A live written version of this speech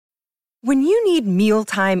When you need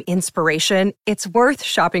mealtime inspiration, it's worth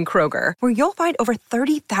shopping Kroger, where you'll find over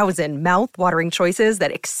 30,000 mouth-watering choices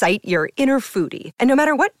that excite your inner foodie. And no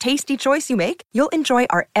matter what tasty choice you make, you'll enjoy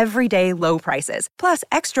our everyday low prices, plus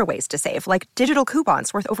extra ways to save, like digital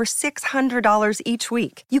coupons worth over $600 each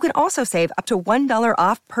week. You can also save up to $1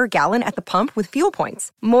 off per gallon at the pump with fuel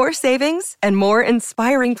points. More savings and more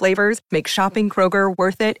inspiring flavors make shopping Kroger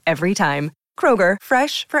worth it every time. Kroger,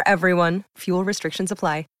 fresh for everyone. Fuel restrictions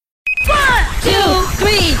apply. 1, 2,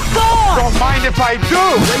 3, 4. Don't mind if I do.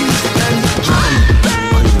 Are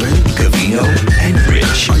you ready? Covino and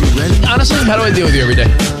Rich. Are you ready? Honestly, how do I deal with you every day?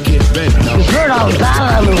 Get ready. Heard all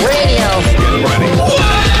about on the radio. Get ready. Whoa!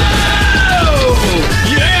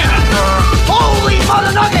 Yeah! Holy mother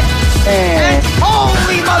nugget! And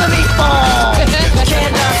holy mother meatball! Can't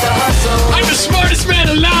knock the hustle. I'm the smartest man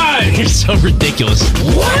alive! You're so ridiculous.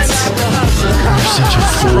 What? You're such a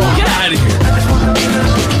fool. Get out of here.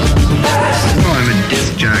 Oh, I'm a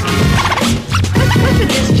disc jockey. What's a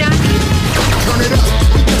disc jockey? Turn it up.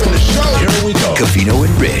 Turn the show. Here we go. Covino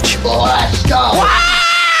and Rich. Let's go!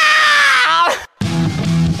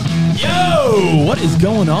 Yo, what is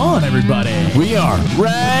going on, everybody? We are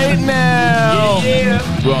right now. Yeah.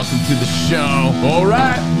 Welcome to the show. All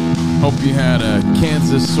right. Hope you had a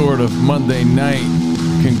Kansas sort of Monday night.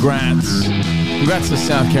 Congrats. Congrats to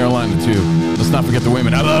South Carolina, too. Let's not forget the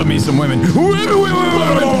women. I love me some women.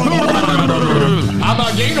 I'm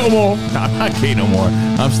not gay no more. I'm not gay no more.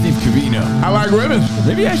 I'm Steve Covino. I like women.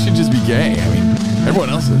 Maybe I should just be gay. I mean, everyone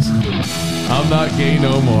else is. I'm not gay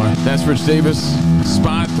no more. That's Rich Davis.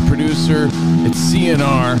 Spot, the producer. It's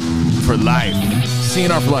CNR for life.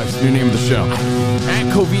 CNR for life is the new name of the show.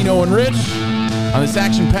 At Covino and Rich on this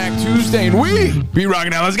action-packed Tuesday, and we be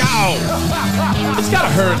rocking out. Let's go. It's got to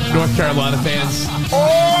hurt North Carolina fans.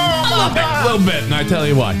 A little bit, and I tell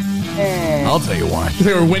you why. I'll tell you why.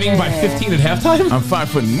 They were winning by 15 at halftime? I'm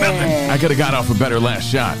 5'0". I could have got off a better last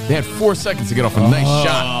shot. They had 4 seconds to get off a nice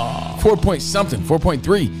shot. 4 point something,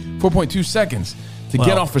 4.3, 4.2 seconds to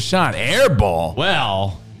get off a shot. Air ball.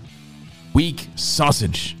 Well, Weak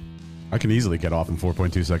sausage. I can easily get off in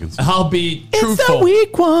 4.2 seconds. I'll be truthful. It's a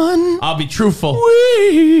weak one. I'll be truthful.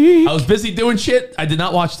 Weak. I was busy doing shit. I did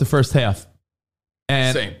not watch the first half.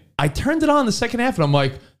 And Same. I turned it on the second half, and I'm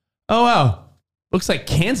like, oh, wow. Looks like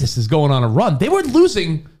Kansas is going on a run. They were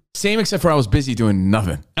losing. Same, except for I was busy doing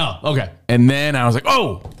nothing. Oh, okay. And then I was like,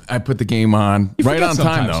 oh, I put the game on. You Right forget on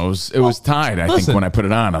time, sometimes. though. It was tied, I think, listen. when I put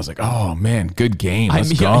it on. I was like, oh, man, good game.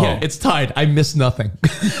 Let's go. Yeah, it's tied. I missed nothing.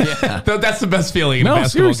 Yeah. That's the best feeling in a No,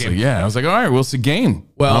 basketball seriously, game. yeah. I was like, all right, well, it's a game.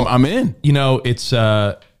 Well, I'm in. You know, it's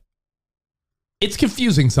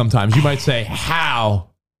confusing sometimes. You might say, how,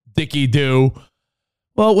 Dickie do?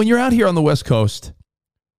 Well, when you're out here on the West Coast,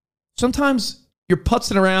 sometimes you're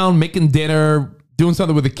putzing around, making dinner, doing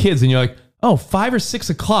something with the kids, and you're like, oh, 5 or 6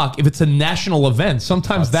 o'clock if it's a national event.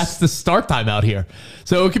 Sometimes that's the start time out here.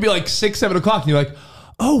 So it could be like 6, 7 o'clock, and you're like,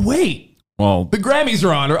 oh, wait, Well, the Grammys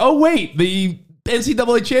are on, or oh, wait, the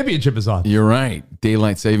NCAA championship is on. you're right.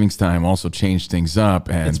 Daylight savings time also changed things up.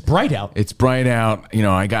 And It's bright out. It's bright out. You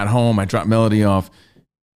know, I got home. I dropped Melody off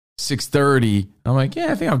 6:30. I'm like,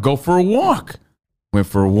 yeah, I think I'll go for a walk. Went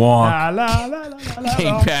for a walk.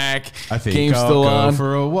 Came back. I think Game's I'll still go on.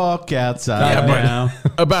 for a walk outside Yeah, but now.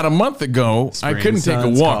 about a month ago, I Spring couldn't take a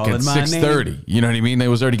sun's walk at calling my 6:30. You know what I mean? It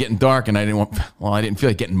was already getting dark, and I didn't feel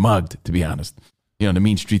like getting mugged, to be honest. You know, the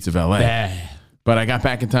mean streets of LA. But I got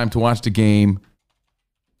back in time to watch the game.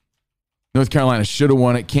 North Carolina should have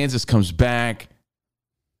won it. Kansas comes back.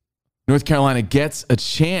 North Carolina gets a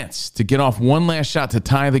chance to get off one last shot to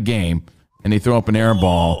tie the game, and they throw up an air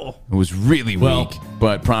ball. It was really weak,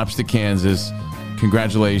 but props to Kansas.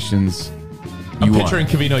 Congratulations. I'm You won. picturing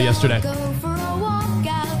Covino yesterday. Go for a walk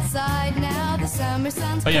outside now. The summer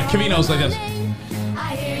sun's Oh, yeah, Covino's like this.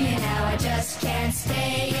 I hear you now. I just can't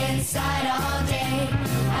stay inside all day.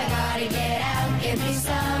 I gotta get out. Give me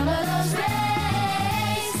some of those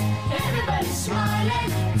rays. Everybody's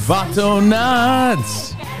smiling. Vato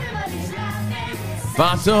nods. Everybody's laughing.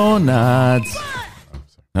 Vato nods.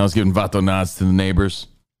 I was giving Vato nods to the neighbors.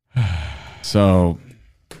 So,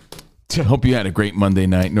 hope you had a great Monday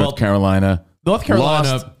night. North Carolina. North Carolina,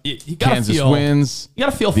 lost. you gotta Kansas feel, wins. You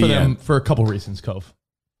got to feel for The them end. for a couple reasons, Cove.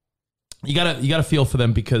 You got to feel for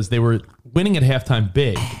them because they were winning at halftime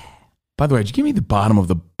big. By the way, did you give me the bottom of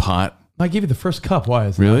the pot? I gave you the first cup. Why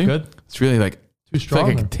is it Really? not good? It's really like Too it's strong.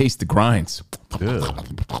 like I can taste the grinds. Yeah,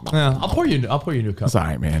 I'll pour you a new cup. It's all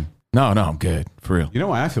right, man. No, I'm good. For real. You know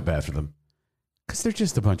why I feel bad for them? Because they're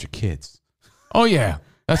just a bunch of kids. Oh, yeah.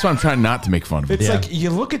 That's why I'm trying not to make fun of it. It's like you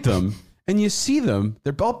look at them and you see them,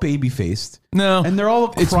 they're all baby faced. No, and they're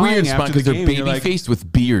all it's crying weird after because the they're game. You're baby like, faced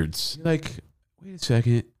with beards. you're like, wait a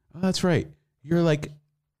second. Oh, that's right. You're like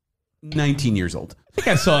 19 years old. I think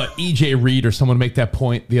I saw EJ Reed or someone make that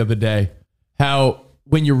point the other day. How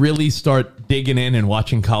when you really start digging in and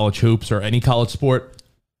watching college hoops or any college sport,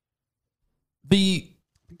 Think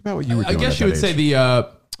about what you were doing. I guess at you that would say age.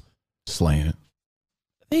 Slaying it.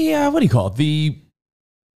 what do you call it? The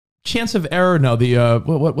chance of error? No,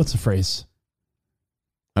 what's the phrase?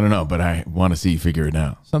 I don't know, but I want to see you figure it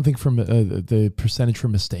out. Something from the percentage for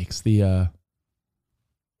mistakes. The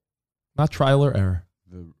not trial or error.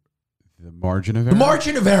 The margin of error. The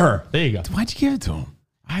margin of error. There you go. Why'd you give it to him?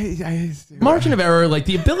 Margin of error, like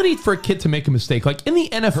the ability for a kid to make a mistake. Like in the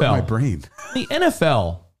Hurt NFL, my brain. the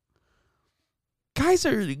NFL, guys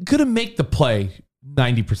are going to make the play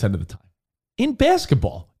 90% of the time. In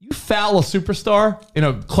basketball, you foul a superstar in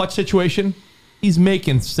a clutch situation, he's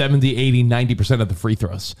making 70, 80, 90% of the free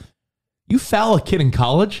throws. You foul a kid in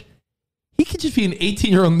college, he could just be an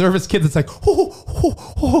 18-year-old nervous kid that's like,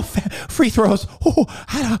 free throws.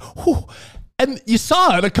 And you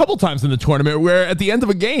saw it a couple times in the tournament where at the end of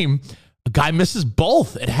a game, a guy misses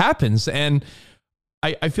both. It happens. And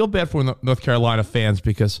I feel bad for North Carolina fans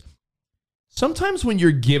because sometimes when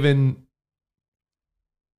you're given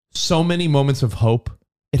so many moments of hope,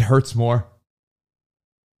 it hurts more.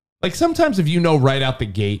 Like sometimes if you know right out the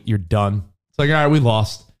gate, you're done. It's like, all right, we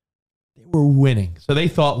lost. They were winning. So they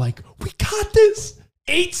thought like, we got this.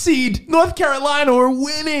 8 seed, North Carolina, we're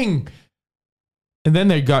winning. And then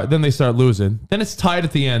they start losing. Then it's tied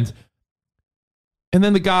at the end. And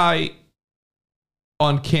then the guy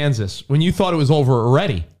on Kansas, when you thought it was over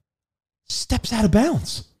already, steps out of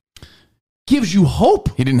bounds. Gives you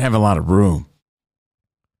hope. He didn't have a lot of room.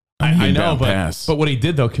 I know, but what he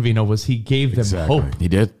did, though, Covino, was he gave them hope. He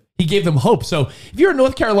did. He gave them hope. So if you're a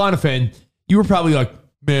North Carolina fan, you were probably like,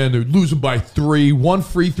 man, they're losing by 3, 1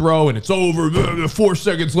 free throw, and it's over. 4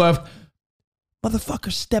 seconds left.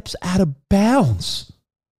 Motherfucker steps out of bounds.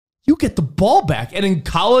 You get the ball back. And in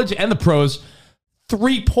college and the pros,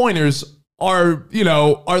 3-pointers are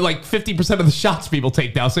like 50% of the shots people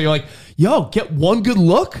take down. So you're like, yo, get one good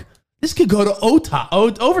look. This could go to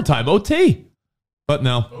overtime, OT. But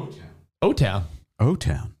no. O-Town.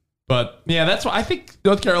 But yeah, that's why I think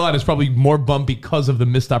North Carolina is probably more bummed because of the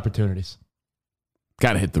missed opportunities.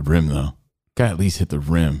 Got to hit the rim, though. Got to at least hit the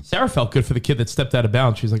rim. Sarah felt good for the kid that stepped out of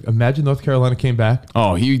bounds. She's like, imagine North Carolina came back.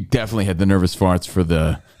 Oh, he definitely had the nervous farts for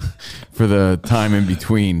the time in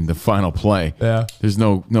between the final play. Yeah. There's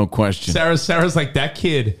no question. Sarah's like, that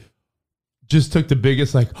kid just took the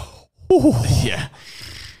biggest, like, yeah.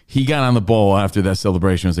 He got on the ball after that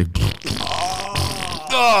celebration. I was like,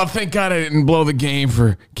 oh, thank God I didn't blow the game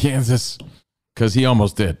for Kansas. Because he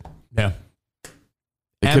almost did. Yeah.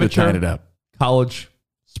 They could have tied it up. College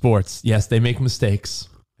sports. Yes, they make mistakes.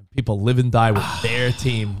 People live and die with their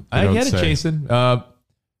team. I get it, Jason.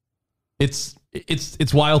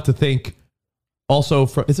 It's wild to think. Also,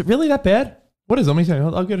 is it really that bad? What is it? Let me say.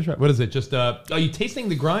 I'll get a try. What is it? Just are you tasting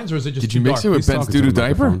the grinds or is it just? Did you mix it with Ben's doo-doo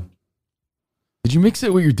diaper? Did you mix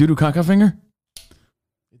it with your doo-doo caca finger?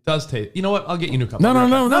 It does taste. You know what? I'll get you a new cup. No. You're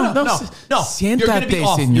gonna be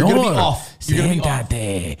off. You're gonna be off. You're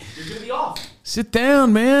gonna be off. Sit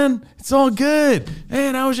down, man. It's all good.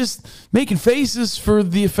 Man, I was just making faces for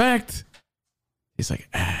the effect. He's like,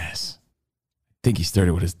 ass. I think he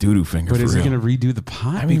started with his doo-doo finger. But is real. he going to redo the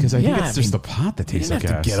pot? Because I think it's just the pot that tastes like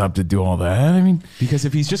ass. Get up to do all that. I mean, because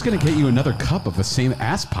if he's just going to get you another cup of the same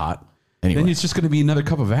ass pot, then it's just going to be another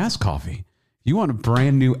cup of ass coffee. You want a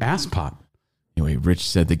brand new ass pot. Anyway, Rich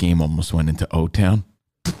said the game almost went into O-Town.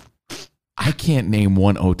 I can't name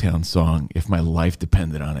one O-Town song if my life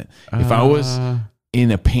depended on it. If I was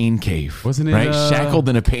in a pain cave, wasn't it right? Shackled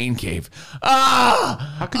in a pain cave.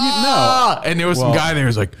 How can you know? And there was some guy there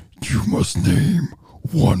who's like, you must name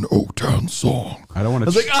one O-Town song. I don't want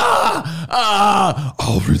to. I was like,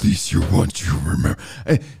 I'll release you once you remember.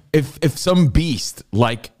 If some beast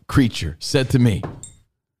like creature said to me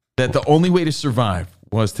that the only way to survive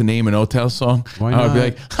was to name an O-Town song, I would be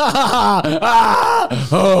like,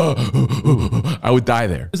 I would die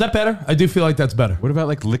there. Is that better? I do feel like that's better. What about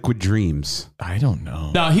like Liquid Dreams? I don't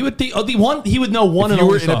know. No, he would he would know one. If and you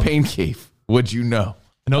were only in song. a pain cave, would you know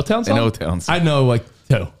an O-Town song? An O-Town song. I know like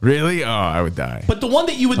 2. Really? Oh, I would die. But the one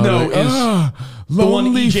that you would know is the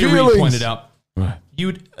one EJ Reed pointed out. What?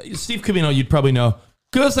 Steve Covino, you'd probably know.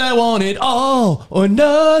 'Cause I want it all or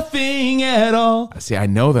nothing at all. See, I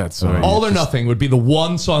know that song. All or Nothing would be the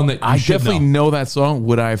one song that you I should definitely know that song.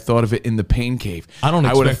 Would I have thought of it in the pain cave? I don't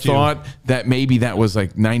I would have expect you. thought that maybe that was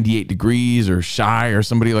like 98 Degrees or Shy or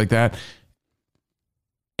somebody like that.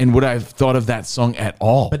 and would I have thought of that song at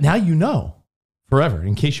all? But now you know. Forever,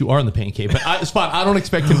 in case you are in the pain cave. But Spot, I don't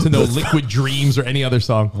expect him to know Liquid Dreams or any other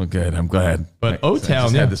song. Well, good. I'm glad. But I O-Town,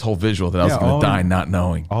 just had this whole visual that I was going to die not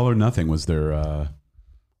knowing. All or Nothing was their, I feel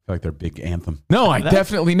like their big anthem. No, I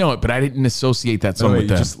definitely know it, but I didn't associate that song with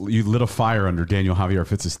that. You lit a fire under Daniel Javier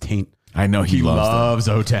Fitz's taint. I know he loves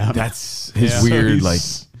O-Town. That's his weird, like,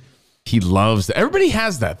 he loves that. Everybody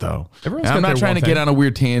has that, though. Everyone's I'm got not their trying one to get thing. on a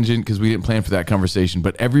weird tangent because we didn't plan for that conversation,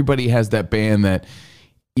 but everybody has that band that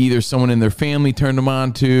either someone in their family turned them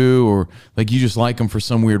on to, or like you just like them for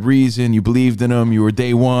some weird reason. You believed in them. You were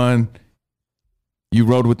day one. You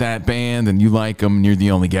rode with that band and you like them and you're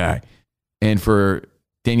the only guy. And for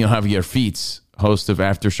Daniel Javier Feets, host of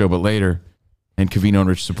After Show But Later and Covino and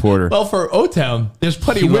Rich supporter. Well, for O-Town, there's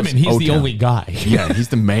plenty He of loves women. He's the O-Town. only guy. Yeah, he's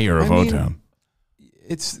the mayor of O-Town.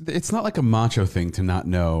 It's not like a macho thing to not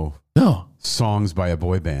know songs by a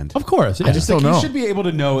boy band. Of course. Yeah. I just don't know. You should be able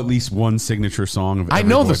to know at least one signature song of I every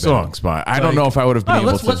know boy the band. songs, but I don't know if I would have been All right,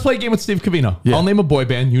 able let's, to. let's play a game with Steve Covino. Yeah. I'll name a boy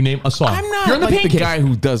band. You name a song. I'm not You're in the like pain the cave. guy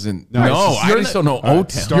who doesn't know. it's- I you're just in don't know All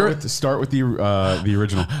right, O-Town. start with the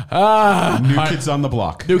original. Ah, New Kids on the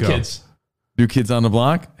Block. New Go. Kids. New Kids on the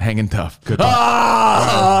Block, hanging tough. Good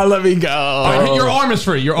Let me go. All right, your arm is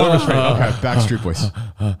free. Your arm is free. Okay, Backstreet Boys.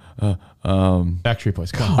 Backstreet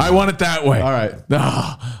Boys. Come on. I want it that way. All right,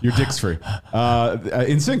 Ah, your dick's free.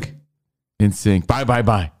 In Sync. In sync. Bye, bye,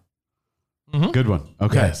 bye. Good one.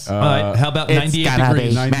 Okay. Yes. All right, how about 98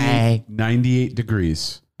 degrees? 98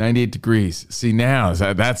 degrees. 98 degrees. See, now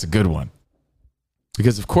that's a good one.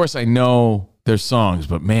 Because, of course, I know their songs,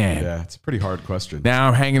 but man, Yeah, it's a pretty hard question. now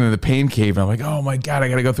I'm hanging in the pain cave. And I'm like, oh my God, I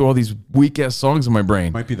got to go through all these weak ass songs in my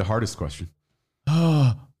brain. Might be the hardest question.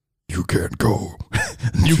 You can't go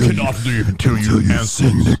You cannot leave until you answer.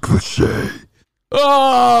 sing the cliche.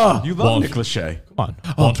 Oh, You love Nick Lachey. Come on.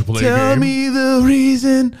 Want to play a tell game? me the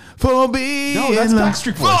reason for being. No, that's like,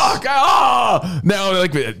 Backstreet Boys. Fuck. Oh, now,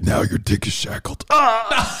 like, Now your dick is shackled.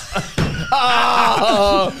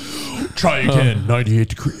 Try again. 98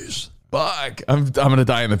 degrees. fuck. I'm going to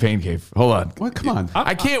die in the pain cave. Hold on. What? Come on.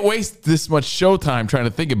 I can't waste this much showtime trying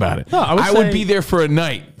to think about it. No, I would say- be there for a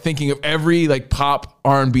night thinking of every like pop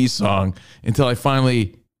R&B song until I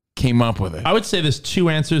finally came up with it. I would say there's two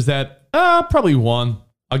answers that, probably one.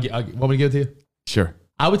 Want me to give it to you? Sure.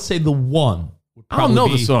 I would say the one. Would I don't know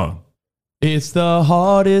probably the be, song. It's the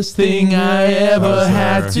hardest thing I ever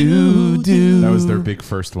had to do. That was their big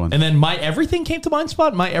first one. And then My Everything came to mind,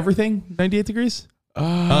 Spot. My Everything, 98 degrees.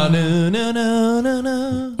 No, no, no,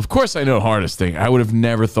 no. Of course I know hardest thing. I would have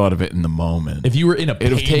never thought of it in the moment. If you were in a It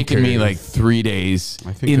would have pain taken me cave. like 3 days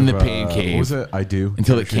I think in of, the pain cave. What was it? I Do.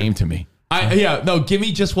 Until it came to me. Give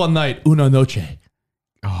me just one night, Una Noche,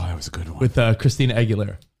 Oh, that was a good one. with Christina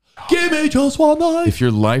Aguilera. Give me just one night. If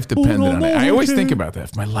your life depended on it. I always Okay. think about that.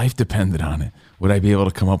 If my life depended on it, would I be able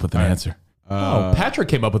to come up with an answer? Patrick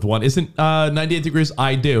came up with one. Isn't 98 degrees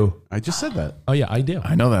I Do? I just said that. Oh, yeah, I do.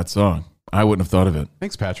 I know that song. I wouldn't have thought of it.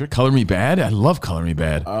 Thanks, Patrick. Color Me Bad? I love Color Me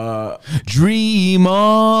Bad. Dream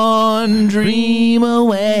on, dream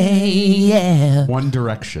away, yeah. One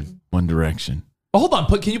Direction. One Direction. Oh, hold on.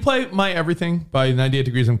 Can you play My Everything by 98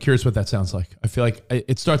 degrees? I'm curious what that sounds like. I feel like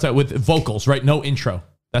it starts out with vocals, right? No intro.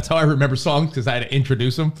 That's how I remember songs because I had to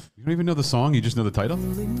introduce them. You don't even know the song. You just know the title.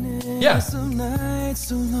 Yeah. This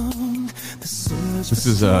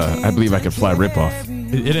is, I Believe I Could Fly ripoff.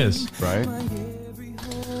 It is. Right?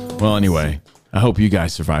 Well, anyway, I hope you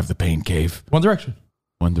guys survived the pain cave. One Direction.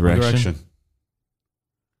 One One Direction.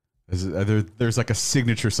 There's like a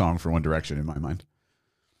signature song for One Direction in my mind.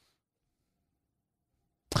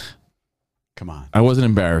 Come on. I wasn't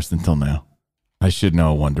embarrassed until now. I should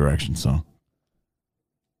know a One Direction song.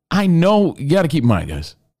 I know, you got to keep in mind,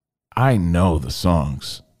 guys. I know the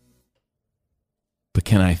songs. But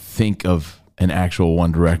can I think of an actual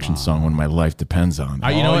One Direction song when my life depends on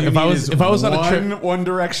it? You know what? If I was on a trip, One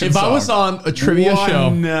Direction if I was song. on a trivia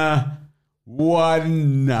show,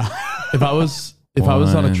 if I was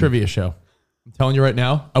on a One. trivia show, I'm telling you right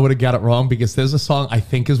now, I would have got it wrong because there's a song I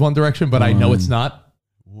think is One Direction, but I know it's not.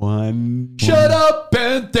 One. Shut up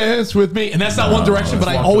and dance with me, and that's not One Direction, but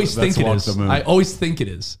I Walk always the- think that's it Walk is. the Moon. I always think it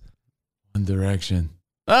is. One Direction.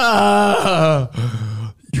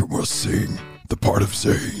 You must sing the part of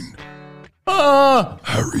Zayn.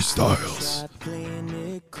 Harry Styles.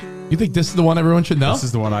 You think this is the one everyone should know? This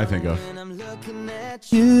is the one I think of.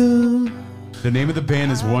 The name of the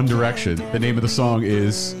band is One Direction. The name of the song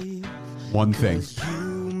is One Thing.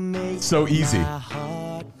 So easy.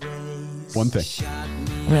 One Thing.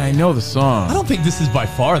 I mean, I know the song. I don't think this is by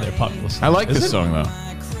far their popular song. I like is this it? song, though.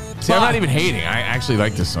 See, I'm not even hating. I actually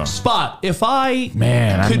like this song. Spot. If I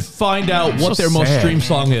Man, could find out what so their most sad. streamed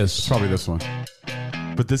song is. Probably this one.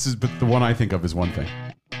 But the one I think of is One Thing.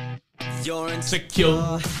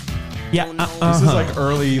 Secure. Yeah. This is like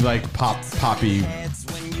early, like poppy,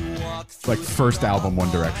 like first album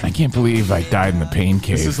One Direction. I can't believe I died in the pain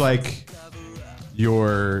cave. This is like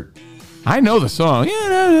your. I know the song.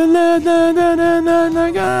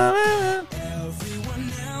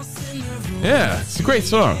 Yeah, it's a great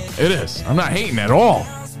song. It is. I'm not hating at all.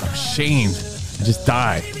 I'm ashamed. I just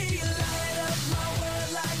died.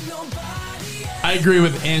 I agree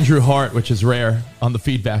with Andrew Hart, which is rare on the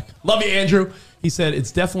feedback. Love you, Andrew. He said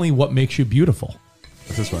it's definitely what makes you beautiful.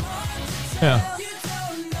 What's this one? Yeah.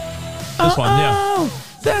 This one, yeah.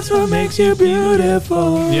 That's what makes you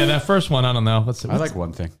beautiful. Yeah, that first one, I don't know. I like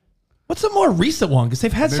One Thing. What's a more recent one? Because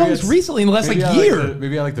they've had Maybe songs it's- recently in the last maybe like I year.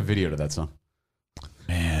 maybe I like the video to that song.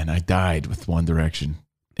 Man, I died with One Direction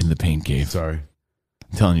in the pain cave. Sorry.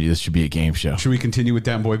 I'm telling you, this should be a game show. Should we continue with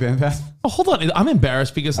Damn Boy Band Path? Oh, hold on. I'm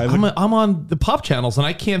embarrassed because I'm on the pop channels and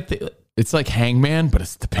I can't think. It's like Hangman, but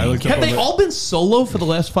it's the pain cave. Have they all been solo for the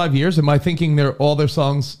last 5 years? Am I thinking all their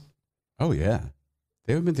songs Oh yeah,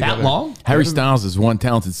 they haven't been together that long? Harry Styles is one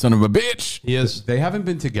talented son of a bitch. He is. They haven't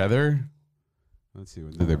been together. Let's see,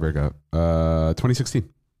 when did they break up? 2016.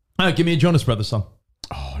 All right, give me a Jonas Brothers song.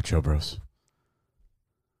 Oh, Joe Bros.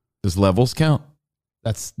 Does Levels count?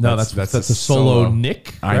 That's That's a a solo solo.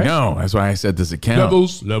 Nick. I right? know. That's why I said, does it count?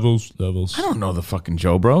 Levels. I don't know the fucking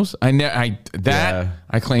Joe Bros. I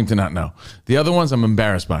claim to not know. The other ones I'm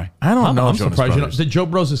embarrassed by. I don't know I'm Jonas surprised Brothers. the Joe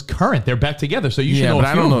Bros is current. They're back together, so you should Yeah, know. but a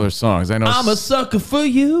I few don't of know them. their songs. I know. I'm a sucker for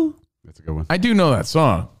you. That's a good one. I do know that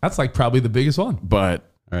song, That's like probably the biggest one.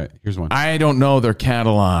 but All right, here's one. I don't know their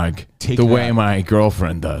catalog Take the That. way my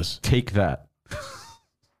girlfriend does. Take That.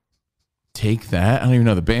 Take That? I don't even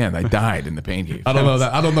know the band. I died in the pain cave. I don't know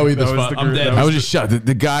that. I don't know either. That was Spot. the I'm group- dead. that I was just shocked.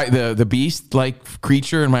 The guy, the beast like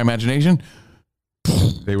creature in my imagination.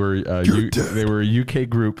 They were they were a UK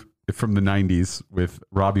group from the 90s with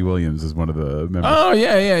Robbie Williams as one of the members. Oh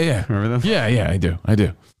yeah. Remember them? Yeah, I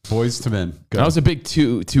do. Boys to Men. Go. I was a big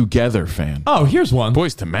Together fan. Oh, here's one.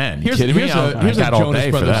 Boys to Men. You Here's- kidding me? here's a- I here's a got all Jonas day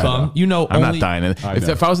for Brothers that. song. You know, I'm only- not dying in it. I If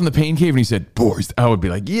know. I was in the pain cave and he said Boys, I would be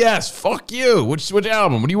like, yes, fuck you. Which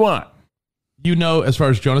album? What do you want? You know, as far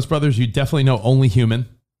as Jonas Brothers, you definitely know Only Human.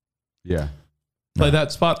 Yeah. Play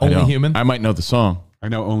that spot. I Only know. Human. I might know the song. I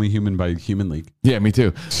know Only Human by Human League. Yeah, me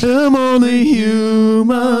too. I'm only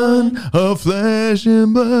human, of flesh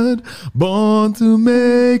and blood, born to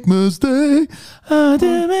make mistakes. I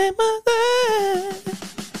did make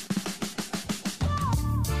mistakes.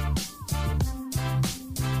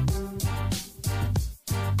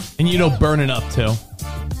 And you know Burning Up, too.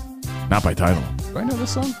 Not by title. Do I know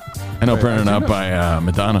this song? I know Wait, Burning I do Up know. by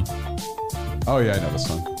Madonna. Oh yeah, I know this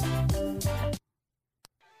song.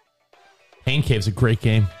 Pain Cave's a great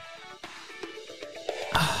game.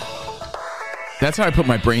 That's how I put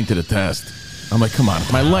my brain to the test. I'm like, come on,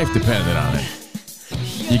 my life depended on it.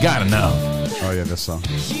 You gotta know. Oh yeah, this song.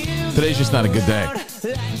 Today's just not a good day.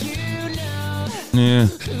 Yeah,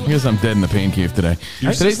 I guess I'm dead in the pain cave today.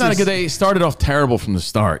 Today's not a good day. It started off terrible from the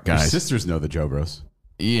start, Your guys. sisters know the Joe Bros.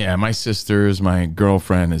 Yeah, my sisters, my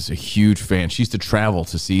girlfriend is a huge fan. She used to travel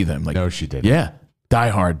to see them. Like, No, she didn't. yeah,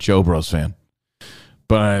 diehard Joe Bros fan.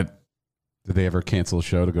 But Did they ever cancel a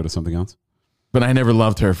show to go to something else? I never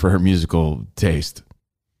loved her for her musical taste.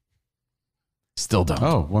 Still don't.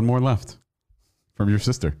 Oh, one more left from your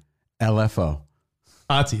sister. LFO.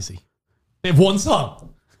 That's easy. They have one song.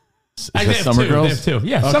 Is They that have Summer two. Girls? They have two.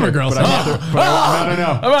 Yeah, Okay, Summer Girls. but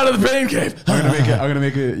no. I'm out of the pain cave. I'm gonna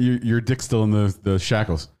make it. Your dick's still in the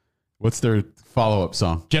shackles. What's their follow-up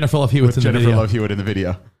song? Jennifer Love Hewitt's in the Jennifer video. Love Hewitt in the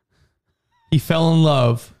video. He fell in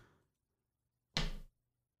love.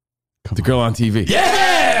 The girl on TV.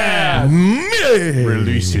 Yeah!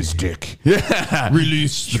 Release his dick. Yeah.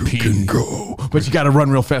 Release the Can go. But you got to run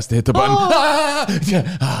real fast to hit the button.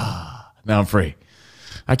 Now I'm free.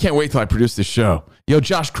 I can't wait till I produce this show. Yo,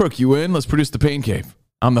 Josh Crook, you in? Let's produce the Pain Cave.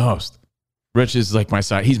 I'm the host. Rich is like my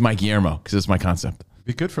side. He's my Guillermo because it's my concept.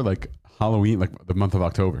 Be good for like Halloween, like the month of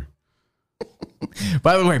October.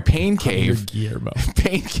 By the way, Pain Cave. Guillermo.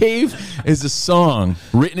 Pain Cave is a song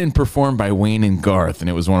written and performed by Wayne and Garth, and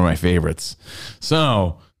it was one of my favorites.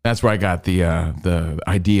 So that's where I got the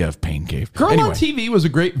idea of Pain Cave. Girl Anyway. on TV was a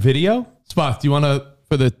great video. Spot, do you want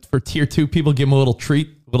to, for tier 2 people, give them a little treat?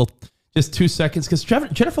 Just 2 seconds? Because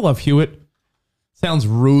Jennifer Love Hewitt sounds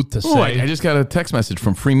rude to Oh, say. I just got a text message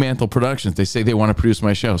from Fremantle Productions. They say they want to produce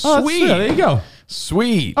my show. Oh, Sweet. yeah, there you go.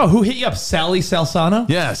 Sweet. Oh, who hit you up? Sally Salsano?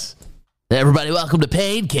 Yes. Everybody, welcome to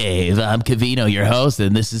Pain Cave. I'm Cavino, your host,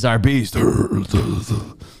 and this is our beast. If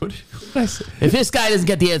this guy doesn't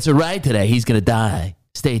get the answer right today, he's going to die.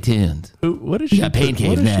 Stay tuned. What is she? got Pain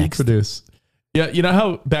Cave what does next. she produce? Yeah, you know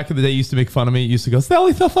how back in the day you used to make fun of me? You used to go,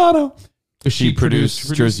 Sally Stefano. She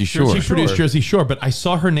produced Jersey Shore. She produced Jersey Shore, but I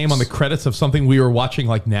saw her name on the credits of something we were watching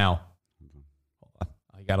like now. Hold on.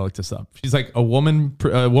 I got to look this up. She's like a woman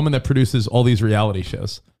that produces all these reality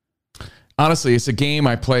shows. Honestly, it's a game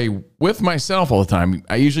I play with myself all the time.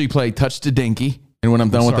 I usually play Touch to Dinky, and when I'm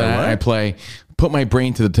done with that, what? I play Put My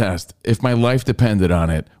Brain to the Test. If my life depended on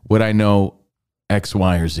it, would I know X,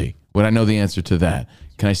 Y, or Z? Would I know the answer to that?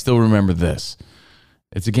 Can I still remember this?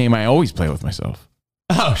 It's a game I always play with myself.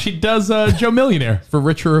 Oh, she does Joe Millionaire for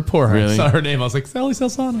Richer or Poorer. Really? I saw her name. I was like, Sally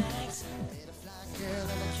Salsano.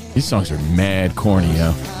 These songs are mad corny,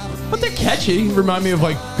 yo. But they're catchy. Remind me of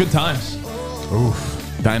like good times. Oof.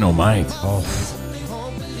 Dynamite. Oh.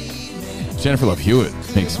 Jennifer Love Hewitt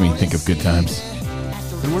makes me think of good times.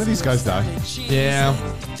 Did one of these guys die? Yeah.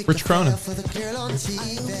 Rich Cronin.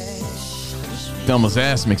 Thelma's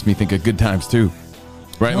ass makes me think of good times too.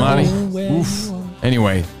 Right, Lonnie? Oof.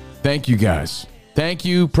 Anyway, thank you guys. Thank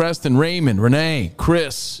you, Preston, Raymond, Renee,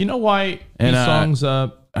 Chris. You know why And, these songs...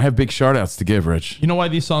 I have big shout outs to give, Rich. You know why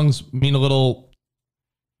these songs mean a little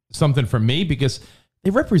something for me? Because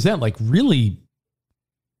they represent like really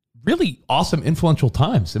awesome, influential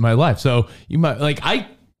times in my life. So you might when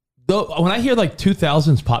I hear like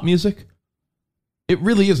 2000s pop music, it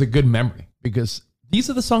really is a good memory because these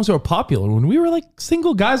are the songs that were popular when we were like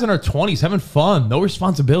single guys in our 20s, having fun, no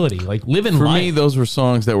responsibility, like living For life. me, those were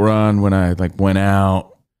songs that were on when I like went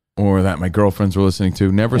out or that my girlfriends were listening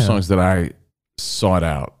to. Never songs that I sought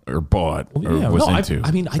out or bought or was into. I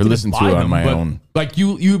or didn't listened buy to on them, my but, own. Like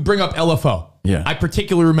you bring up LFO. Yeah. I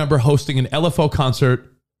particularly remember hosting an LFO concert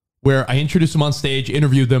where I introduced them on stage,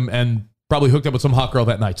 interviewed them, and probably hooked up with some hot girl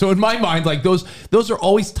that night. So in my mind, like those are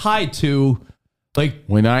always tied to like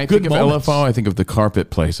when I good think of moments. LFO, I think of the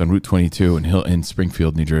Carpet Place on Route 22 in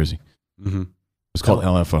Springfield, New Jersey. Mm-hmm. It's called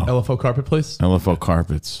LFO. LFO Carpet Place. LFO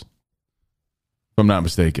Carpets. If I'm not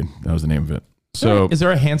mistaken, that was the name of it. So is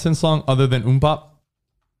there a Hanson song other than Bop?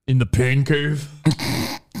 In the Pain Cave?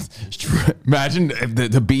 Imagine if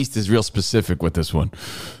the Beast is real specific with this one.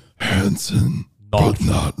 Hanson, but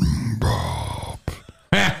not Mbop.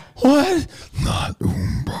 What? Not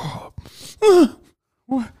Mbop.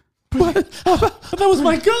 What? That was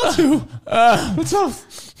my go-to. What's up?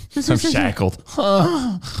 I'm shackled.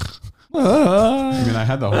 I mean, I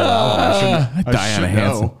had the whole album. I die on a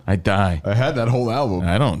Hanson. know. I die. I had that whole album.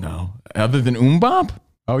 I don't know. Other than Bop?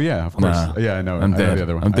 Oh, yeah, of course. Nah. Yeah, I know. I'm I dead. know the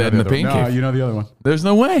other one. I'm I know dead in the other Pain one. No, Cave. you know the other one. There's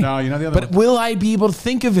no way. No, you know the other But one. will I be able to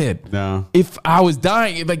think of it? No. If I was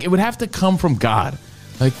dying, like it would have to come from God.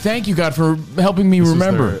 Like, thank you, God, for helping me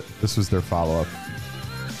remember. This was their follow-up.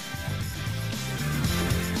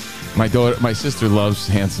 My sister loves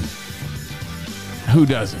Hanson. Who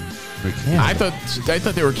doesn't? I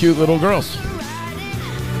thought they were cute little girls.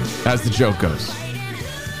 As the joke goes.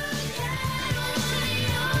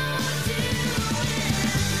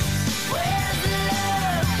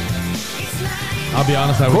 I'll be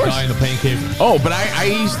honest, I would die in the Pain Cave. Oh, but I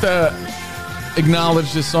used to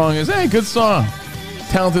acknowledge this song as, hey, good song.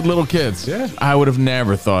 Talented little kids. Yeah. I would have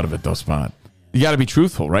never thought of it, though, Spot. You got to be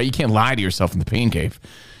truthful, right? You can't lie to yourself in the Pain Cave.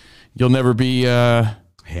 You'll never be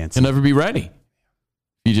Handsome. you'll never be ready.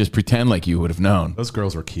 You just pretend like you would have known. Those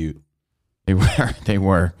girls were cute. They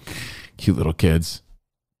were cute little kids.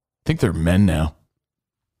 I think they're men now.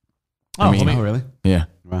 Oh, really? Yeah.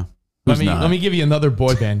 Wow. Let me give you another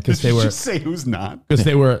boy band because they were Just say who's not.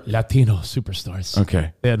 Latino superstars.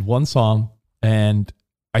 Okay. They had one song, and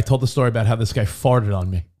I told the story about how this guy farted on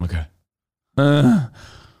me. Okay.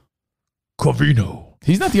 Covino.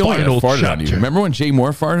 He's not the only guy that farted on you. Remember when Jay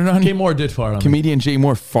Moore farted on you? Jay Moore did fart on me. Comedian Jay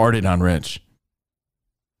Moore farted on Rich.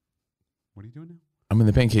 What are you doing now? I'm in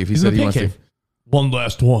the Pain Cave. He He's said in he the wants Pain to. Cave. One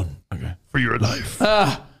last one. Okay. For your life.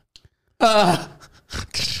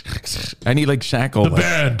 I need like shackle. The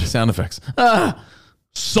band. Sound effects.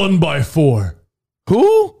 Sun by 4.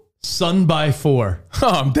 Who? Sun by 4. Oh,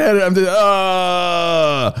 I'm dead. I'm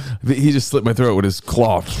dead. He just slit my throat with his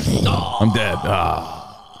claw. I'm dead.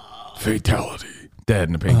 Fatality. Dead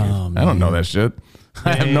in the Pain Cave. I don't know that shit.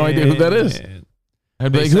 I have no idea who that is.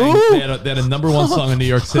 I'd be like, who? They had a number one song in New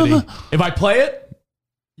York City. If I play it,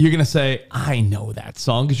 you're going to say, I know that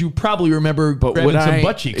song because you probably remember grabbing some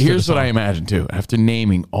butt cheeks. Here's what I imagine too. After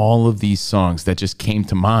naming all of these songs that just came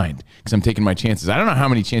to mind, because I'm taking my chances. I don't know how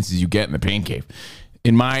many chances you get in the Pain Cave.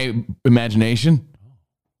 In my imagination,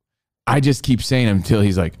 I just keep saying them until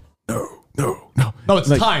he's like, no, no. No, it's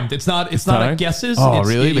Like- timed. It's not a Timed? guesses. Oh, it's,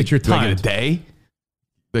 really? It's your Do I time. get a day?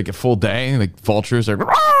 Like a full day? Like vultures are.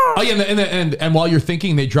 Oh yeah, and while you're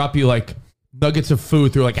thinking, they drop you like nuggets of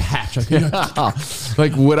food through like a hatch. Like,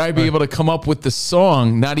 Like, would I be able to come up with the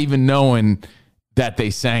song not even knowing that they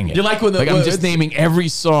sang it? You like when the- I'm well, just it's- naming every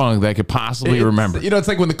song that I could possibly It's- remember. You know, it's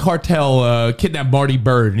like when the cartel kidnapped Marty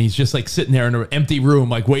Bird, and he's just like sitting there in an empty room,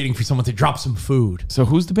 like waiting for someone to drop some food. So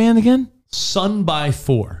who's the band again? Sun by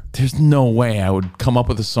 4. There's no way I would come up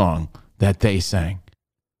with a song that they sang.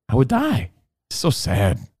 I would die. It's so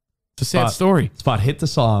sad. It's a sad story. Spot hit the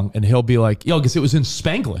song, and he'll be like, "Yo," because it was in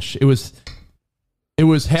Spanglish. It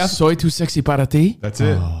was half. Soy tu sexy para ti? That's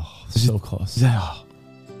it. So close.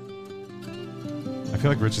 I feel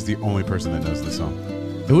like Rich is the only person that knows this song.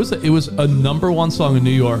 It was a number one song in New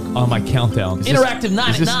York on my countdown. Interactive 9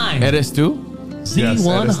 at 9. Eres tú?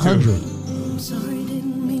 Z100. I'm sorry,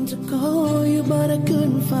 didn't mean to call you, but I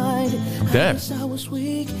couldn't fight it. I'm dead. I was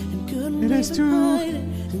weak and couldn't hide it.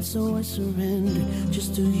 And so I surrendered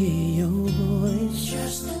just to hear your voice.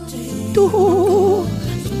 Just to hear your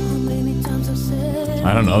voice. So how many times I've said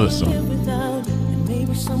I don't know this song. without, and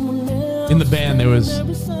maybe someone else In the band, there was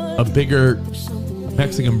a bigger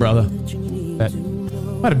Mexican brother that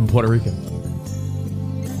might have been Puerto Rican.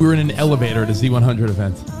 We were in an elevator at a Z100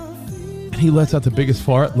 event, and he lets out the biggest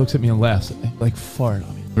fart, looks at me and laughs at me, like fart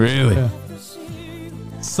on me. Really? Yeah.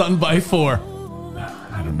 Sun by 4.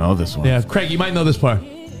 I don't know this one. Yeah, Craig, you might know this part.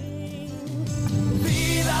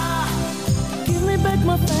 give me back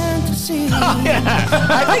my fantasy.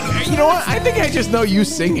 I think, you know what? I think I just know you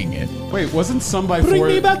singing it. Wait, wasn't Some by Bring 4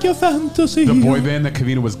 me back your fantasy. the boy band that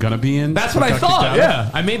Kavina was gonna be in? That's what I Got kicked thought. out? Yeah,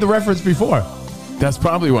 I made the reference before. That's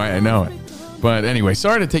probably why I know it. But anyway,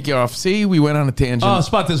 sorry to take you off. See, we went on a tangent. Oh,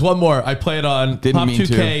 Spot, there's one more. I play it on Didn't Pop mean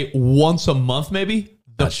 2K once a month, maybe.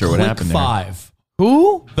 The Not sure what Click happened there. 5.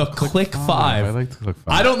 Who? The Click 5. I like to click 5.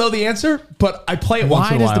 I don't know the answer, but I play it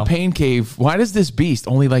once Why in a does while. the Pain Cave, why does this beast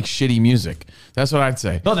only like shitty music? That's what I'd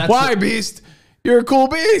say. No, that's why, the- beast? You're a cool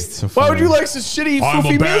beast. So why would funny. you like such shitty,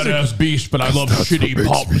 foofy music? beast, but I love shitty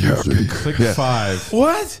pop happy. Click 5.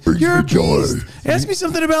 What? Brings You're a me joy. beast. Ask me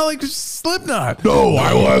something about like Slipknot. No,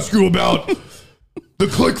 I will ask you about the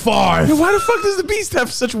Click 5. Why the fuck does the beast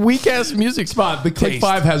have such weak ass music? Spot. The Click Taste.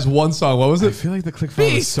 5 has one song. What was I it? feel like the Click 5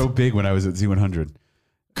 was Beast. so big when I was at Z100.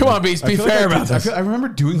 Come on, beast. Be I feel like fair I about did- this. I remember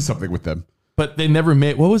doing something with them. But they never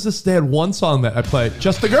made. What was this? They had one song that I played.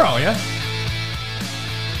 Just the Girl, yeah?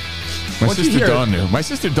 My Once you sister hear it- Dawn knew. My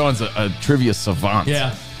sister Dawn's a trivia savant.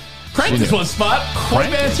 Yeah. Crank She this knew. one, Spot. Boy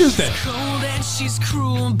Crank Band it. Tuesday.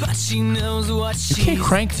 You can't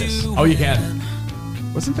crank this. Oh, you can.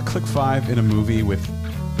 Wasn't the Click 5 in a movie with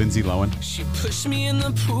Lindsay Lohan?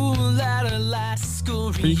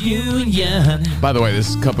 By the way,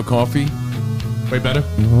 this cup of coffee, Way better.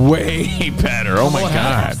 way better. Oh my What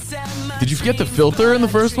god. Did you forget the filter in the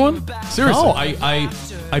first one? Seriously. No,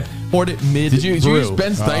 I poured it mid. Did you use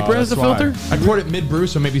Ben's diaper as a that's why. filter? I poured it mid brew,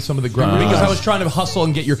 so maybe some of the grain. Because I was trying to hustle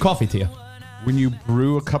and get your coffee to you. When you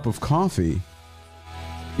brew a cup of coffee,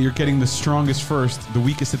 you're getting the strongest first, the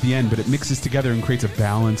weakest at the end, but it mixes together and creates a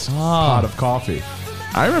balanced pot of coffee.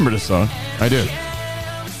 I remember this song. I do.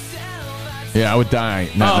 Yeah, I would die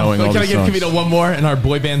not knowing all can I these give songs. Kavita one more in our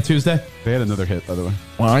Boy Band Tuesday? They had another hit, by the way.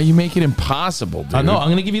 Why you make it impossible, dude? No, I'm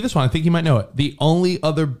going to give you this one. I think you might know it. The only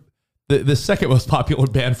other, the second most popular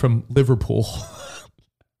band from Liverpool,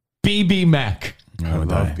 BB Mac. I would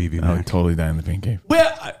love die. BB I would Mac. totally die in the Pain Cave.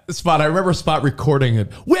 Spot, I remember Spot recording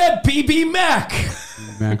it. We're BB Mac.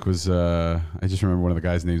 Mac was, I just remember one of the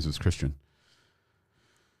guys' names was Christian.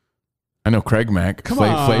 I know Craig Mack. Come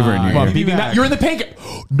Flavor in your Come on, ear. BB Mac. You're in the Pain Cave.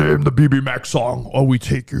 Name the BB Mac song, or we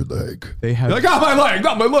take your leg. They had, Like, got my leg,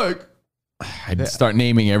 got my leg. I'd start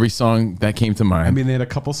naming every song that came to mind. I mean, they had a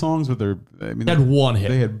couple songs with their, I mean, They had one hit.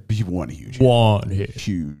 They had one huge hit. One hit.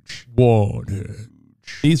 Huge. One hit.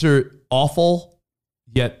 These are awful,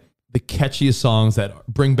 yet the catchiest songs that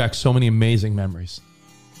bring back so many amazing memories.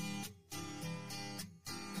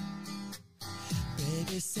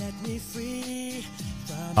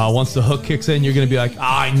 Once the hook kicks in, you're going to be like,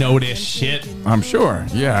 I know this shit. I'm sure.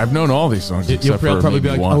 Yeah, I've known all these songs. You'll except for probably be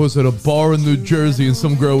maybe like, one. I was at a bar in New Jersey and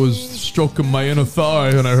some girl was stroking my inner thigh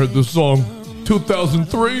and I heard the song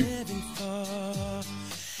 2003.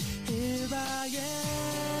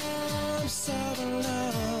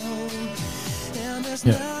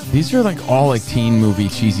 Yeah, these are like all like teen movie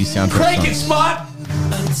cheesy soundtrack Crank it, songs. Spot!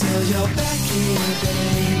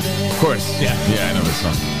 Of course. Yeah. Yeah, I know this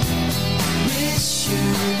song.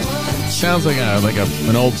 Sounds like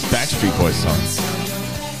an old Backstreet Boys song.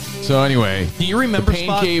 So anyway, Do you remember Pain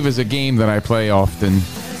Spot? Cave is a game that I play often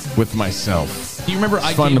with myself. Do you remember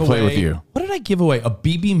I fun gave to play away, with you. What did I give away? A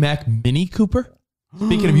BB Mac Mini Cooper?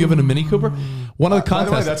 Speaking of you having a Mini Cooper, one of the By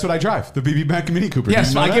the way, contests. that's what I drive. The BB Mac Mini Cooper. Yes,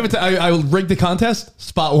 Did you know I that? gave it to. I rigged the contest.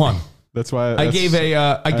 Spot one. That's why I gave away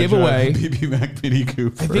BB Mac Mini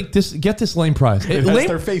Cooper. I think this lame prize. it has Lame-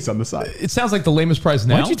 their face on the side. it sounds like the lamest prize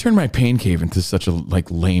now. Why'd you turn my pain cave into such a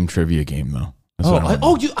lame trivia game though? That's what I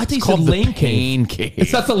want. I think It's you said called the lame pain cave. cave.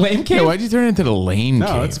 It's not the lame cave. Yeah, why'd you turn it into the lame No,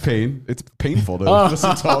 cave? it's pain. It's painful to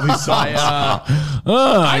listen to all these songs. I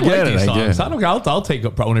I get like it. these I get songs. it. I don't. I'll take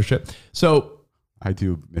up ownership. So I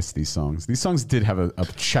do miss these songs. These songs did have a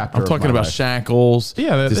chapter. I'm talking of my about life. Shackles.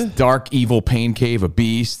 Yeah, this dark, evil pain cave, a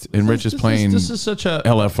beast, and Rich is playing. This is such a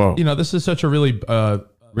LFO. You know, this is such a really a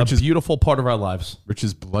beautiful part of our lives. Rich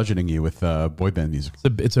is bludgeoning you with boy band music.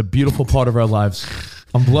 It's a beautiful part of our lives.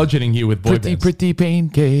 I'm bludgeoning you with boy bands. Pretty pain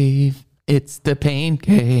cave. It's the pain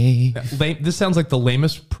cave. This sounds like the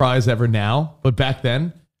lamest prize ever now, but back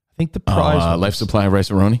then, I think the prize was, Life supply of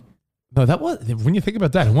rice-a-roni. No, that was when you think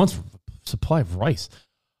about that. Who wants a supply of rice?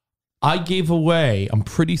 I gave away. I'm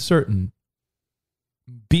pretty certain.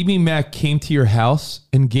 BB Mac came to your house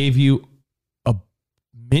and gave you a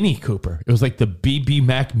Mini Cooper. It was like the BB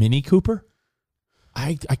Mac Mini Cooper.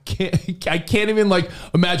 I can't even like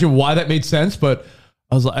imagine why that made sense, but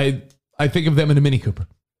I was like, I think of them in a Mini Cooper.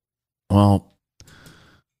 Well,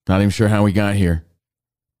 not even sure how we got here.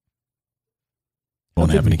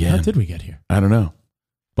 Won't happen again. How did we get here? I don't know.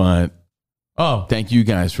 But Oh, thank you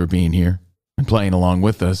guys for being here and playing along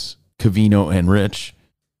with us. Cavino and Rich.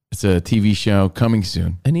 It's a TV show coming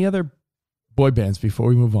soon. any other boy bands before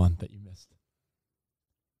we move on that you missed?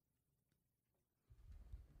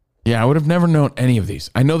 Yeah, I would have never known any of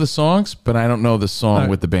these. I know the songs, but I don't know the song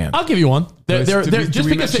with the band. I'll give you one. They're just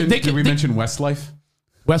because they did we mention Westlife?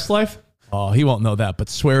 Westlife. Oh, he won't know that, but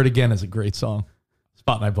 "Swear It Again" is a great song.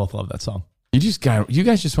 Spot and I both love that song. You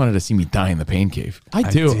guys just wanted to see me die in the pain cave. I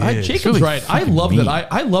do. did. Jacob's really right. I fucking love mean. that.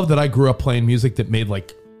 I love that I grew up playing music that made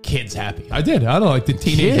like kids happy. I did. I don't know, like the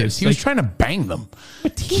teenagers. Kids. He was Like, trying to bang them.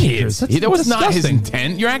 but teenagers. That was not his disgusting.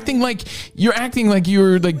 intent. You're acting like you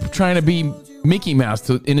were like trying to be Mickey Mouse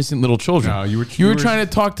to innocent little children. No, you were trying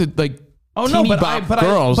to talk to like teeny but bop I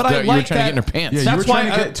girls but I that you were like trying to get in their that. pants. Yeah, That's you were trying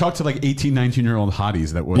why to talk to like 18, 19-year-old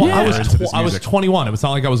hotties that would. Well, Yeah. I into was 21. It was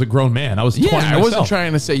not like I was a grown man. I was 20 Yeah, I wasn't myself.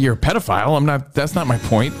 trying to say you're a pedophile. I'm not. That's not my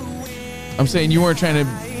point. I'm saying you weren't trying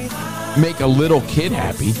to make a little kid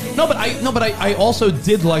happy. No, but I also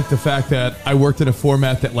did like the fact that I worked in a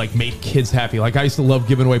format that like made kids happy. Like I used to love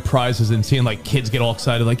giving away prizes and seeing like kids get all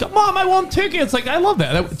excited, like, "Mom, I won tickets!" Like I love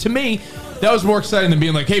that. To me, that was more exciting than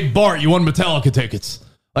being like, "Hey, Bart, you won Metallica tickets."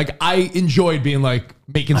 Like I enjoyed being like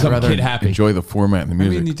making some kid happy. Enjoy the format and the I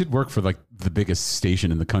music. mean, you did work for like the biggest station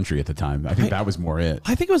in the country at the time. I think that was more it.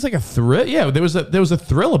 I think it was like a thrill. Yeah, there was a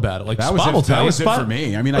thrill about it. Like That was Spot it, will tell that you. was it Spot- for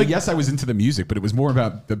me. I mean, like, yes, I was into the music, but it was more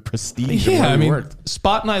about the prestige. of Yeah, where I we mean, worked.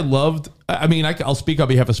 Spot and I loved. I mean, I'll speak on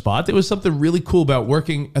behalf of Spot. There was something really cool about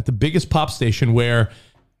working at the biggest pop station where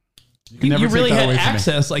can never you take really that had away from me.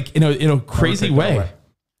 access, like in a crazy take that way. away.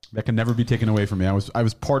 That can never be taken away from me. I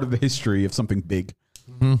was part of the history of something big.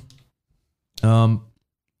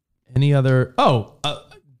 Any other?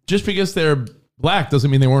 Just because they're black doesn't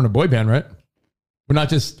mean they weren't a boy band, right? We're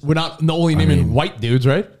not only naming white dudes,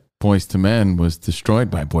 right? Boys to Men was destroyed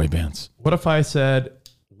by boy bands. What if I said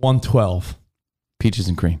 112? Peaches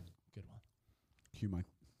and Cream. Cue Mike.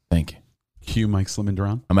 Thank you. Cue Mike Slim and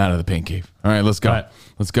Duran. I'm out of the pain cave. All right, let's go. All right.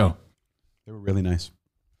 Let's go. They were really nice.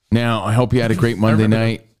 Now, I hope you had a great Monday remember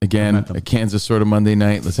night. Again, met them. a Kansas sort of Monday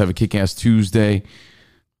night. Let's have a kick-ass Tuesday.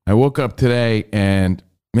 I woke up today and,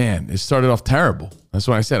 man, it started off terrible. That's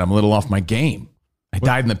why I said I'm a little off my game. I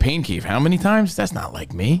died in the pain cave. How many times? That's not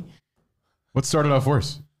like me. What started off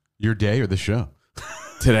worse? Your day or the show?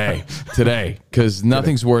 Today, because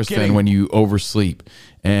nothing's worse than when you oversleep.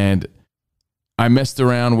 And I messed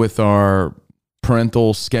around with our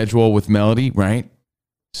parental schedule with Melody, right?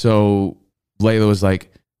 So Layla was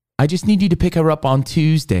like, I just need you to pick her up on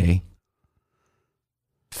Tuesday.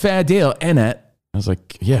 Fair deal, innit? I was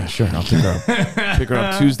like, yeah, sure, I'll pick her up. Pick her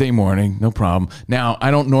up Tuesday morning, no problem. Now,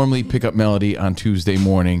 I don't normally pick up Melody on Tuesday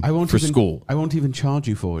morning for school. I won't even charge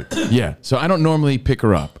you for it. Yeah, so I don't normally pick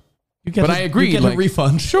her up. But I agree. You get a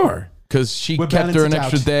refund. Sure. Because she We'll kept balance her an it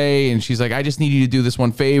extra out. day and she's like, I just need you to do this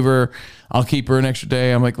one favor. I'll keep her an extra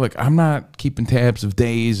day. I'm like, look, I'm not keeping tabs of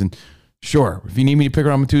days. And sure, if you need me to pick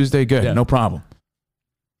her up on Tuesday, good. Yeah. No problem.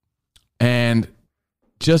 And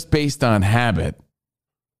just based on habit,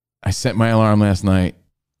 I set my alarm last night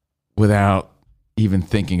without even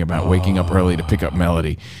thinking about waking up early to pick up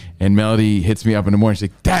Melody. And Melody hits me up in the morning. She's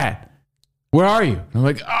like, Dad, where are you? And I'm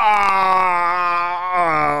like,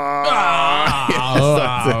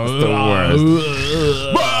 That's the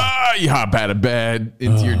worst. You hop out of bed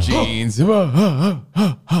into your jeans.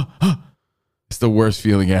 It's the worst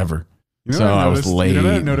feeling ever. You know So what I was late. You know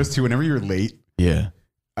what I've noticed too? Whenever you're late, Yeah.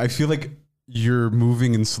 I feel like you're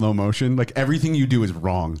moving in slow motion. Like everything you do is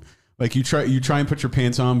wrong. Like you try and put your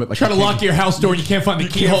pants on, but like Try to lock your house door and you can't find the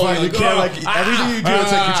keyhole. Everything you do,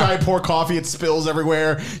 it's like you try and pour coffee, it spills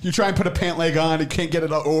everywhere. You try and put a pant leg on, you can't get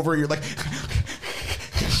it over. You're like,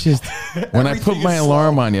 It's just when I put my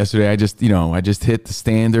alarm on yesterday, I just hit the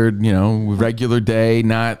standard, regular day,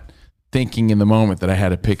 not thinking in the moment that I had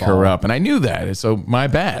to pick her up, and I knew that. So my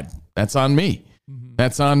bad. That's on me.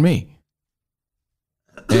 That's on me.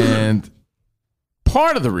 And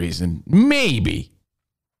part of the reason, maybe.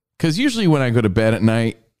 Because usually when I go to bed at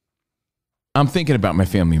night, I'm thinking about my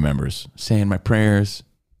family members, saying my prayers,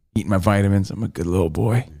 eating my vitamins. I'm a good little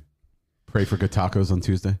boy. pray for good tacos on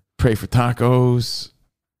Tuesday. Pray for tacos.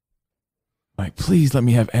 Like, please let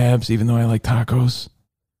me have abs, even though I like tacos.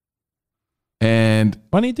 And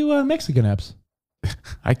why don't you do Mexican abs?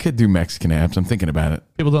 I could do Mexican abs. I'm thinking about it.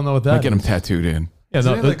 People don't know what that I get them is. tattooed in. Yeah,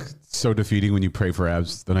 Isn't no, it like so defeating when you pray for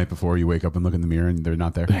abs the night before you wake up and look in the mirror and they're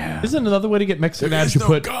not there? Yeah. Isn't another way to get Mexican There abs? is You no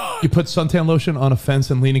put God. you put suntan lotion on a fence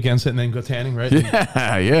and lean against it and then go tanning, right?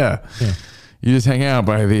 Yeah. You just hang out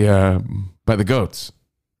by the goats.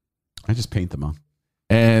 I just paint them on.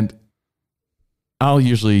 And I'll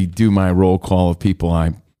usually do my roll call of people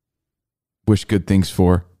I wish good things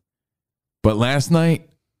for. But last night,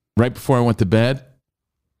 right before I went to bed,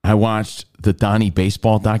 I watched the Donnie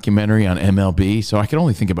baseball documentary on MLB. So I could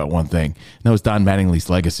only think about one thing. And that was Don Mattingly's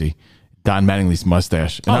legacy. Don Mattingly's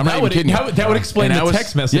mustache. And I'm not even kidding you. That would explain And the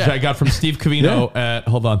text message I got from Steve Covino at,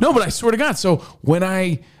 hold on. No, but I swear to God. So when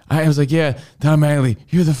I was like, yeah, Don Mattingly,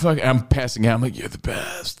 you're the fuck. I'm passing out. I'm like, you're the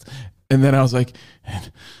best. And then I was like,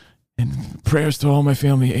 and prayers to all my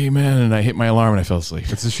family, amen. And I hit my alarm and I fell asleep.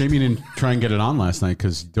 It's a shame you didn't try and get it on last night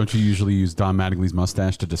because don't you usually use Don Mattingly's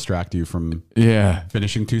mustache to distract you from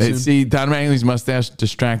finishing too soon? See, Don Mattingly's mustache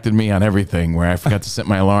distracted me on everything where I forgot to set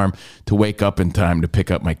my alarm to wake up in time to pick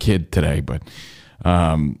up my kid today. But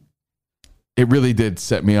it really did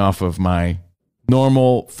set me off of my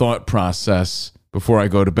normal thought process before I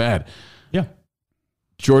go to bed. Yeah.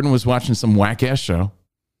 Jordan was watching some whack-ass show.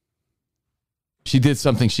 She did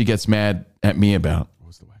something she gets mad at me about. What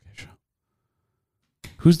was the whack-ass show?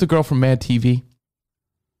 Who's the girl from Mad TV?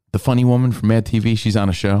 The funny woman from Mad TV? She's on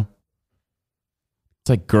a show. It's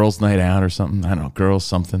like Girls Night Out or something. I don't know. Girls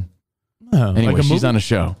something. Oh, Anyway, like a she's movie? on a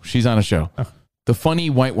show. She's on a show. Oh. The funny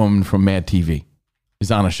white woman from Mad TV is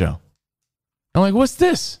on a show. I'm like, what's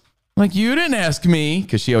this? I'm like, you didn't ask me,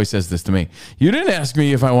 because she always says this to me. You didn't ask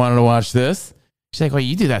me if I wanted to watch this. She's like, well,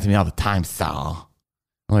 you do that to me all the time, Saul.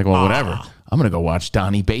 I'm like, well, whatever. I'm going to go watch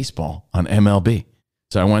Donnie Baseball on MLB.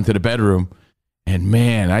 So I went to the bedroom, and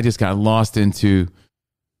man, I just got lost into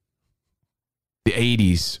the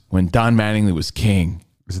 80s when Don Mattingly was king.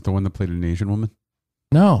 Is it the one that played an Asian woman?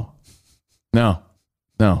 No,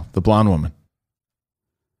 the blonde woman.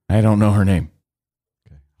 I don't know her name.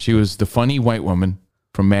 Okay. She was the funny white woman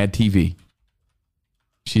from Mad TV.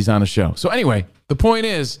 She's on a show. So anyway, the point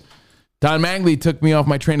is, Don Mattingly took me off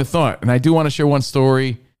my train of thought, and I do want to share one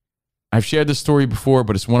story. I've shared this story before,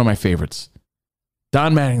 but it's one of my favorites.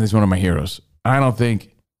 Don Mattingly is one of my heroes. I don't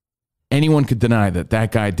think anyone could deny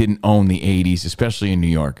that guy didn't own the 80s, especially in New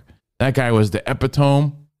York. That guy was the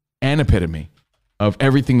epitome and epitome of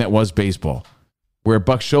everything that was baseball. Where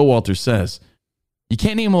Buck Showalter says, you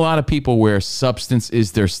can't name a lot of people where substance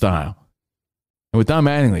is their style. And with Don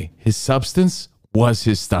Mattingly, his substance was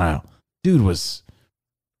his style.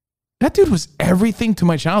 That dude was everything to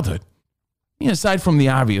my childhood. I mean, aside from the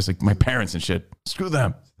obvious, like my parents and shit. Screw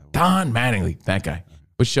them. Don Mattingly, that guy.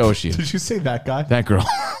 What show is she in? Did you say that guy? That girl.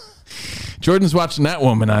 Jordan's watching that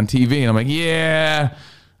woman on TV, and I'm like, yeah,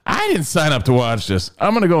 I didn't sign up to watch this.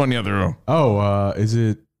 I'm going to go in the other room. Oh, is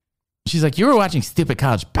it? She's like, you were watching stupid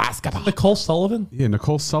college basketball. Nicole Sullivan? Yeah,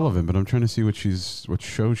 Nicole Sullivan, but I'm trying to see what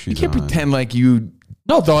show she's You can't on. pretend like you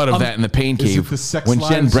thought of that in the pain Is cave it the Sex when Lives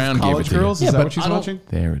Jen of Brown gave it College to Girls? you. Is Yeah, that but what she's I don't- watching?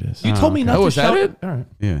 There it is. You told me not Oh, to is that shout it? All right.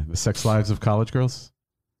 Yeah, the Sex Lives of College Girls.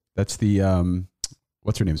 That's the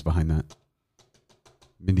what's her name's behind that?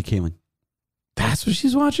 Mindy Kaling. That's what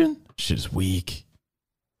she's watching? Shit's weak.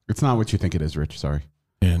 It's not what you think it is, Rich. Sorry.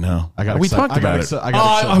 Yeah, no. I got We exci- talked I got about exci- it. I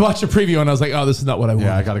got excited. I watched a preview and I was like, oh, this is not what I wanted.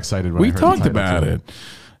 Yeah, I got excited when I We heard the talked title, about too. it.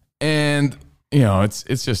 And,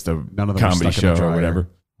 it's just a None of them comedy were stuck in show the or dryer. whatever.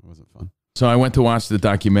 It wasn't fun. So I went to watch the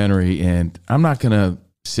documentary, and I'm not going to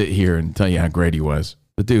sit here and tell you how great he was.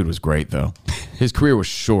 The dude was great, though. His career was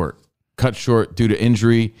cut short due to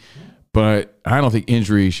injury, but I don't think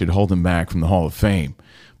injury should hold him back from the Hall of Fame.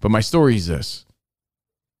 But my story is this.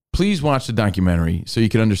 Please watch the documentary so you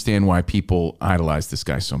can understand why people idolize this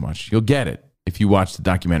guy so much. You'll get it if you watch the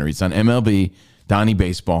documentary. It's on MLB, Donnie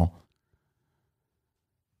Baseball.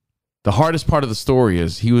 The hardest part of the story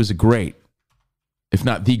is he was a great, if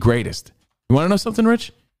not the greatest. You want to know something,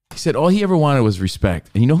 Rich? He said all he ever wanted was respect.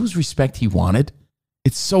 And you know whose respect he wanted?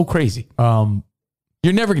 It's so crazy.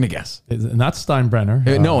 You're never going to guess. Not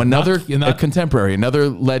Steinbrenner. No, another a contemporary, another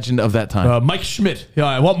legend of that time. Mike Schmidt. Yeah,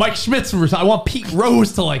 I want Mike Schmidt's. I want Pete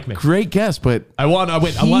Rose to like me. Great guess, but I want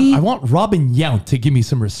Robin Yount to give me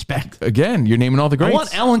some respect. Again, you're naming all the greats. I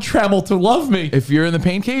want Alan Trammell to love me. If you're in the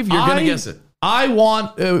pain cave, you're going to guess it. I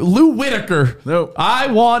want Lou Whitaker. Nope.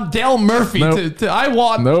 I want Dale Murphy. Nope. I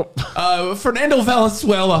want Fernando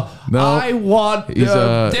Valenzuela. Nope. I want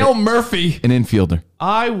Dale Murphy. An infielder.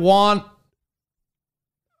 I want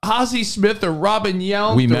Ozzie Smith or Robin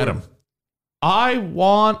Yount. We met him. I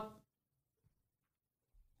want...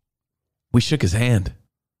 We shook his hand.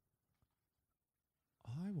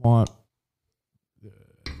 I want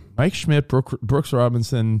Mike Schmidt, Brooks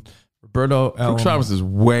Robinson... Roberto Brooks Robinson is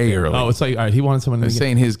way early. Oh, it's like, all right, he wanted someone... I'm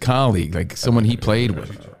saying his colleague, like someone he played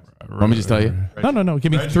with. Let me just tell you. No.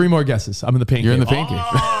 Give me 3 more guesses. I'm in the pain cave. You're in the pain cave.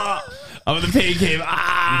 I'm in the pain cave.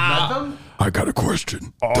 I got a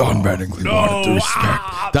question. Don Mattingly wanted the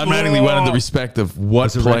respect. Don Mattingly wanted the respect of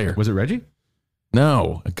what player? Was it Reggie?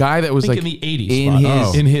 No. A guy that was like... in the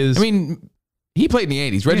 80s. In his... I mean, he played in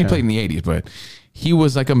the 80s. Reggie played in the 80s, but... He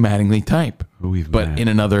was like a Mattingly type, but in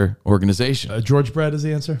another organization. George Brett is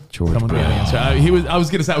the answer. George Brett. Answer. I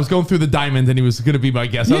was gonna say I was going through the diamond, and he was gonna be my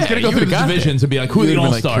guess. I was gonna go through the divisions and be like, who are the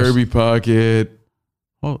all stars? Kirby Puckett.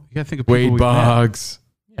 Well, you gotta think of Wade Boggs.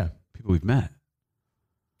 Yeah, people we've met.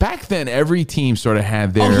 Back then, every team sort of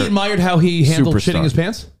had their. Oh, he admired how he handled superstar. shitting his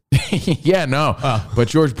pants. Yeah, no. But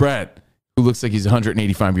George Brett, who looks like he's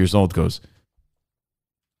 185 years old, goes.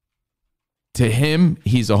 To him,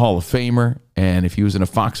 he's a Hall of Famer, and if he was in a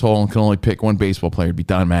foxhole and could only pick one baseball player, it'd be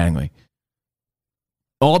Don Mattingly.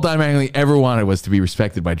 All Don Mattingly ever wanted was to be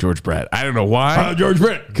respected by George Brett. I don't know why. George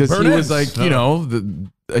Brett. Because he was like,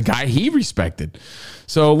 a guy he respected.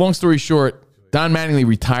 So long story short, Don Mattingly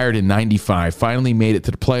retired in 95, finally made it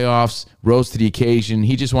to the playoffs, rose to the occasion.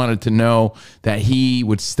 He just wanted to know that he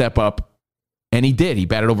would step up. And he did. He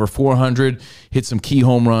batted over 400, hit some key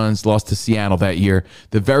home runs, lost to Seattle that year.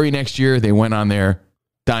 The very next year, they went on their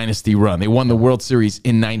dynasty run. They won the World Series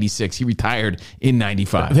in 96. He retired in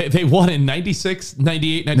 95. They won in 96,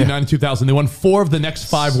 98, 99, and 2000. They won 4 of the next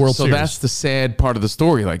 5 World Series. So that's the sad part of the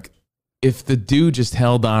story. Like, if the dude just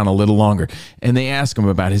held on a little longer, and they ask him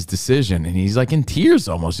about his decision, and he's like in tears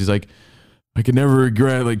almost. He's like, I could never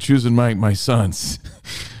regret like choosing my sons.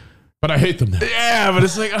 But I hate them now. Yeah, but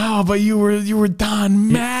it's like, but you were Don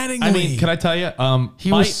Mattingly. I mean, can I tell you?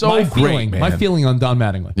 He was so great, man. My feeling on Don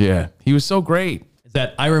Mattingly. Yeah, he was so great. Is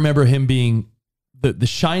that I remember him being the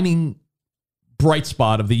shining bright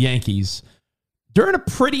spot of the Yankees during a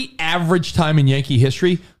pretty average time in Yankee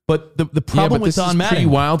history. But the problem with Don Mattingly, pretty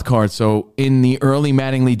wild card. So in the early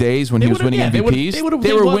Mattingly days when he was winning MVPs,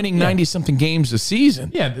 they were winning 90-something games a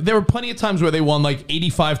season. Yeah, there were plenty of times where they won like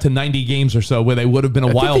 85 to 90 games or so where they would have been a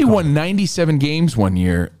wild card. They won 97 games one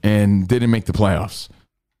year and didn't make the playoffs.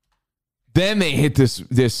 Then they hit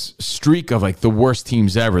this streak of like the worst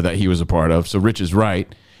teams ever that he was a part of. So Rich is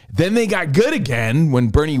right. Then they got good again when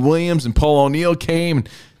Bernie Williams and Paul O'Neill came and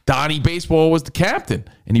Donnie Baseball was the captain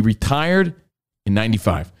and he retired in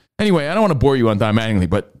 95. Anyway, I don't want to bore you on Don Mattingly,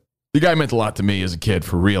 but the guy meant a lot to me as a kid,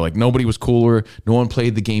 for real. Like, nobody was cooler. No one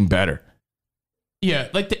played the game better. Yeah,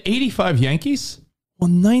 like the 85 Yankees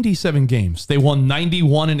won 97 games. They won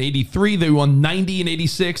 91 and 83. They won 90 and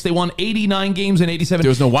 86. They won 89 games in 87. There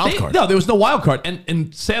was no wild card. No, there was no wild card.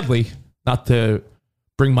 And sadly, not to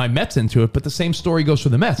bring my Mets into it, but the same story goes for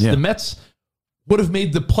the Mets. Yeah. The Mets would have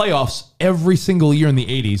made the playoffs every single year in the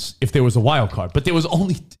 80s if there was a wild card. But there was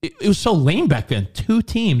only, it was so lame back then. 2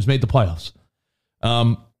 teams made the playoffs.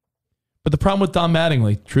 But the problem with Don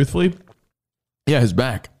Mattingly, truthfully. Yeah, his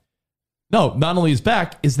back. No, not only his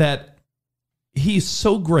back, is that he's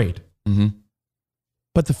so great. Mm-hmm.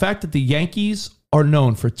 But the fact that the Yankees are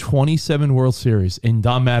known for 27 World Series and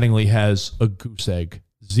Don Mattingly has a goose egg,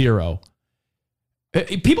 0.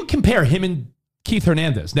 People compare him and Keith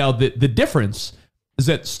Hernandez. Now, the difference is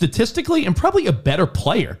that statistically and probably a better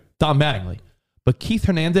player, Don Mattingly. But Keith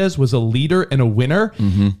Hernandez was a leader and a winner.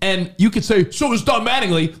 Mm-hmm. And you could say, so was Don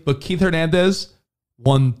Mattingly. But Keith Hernandez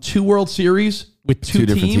won 2 World Series with 2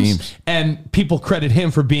 different teams. And people credit him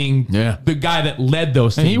for being the guy that led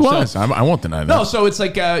those teams. And he was. So, I won't deny that. No, so it's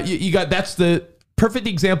like you got, that's the perfect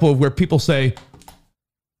example of where people say,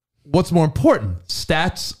 what's more important,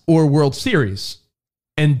 stats or World Series?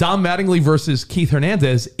 And Don Mattingly versus Keith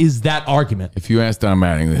Hernandez is that argument. If you ask Don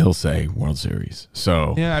Mattingly, he'll say World Series.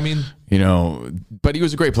 So, Yeah, I mean, you know, but he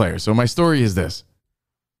was a great player. So my story is this,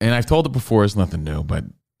 and I've told it before. It's nothing new, but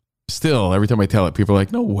still, every time I tell it, people are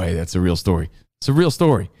like, no way, that's a real story. It's a real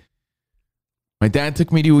story. My dad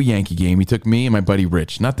took me to a Yankee game. He took me and my buddy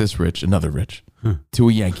Rich, not this Rich, another Rich, to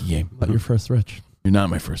a Yankee game. not your first Rich. You're not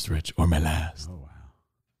my first Rich or my last. Oh, wow.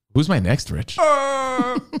 Who's my next Rich?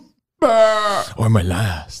 Or my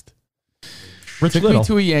last. Rich Took Little. me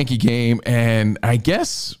to a Yankee game, and I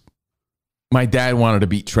guess my dad wanted to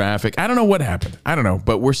beat traffic. I don't know what happened. I don't know,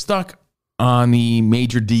 but we're stuck on the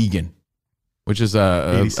Major Deegan, which is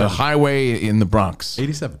a highway in the Bronx.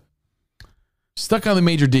 87. Stuck on the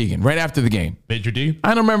Major Deegan right after the game. Major D.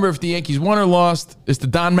 I don't remember if the Yankees won or lost. It's the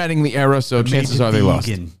Don Mattingly era, so chances are they lost.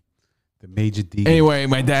 The Major Deegan. Anyway,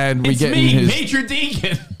 my dad, we It's get me, in his Major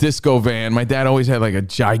Deegan. disco van. My dad always had like a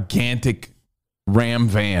gigantic Ram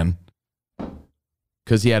van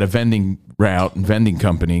because he had a vending route and vending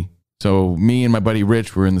company. So me and my buddy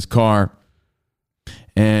Rich were in this car,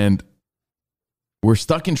 and we're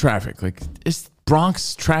stuck in traffic. Like, it's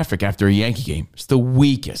Bronx traffic after a Yankee game. It's the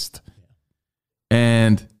weakest.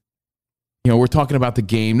 And, you know, we're talking about the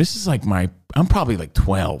game. This is like I'm probably like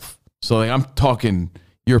 12. So like I'm talking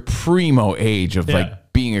your primo age of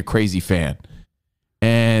like being a crazy fan.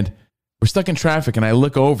 And we're stuck in traffic, and I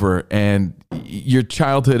look over, and your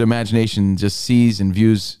childhood imagination just sees and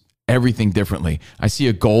views everything differently. I see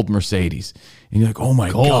a gold Mercedes, and you're like, oh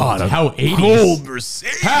my God, How 80s. gold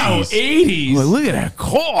Mercedes. How 80s. I'm like, look at that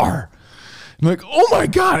car. I'm like, oh my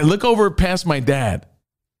God. I look over past my dad,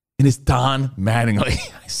 and it's Don Mattingly.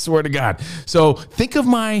 I swear to God. So think of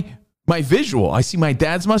my visual. I see my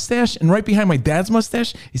dad's mustache, and right behind my dad's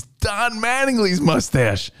mustache is Don Mattingly's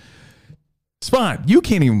mustache. Spawn, you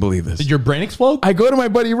can't even believe this. Did your brain explode? I go to my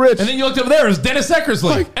buddy Rich. And then you looked over there, it was Dennis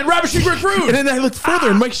Eckersley and Ravishing Recruit. And then I looked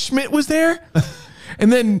further, and Mike Schmidt was there.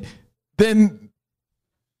 And then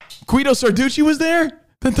Guido Sarducci was there.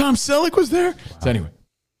 Then Tom Selleck was there. Wow. So anyway,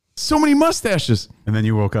 so many mustaches. And then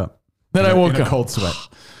you woke up. Then I woke in a up. cold sweat.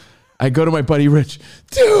 I go to my buddy Rich.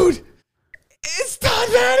 Dude, it's Don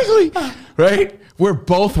Mattingly. Right? We're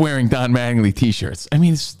both wearing Don Mattingly t-shirts. I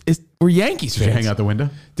mean, we're Yankees fans. Did you hang out the window?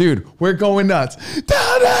 Dude, we're going nuts.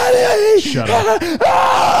 Don Mattingly! Shut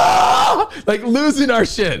up. Like losing our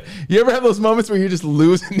shit. You ever have those moments where you're just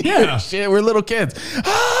losing your shit? We're little kids.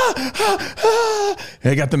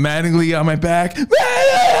 I got the Mattingly on my back.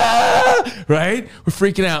 Right? We're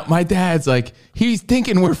freaking out. My dad's like, he's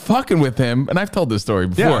thinking we're fucking with him. And I've told this story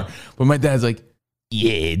before. But my dad's like,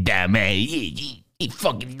 yeah, Don Mattingly. He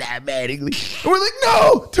fucking Don Mattingly. And we're like,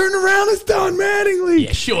 no, turn around, it's Don Mattingly.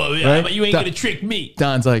 Yeah, sure, Right? but you ain't gonna trick me.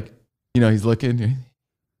 Don's like, you know, he's looking,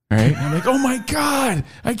 right? And I'm like, oh my God,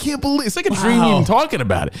 I can't believe it's like a dream even talking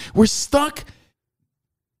about it. We're stuck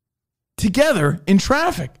together in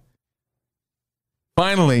traffic.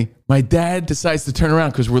 Finally, my dad decides to turn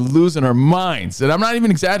around because we're losing our minds. And I'm not even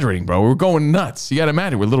exaggerating, bro. We're going nuts. You got to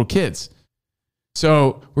imagine, we're little kids.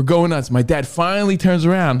 So we're going nuts. My dad finally turns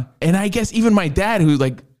around, and I guess even my dad, who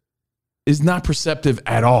like is not perceptive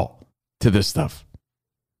at all to this stuff.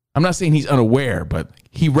 I'm not saying he's unaware, but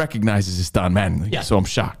he recognizes it's Don Mattingly. Yeah. So I'm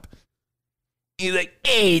shocked. He's like,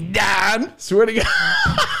 "Hey, Don!" Swear to God.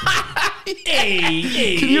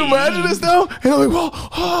 Hey. Can you imagine this though? And I'm like, "Well,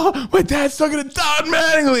 oh, my dad's talking to Don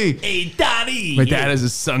Mattingly." Hey, Donnie. My dad has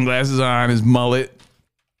his sunglasses on, his mullet.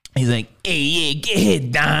 He's like, "Hey, yeah, get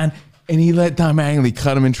ahead, Don." And he let Don Mattingly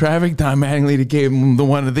cut him in traffic. Don Mattingly gave him the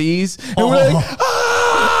one of these. And we're like,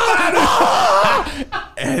 ah!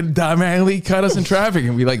 And Don Mattingly cut us in traffic,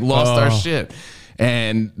 and we like lost our shit.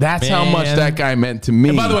 And that's how much that guy meant to me.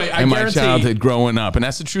 And by the way, I my guarantee- childhood growing up. And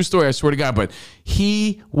that's a true story, I swear to God. But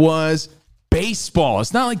he was baseball.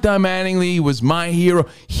 It's not like Don Mattingly was my hero.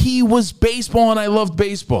 He was baseball, and I loved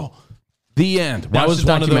baseball. The end. That Watch was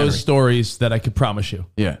the one of documentary. those stories that I could promise you.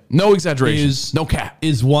 Yeah. No exaggeration. No cap.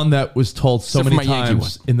 Is one that was told so Except for many my Yankee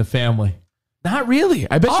times in the family. Not really.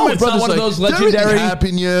 I bet you Oh, my it's not brother's one of like, those "Did everything legendary-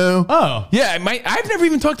 happen, yo?" Oh. Yeah, I've never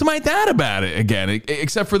even talked to my dad about it again,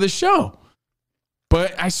 except for this show.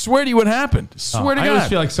 But I swear to you what happened. Swear to I God. always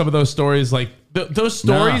feel like some of those stories, like those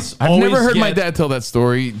stories, I've always never heard my get- dad tell that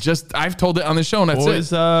story. Just I've told it on the show, and that's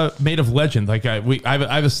always it. made of legend. Like I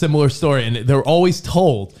have a similar story, and they're always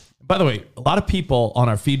told. By the way, a lot of people on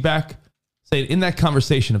our feedback say in that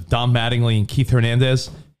conversation of Don Mattingly and Keith Hernandez,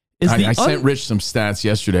 I sent Rich some stats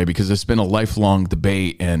yesterday because it's been a lifelong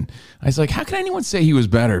debate, and I was like, how can anyone say he was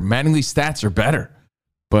better? Mattingly's stats are better,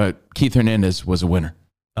 but Keith Hernandez was a winner.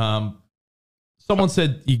 Someone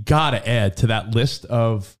said you got to add to that list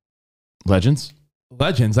of legends.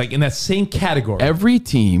 legends, like in that same category. Every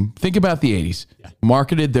team, think about the 80s,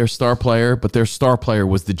 marketed their star player, but their star player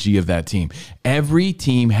was the G of that team. Every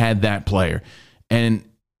team had that player. And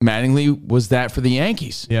Mattingly was that for the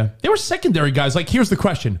Yankees. Yeah. They were secondary guys. Like, here's the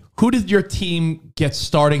question. Who did your team get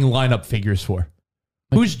starting lineup figures for?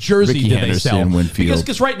 Whose jersey Ricky did Henderson, they sell? Winfield.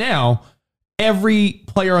 Because right now, every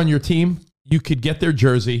player on your team, you could get their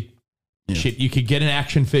jersey. Shit, you could get an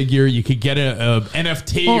action figure. You could get a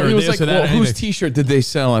NFT or it was this like, or that. whose T-shirt did they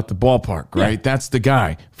sell at the ballpark, right? Yeah. That's the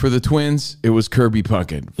guy. For the Twins, it was Kirby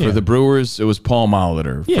Puckett. For Yeah. the Brewers, it was Paul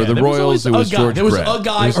Molitor. Yeah, For the there was Royals, always it was a guy. George There was Brett. a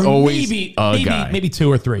guy, There's or always maybe a guy. maybe 2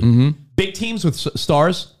 or 3. Mm-hmm. Big teams with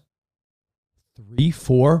stars, 3,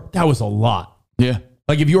 4. That was a lot. Yeah.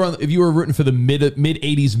 Like if you were rooting for the mid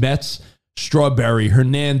 80s Mets, Strawberry,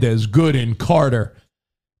 Hernandez, Gooden, Carter,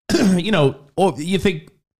 or you think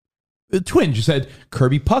the Twins, you said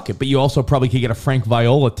Kirby Puckett, but you also probably could get a Frank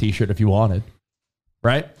Viola t-shirt if you wanted,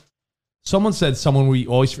 right? Someone we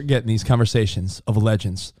always forget in these conversations of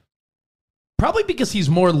legends, probably because he's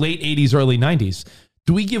more late 80s, early 90s.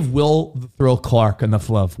 Do we give Will the Thrill Clark enough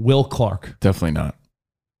love? Will Clark. Definitely not.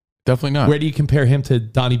 Definitely not. Where do you compare him to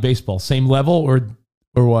Donnie Baseball? Same level or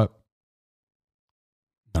what?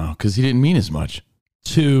 No, because he didn't mean as much.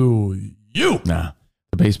 To you. Nah,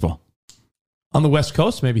 the baseball. On the West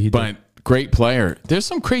Coast, maybe he did. But great player. There's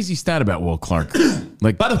some crazy stat about Will Clark.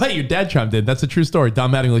 Like, by the way, your dad chimed in. That's a true story. Don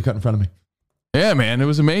Mattingly cut in front of me. Yeah, man, it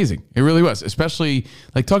was amazing. It really was. Especially,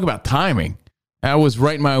 like, talk about timing. I was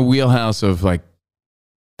right in my wheelhouse of, like,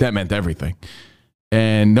 that meant everything.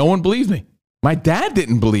 And no one believed me. My dad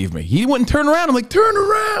didn't believe me. He wouldn't turn around. I'm like, turn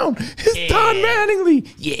around. It's Don Mattingly.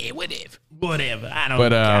 Yeah, whatever. I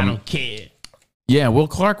don't care. Yeah, Will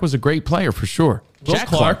Clark was a great player for sure. Jack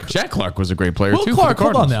Clark was a great player Will too. Clark, for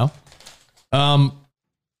the hold on Cardinals. now.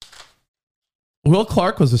 Will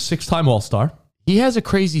Clark was a 6-time All-Star. He has a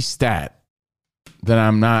crazy stat that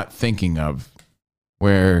I'm not thinking of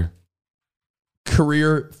where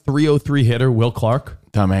Career 303 hitter, Will Clark.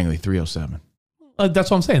 Tom Mattingly, 307.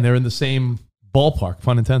 That's what I'm saying. They're in the same ballpark,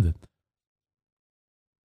 pun intended.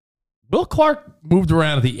 Will Clark moved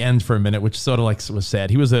around at the end for a minute, which sort of like was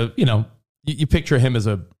sad. He was you picture him as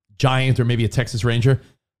a Giant or maybe a Texas Ranger.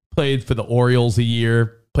 Played for the Orioles a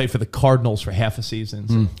year. Played for the Cardinals for half a season.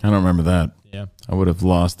 So. I don't remember that. Yeah. I would have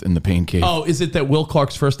lost in the pain cave. Oh, is it that Will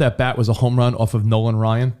Clark's first at bat was a home run off of Nolan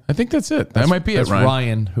Ryan? I think that's it. That might be it, Ryan.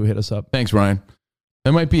 Ryan who hit us up. Thanks, Ryan.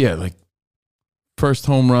 That might be it. Like, first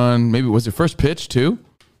home run. Maybe was it first pitch too?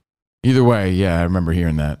 Either way, yeah, I remember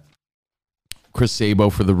hearing that. Chris Sabo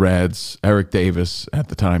for the Reds. Eric Davis at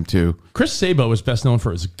the time too. Chris Sabo was best known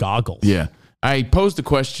for his goggles. Yeah. I posed a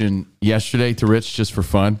question yesterday to Rich just for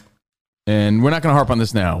fun. And we're not going to harp on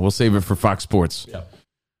this now. We'll save it for Fox Sports. Yeah.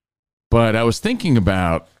 But I was thinking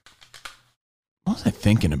about, what was I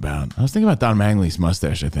thinking about? I was thinking about Don Mattingly's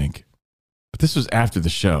mustache, I think. But this was after the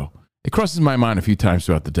show. It crosses my mind a few times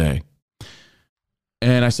throughout the day.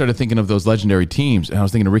 And I started thinking of those legendary teams. And I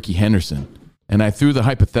was thinking of Ricky Henderson. And I threw the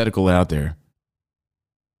hypothetical out there.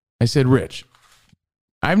 I said, Rich,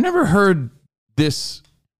 I've never heard this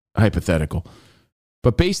hypothetical.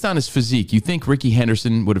 But based on his physique, you think Ricky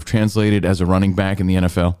Henderson would have translated as a running back in the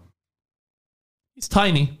NFL? He's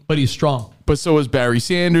tiny, but he's strong. But so was Barry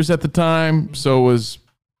Sanders at the time. So was,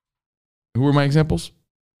 who were my examples?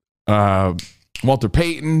 Walter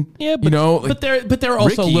Payton. Yeah, but they're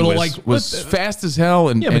also Ricky little was fast as hell.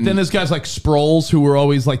 And but then there's guys like Sproles who were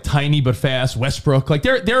always like tiny but fast. Westbrook. Like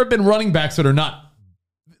there have been running backs that are not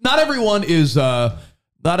everyone is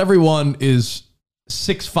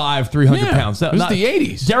 6'5", 300 pounds. It was the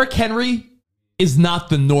 80s. Derrick Henry is not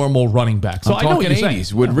the normal running back. So I'm I know what talking you're 80s.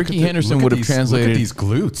 saying. Would Ricky Henderson would have translated? Look at these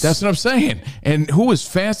glutes. That's what I'm saying. And who was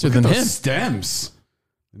faster than those him? Stems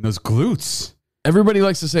and those glutes. Everybody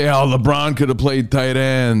likes to say, "Oh, LeBron could have played tight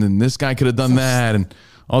end, and this guy could have done that, and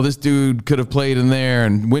oh, this dude could have played in there,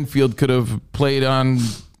 and Winfield could have played on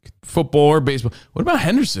football or baseball." What about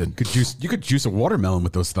Henderson? You could juice a watermelon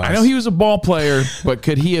with those thighs. I know he was a ball player, but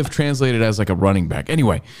could he have translated as like a running back?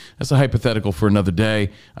 Anyway, that's a hypothetical for another day.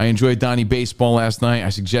 I enjoyed Donnie Baseball last night. I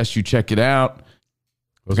suggest you check it out.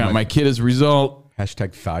 Got my kid as a result.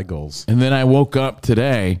 Hashtag thigh goals. And then I woke up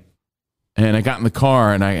today, and I got in the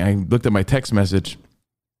car, and I looked at my text message.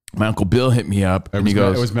 My Uncle Bill hit me up, and he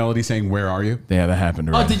goes, "It was Melody saying, 'Where are you?'" Yeah, that happened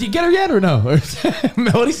already. Oh, did you get her yet or no?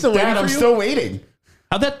 Melody's still waiting Dad, for I'm you? still waiting.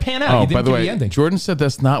 How'd that pan out? Oh, You didn't by the give way, the ending. Jordan said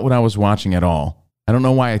that's not what I was watching at all. I don't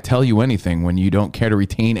know why I tell you anything when you don't care to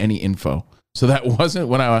retain any info. So that wasn't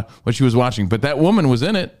what she was watching, but that woman was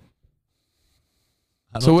in it.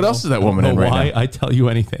 So what else is that woman in right why now? I tell you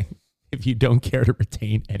anything if you don't care to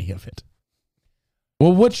retain any of it.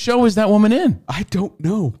 Well, what show is that woman in? I don't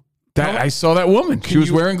know. I saw that woman. She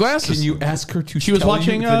was wearing glasses. Can you ask her to She was tell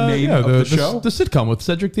watching you the name of the show? the sitcom with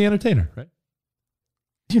Cedric the Entertainer, right?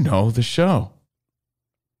 You know the show.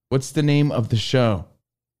 What's the name of the show?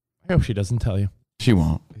 I hope she doesn't tell you. She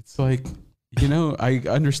won't. It's like, I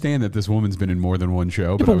understand that this woman's been in more than one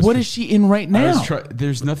show. Yeah, but what is she in right now?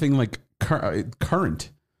 There's nothing like current.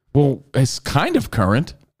 Well, it's kind of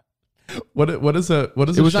current. What is a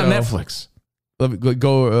It was on Netflix. Let me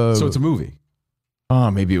go. So it's a movie. Oh,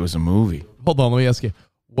 maybe it was a movie. Hold on, let me ask you.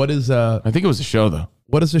 What is I think it was a show though.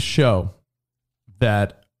 What is a show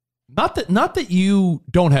that not that you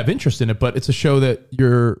don't have interest in it, but it's a show that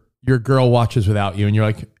your girl watches without you, and you're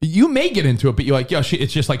like, you may get into it, but you're like, yeah,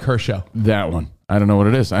 it's just like her show. That one. I don't know what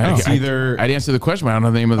it is. I'd answer the question, but I don't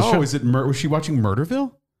know the name of the show. Oh, is it? Was she watching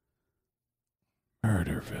Murderville?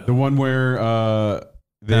 Murderville. The one where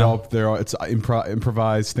it's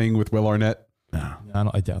improvised thing with Will Arnett. No,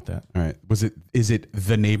 I doubt that. All right. Is it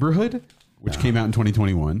The Neighborhood, which came out in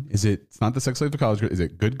 2021? It's not The Sex Life of College Girls. Is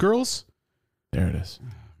it Good Girls? There it is.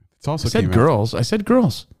 It's also I said girls. I said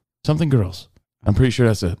girls. Something girls. I'm pretty sure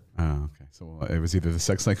that's it. Oh, okay. So it was either The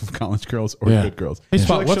Sex Life of College Girls or Good Girls. Hey,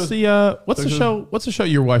 Spot, what's the show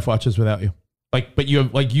your wife watches without you? Like, but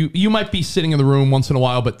you might be sitting in the room once in a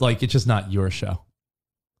while, but like it's just not your show.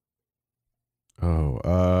 Oh,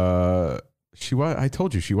 I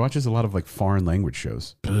told you she watches a lot of like foreign language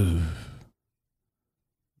shows. In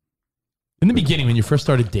the beginning, when you first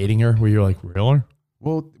started dating her, were you like, really?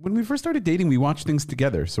 Well, when we first started dating, we watched things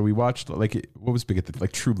together. So we watched what was big at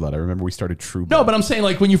like True Blood. I remember we started True Blood. No, but I'm saying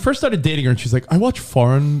like when you first started dating her, and she's like, I watch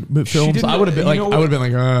foreign films. I would have been like,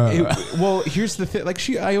 well, here's the thing. Like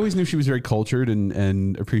I always knew she was very cultured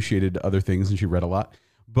and appreciated other things, and she read a lot.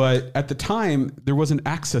 But at the time, there wasn't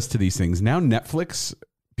access to these things. Now Netflix,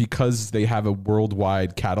 because they have a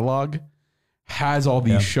worldwide catalog, has all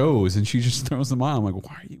these shows, and she just throws them on. I'm like,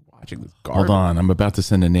 why are you watching this garbage? Hold on, I'm about to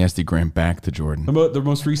send a nasty gram back to Jordan. The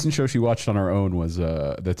most recent show she watched on her own was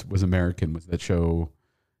American. Was that show?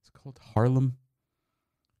 It's called Harlem.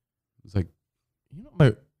 It was like,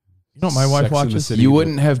 my wife watches. You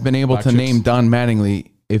wouldn't have been able to name Don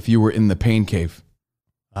Mattingly if you were in the pain cave.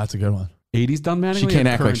 That's a good one. 80s Don Mattingly? She can't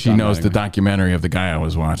act like she knows the documentary of the guy I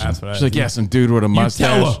was watching. That's what She's like, yeah, some dude with a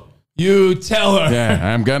mustache. You tell her.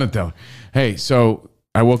 Yeah, I'm going to tell her. Hey, so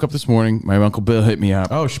I woke up this morning. My Uncle Bill hit me up.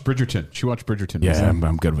 Oh, Bridgerton. She watched Bridgerton. Yeah,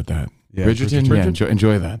 I'm good with that. Yeah, Bridgerton. Yeah,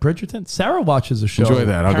 enjoy that. Bridgerton. Sarah watches a show. Enjoy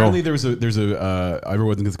that. Apparently there's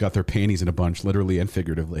everyone's got their panties in a bunch, literally and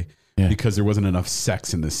figuratively, because there wasn't enough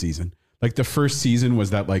sex in this season. Like the first season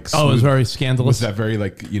was that like it was very scandalous. Was that very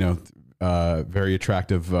like very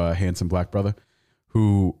attractive, handsome black brother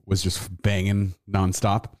who was just banging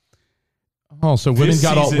nonstop. Oh, so women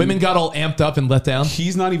got all amped up and let down.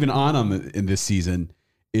 He's not even on in this season.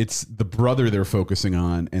 It's the brother they're focusing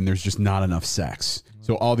on, and there's just not enough sex.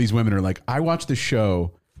 So all these women are like, I watched the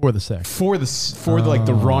show for the sex, for like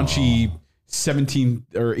the raunchy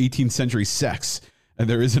 17th or 18th century sex, and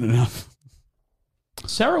there isn't enough.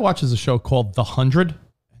 Sarah watches a show called The 100.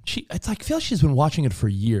 I feel like she's been watching it for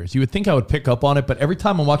years. You would think I would pick up on it, but every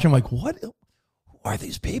time I'm watching, I'm like, what? Who are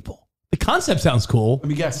these people? The concept sounds cool. Let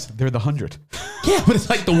me guess. They're the 100. Yeah, but it's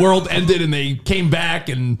like the world ended and they came back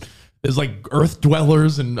and there's like earth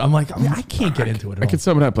dwellers. And I'm like, I can't get into it at all. I can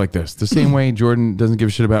sum it up like this. The same way Jordan doesn't give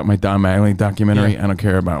a shit about my Don Mattingly documentary. Yeah. I don't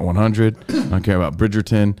care about 100. I don't care about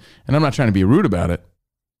Bridgerton. And I'm not trying to be rude about it.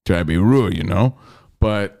 Try to be rude,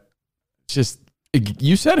 But it's just,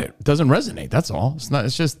 you said it. It doesn't resonate. That's all.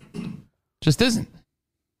 It's just isn't.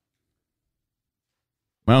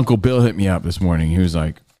 My Uncle Bill hit me up this morning. He was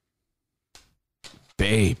like,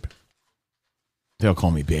 Babe. They'll call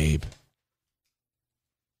me Babe.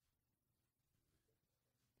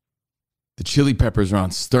 The Chili Peppers are on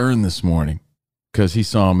Stern this morning because he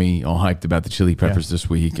saw me all hyped about the Chili Peppers this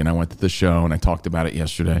week, and I went to the show and I talked about it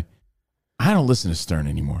yesterday. I don't listen to Stern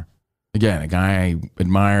anymore. Again, a guy I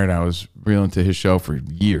admired. I was real into his show for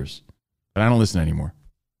years, but I don't listen anymore.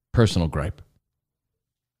 Personal gripe.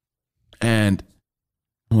 And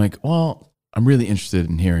I'm like, well, I'm really interested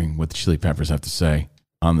in hearing what the Chili Peppers have to say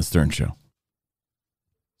on the Stern Show.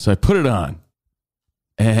 So I put it on,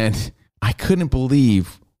 and I couldn't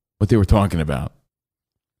believe what they were talking about.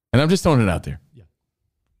 And I'm just throwing it out there. Yeah.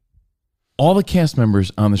 All the cast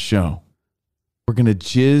members on the show were going to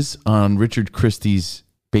jizz on Richard Christie's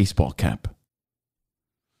baseball cap.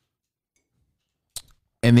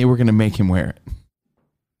 And they were going to make him wear it.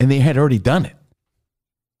 And they had already done it.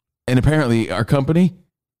 And apparently our company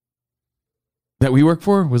that we work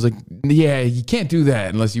for was like, yeah, you can't do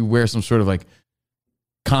that unless you wear some sort of like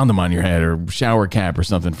condom on your head or shower cap or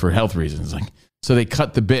something for health reasons. Like, So they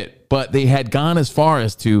cut the bit, but they had gone as far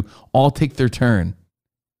as to all take their turn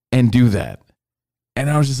and do that. And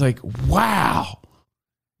I was just like, wow.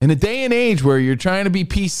 In a day and age where you're trying to be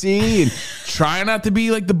PC and trying not to be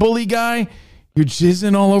like the bully guy, you're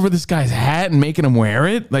jizzing all over this guy's hat and making him wear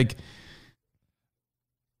it. Like,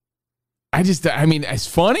 I mean, it's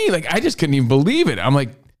funny. Like, I just couldn't even believe it. I'm like,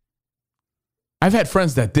 I've had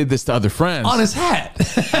friends that did this to other friends. On his hat.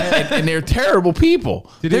 and they're terrible people.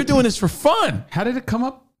 They're doing this for fun. How did it come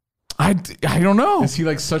up? I don't know. Is he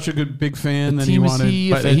like such a good big fan that he Team is wanted? he,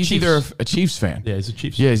 but he's either a Chiefs fan. Yeah, he's a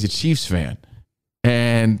Chiefs. Yeah, he's a Chiefs fan.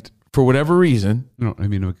 And for whatever reason, No, I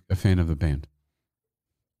mean a fan of the band.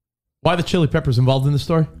 Why the Chili Peppers involved in the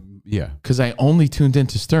story? Yeah, because I only tuned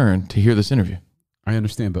into Stern to hear this interview. I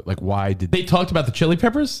understand, but like, why did They talked about the Chili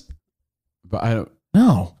Peppers? But I don't.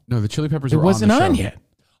 No, The Chili Peppers. it were wasn't on, the on show. yet.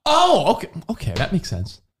 Oh, okay, that makes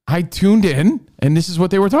sense. I tuned in, and this is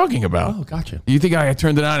what they were talking about. Oh, gotcha. You think I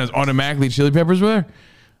turned it on as automatically Chili Peppers were there?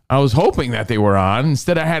 I was hoping that they were on.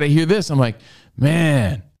 Instead, I had to hear this. I'm like,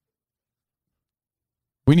 man,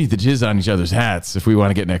 we need to jizz on each other's hats if we want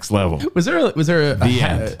to get next level. Was there a The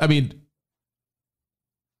hat? end. I mean,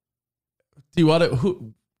 do you want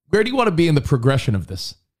to? Where do you want to be in the progression of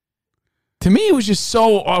this? To me, it was just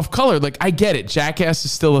so off color. Like, I get it. Jackass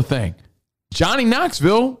is still a thing. Johnny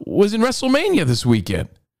Knoxville was in WrestleMania this weekend.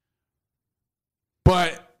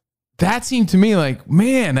 But that seemed to me like,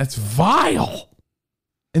 man, that's vile.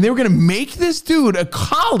 And they were going to make this dude a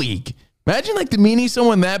colleague. Imagine like demeaning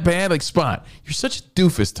someone that bad. Like, Spot, you're such a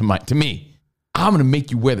doofus to me. I'm going to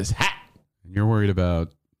make you wear this hat. And you're worried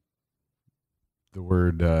about the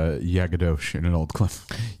word Yagadosh in an old clip.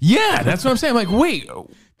 Yeah, that's what I'm saying. I'm like, wait,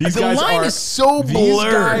 These the guys line are is so blurred. These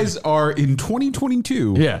guys are in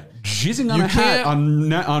 2022. Yeah. Jizzing on You a hat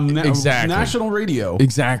can't- on Exactly. national radio.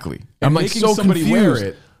 Exactly. And I'm like making so somebody confused. wear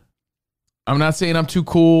it. I'm not saying I'm too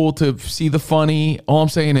cool to see the funny. All I'm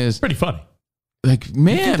saying is, Pretty funny. like, You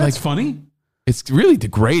man, think like that's funny. it's really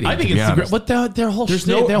degrading. I think to be it's the, honest. what their whole There's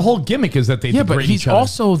shtick, no- their whole gimmick is that they Yeah, but degrade he's each other.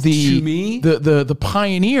 also To the me- the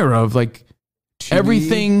pioneer of like To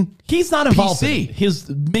everything. He's not involved. In PC. it. His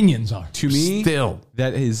minions are. To me, Still.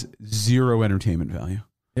 that is zero entertainment value.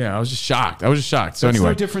 Yeah, I was just shocked. So That's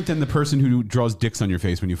anyway, no different than the person who draws dicks on your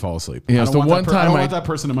face when you fall asleep. Yeah, I it's don't the want one that I time don't I- want that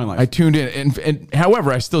person in my life. I tuned in, and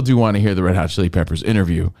however, I still do want to hear the Red Hot Chili Peppers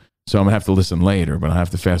interview. So I'm gonna have to listen later, but I'll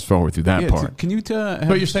have to fast forward through that Yeah, part. Can you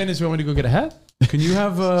What you're saying is you want me to go get a hat? Can you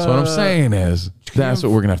have? So what I'm saying is, that's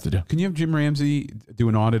what we're gonna have to do. Can you have Jim Ramsey do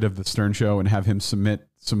an audit of the Stern Show and have him submit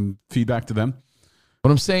some feedback to them?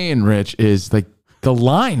 What I'm saying, Rich, is like the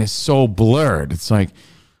line is so blurred. It's like,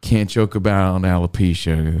 can't joke about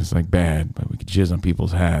alopecia. It's like bad, but we could jizz on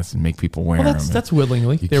people's hats and make people wear Well, them. that's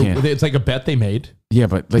willingly. You can't. It's like a bet they made. Yeah,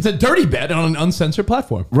 but like, It's a dirty bet on an uncensored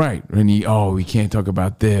platform. right. And we can't talk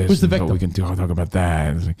about this. Who's the but victim? We can talk about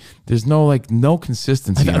that. It's like, there's no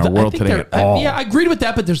consistency in our world think today at all. Yeah, I agreed with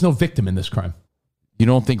that, but there's no victim in this crime. You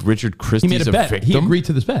don't think Richard He Christie's made a bet. victim? He agreed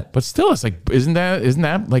to this bet. But still, it's like, isn't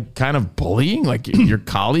that like kind of bullying? Like your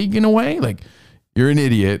colleague in a way? Like you're an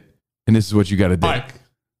idiot and this is what you got to do. Mike,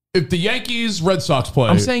 if the Yankees Red Sox play,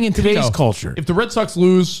 I'm saying in today's culture. if the Red Sox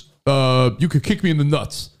lose, you could kick me in the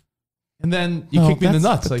nuts, and then you kick me in the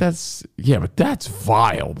nuts. But Like, that's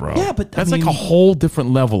vile, bro. Yeah, but I that's like mean- a whole different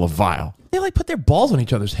level of vile. they like put their balls on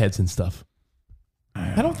each other's heads and stuff.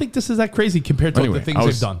 I don't think this is that crazy compared to Anyway, the things I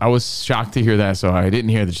was, they've done. I was shocked to hear that, so I didn't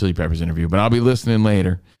hear the Chili Peppers interview, but I'll be listening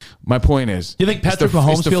later. My point is, You think it's Patrick the,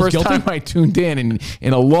 Mahomes it's the feels first guilty? time I tuned in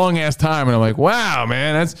a long ass time, and I'm like, wow,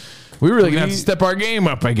 man, we're really gonna have to step our game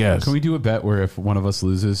up, I guess. Can we do a bet where if one of us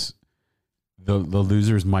loses, the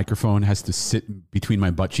loser's microphone has to sit between my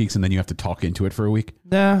butt cheeks and then you have to talk into it for a week?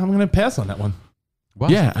 Nah, I'm gonna pass on that one. Well,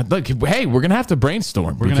 Yeah, look, hey, we're gonna have to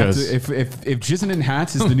brainstorm we're gonna have because to, if jizzing in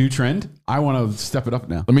hats is the new trend, I want to step it up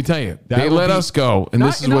now. let me tell you, That they would let be- us go, and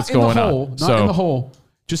this is Not what's in the going hole, on. Not So in the hole,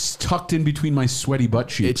 just tucked in between my sweaty butt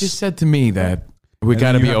cheeks. it just said to me that we And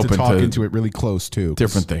got to then be you have open talk to into it really close too. 'cause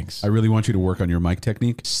different things. I really want you to work on your mic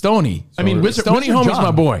technique. Stoney. I mean, Stoney Wizard Homie's John.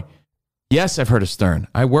 my boy. Yes, I've heard of Stern.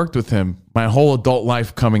 I worked with him my whole adult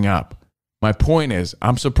life coming up. My point is,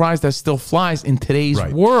 I'm surprised that still flies in today's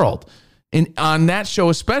Right. world. On that show,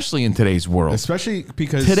 especially in today's world. Especially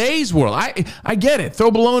because Today's world. I get it. Throw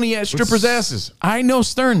baloney at strippers' asses. I know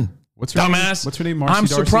Stern. What's her name? Dumbass. What's her name? Marcy I'm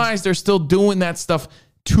Darcy? surprised they're still doing that stuff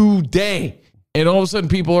today. And all of a sudden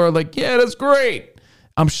people are like, yeah, that's great.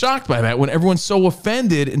 I'm shocked by that when everyone's so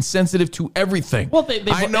offended and sensitive to everything. Well, they-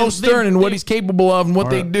 I know they- Stern and what he's capable of and what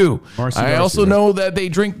they do. Marcy I Darcy, also right? know that they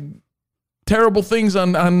drink terrible things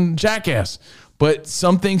on Jackass. But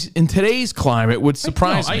some things in today's climate would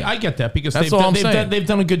surprise me. I get that because That's they've all done, I'm they've, saying. done, they've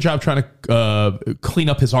done a good job trying to clean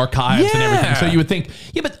up his archives and everything. So you would think,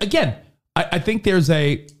 but again, I think there's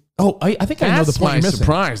a. Oh, I think I know the That's point my you're missing.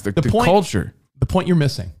 surprise. The point, culture. The point you're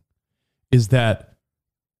missing is that,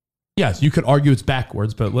 yes, you could argue it's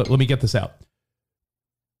backwards, but let me get this out.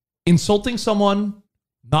 Insulting someone,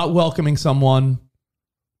 not welcoming someone,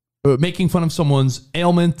 making fun of someone's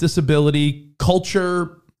ailment, disability,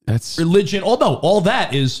 culture, religion. All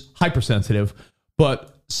that is hypersensitive,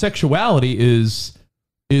 but sexuality is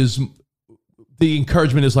the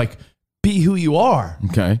encouragement is like, be who you are.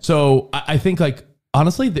 Okay. So I think like,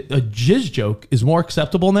 honestly, a jizz joke is more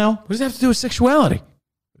acceptable now. What does that have to do with sexuality?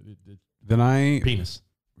 Penis.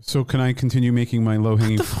 So can I continue making my low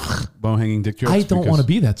hanging dick jokes? I don't want to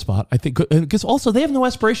be that spot. I think because also they have no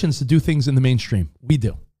aspirations to do things in the mainstream. We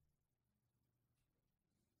do.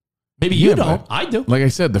 Maybe you don't. I do. Like I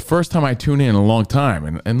said, the first time I tuned in a long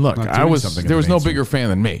time, and look, there was no bigger fan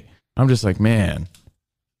than me. I'm just like, man.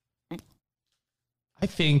 I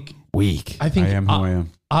think weak. I am who I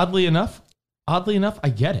am. Oddly enough, I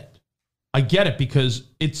get it. I get it because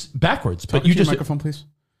it's backwards. Talk but you into your just microphone, please.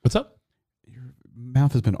 What's up? Your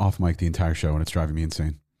mouth has been off mic the entire show, and it's driving me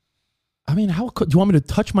insane. I mean, how do you want me to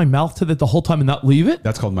touch my mouth to that the whole time and not leave it?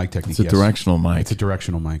 That's called mic technique. It's a directional mic. It's a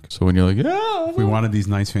directional mic. So when you're like, yeah, if we wanted these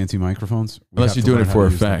nice fancy microphones, unless you're doing it for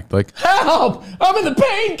effect, like help, I'm in the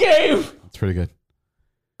pain cave. It's pretty good.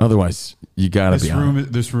 Otherwise, you gotta be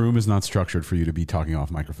on. This room is not structured for you to be talking off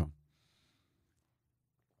microphone.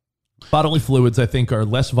 Bodily fluids, I think, are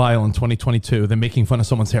less vile in 2022 than making fun of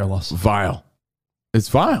someone's hair loss. Vile. It's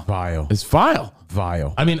vile. Vile. It's vile.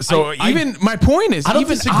 Vile. I mean, so my point is, I don't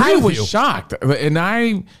even disagree I with was you. shocked, and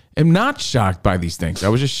I am not shocked by these things. I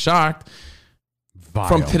was just shocked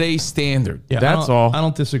from today's standard. Yeah, That's all. I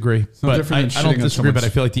don't disagree. no But different than I don't shitting on disagree, but I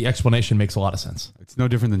someone's- feel like the explanation makes a lot of sense. It's no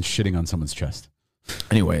different than shitting on someone's chest.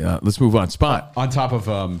 Anyway, let's move on. Spot. On top of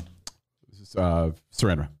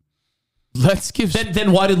Sarandra. Let's give.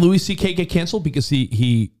 Then why did Louis C.K. get canceled? Because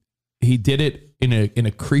he did it in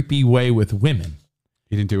a creepy way with women.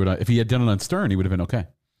 He didn't do it. If he had done it on Stern, he would have been okay.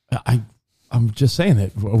 I'm just saying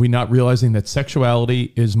that. Are we not realizing that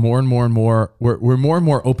sexuality is more and more and more, we're more and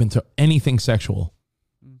more open to anything sexual,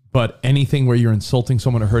 but anything where you're insulting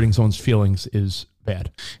someone or hurting someone's feelings is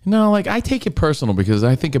bad. No, like I take it personal because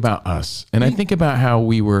I think about us and I think about how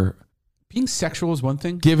we were being sexual is one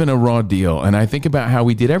thing, given a raw deal. And I think about how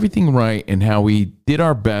we did everything right and how we did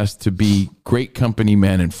our best to be great company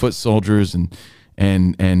men and foot soldiers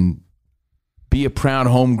and be a proud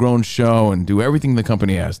homegrown show and do everything the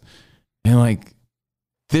company asked. And like,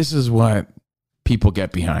 this is what people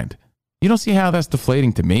get behind. You don't see how that's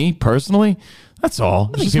deflating to me personally? That's all.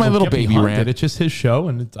 It's just my little baby rant. It's just his show,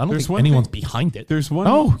 and I don't think anyone's behind it. There's one.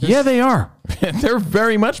 Oh, yeah, they are. They're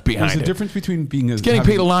very much behind There's it. a difference between being It's getting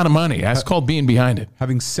paid a lot of money. That's called being behind it.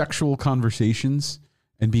 Having sexual conversations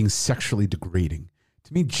and being sexually degrading.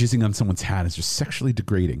 To me, jizzing on someone's hat is just sexually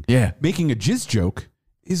degrading. Yeah. Making a jizz joke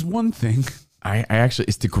is one thing. I actually,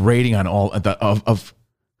 it's degrading on all of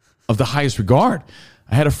the highest regard.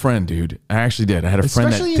 I had a friend, dude. I actually did. I had a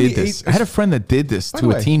friend that did this. I had a friend that did this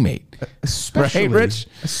to a teammate. Especially, right, Rich?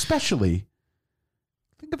 Especially,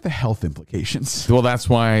 think of the health implications. Well, that's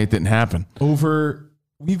why it didn't happen.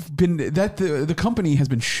 We've been the company has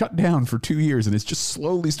been shut down for 2 years, and it's just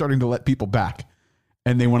slowly starting to let people back,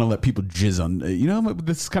 and they want to let people jizz on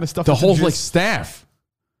this kind of stuff. The whole like staff.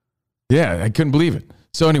 Yeah, I couldn't believe it.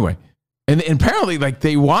 So anyway, and apparently like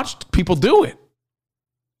they watched people do it.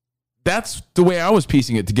 That's the way I was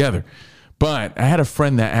piecing it together. But I had a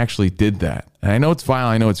friend that actually did that. And I know it's vile.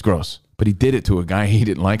 I know it's gross. But he did it to a guy he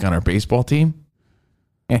didn't like on our baseball team.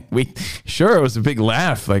 And it was a big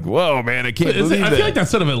laugh. Like, whoa, man, I can't believe that. I feel like that's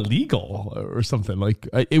sort of illegal or something. Like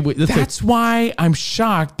that's why I'm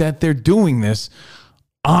shocked that they're doing this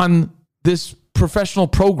on this professional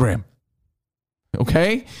program.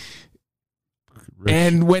 Okay? Rich.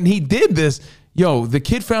 And when he did this, the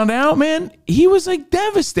kid found out, man, he was like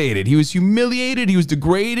devastated. He was humiliated. He was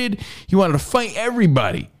degraded. He wanted to fight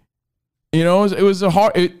everybody. It was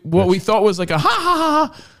what we thought was like a ha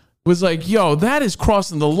ha ha was like, that is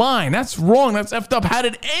crossing the line. That's wrong. That's effed up. How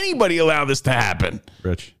did anybody allow this to happen?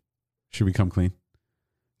 Rich, should we come clean?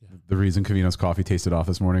 The reason Covino's coffee tasted off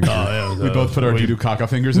this morning. We both put our doo-doo caca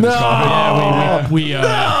fingers in his coffee.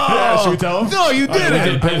 Should we tell him? No, you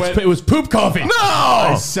didn't. It was poop coffee. No,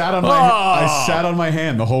 I sat on my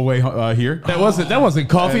hand the whole way here. That wasn't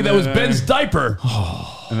coffee. That was Ben's diaper.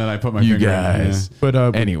 And then I put my you finger guys. in.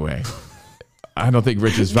 But anyway, I don't think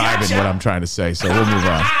Rich is vibing what I'm trying to say, so we'll move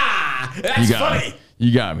on. That's funny.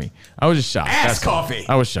 You got me. I was just shocked. Ass coffee.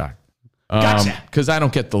 I was shocked. Gotcha. Because I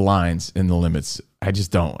don't get the lines and the limits. I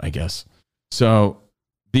just don't, I guess. So,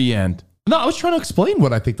 the end. No, I was trying to explain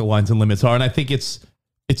what I think the lines and limits are, and I think it's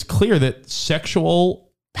clear that sexual.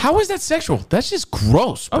 How is that sexual? That's just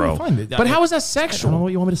gross, bro. Oh, fine. But how is that I don't know sexual?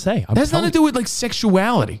 what you want me to say. That has nothing to do with like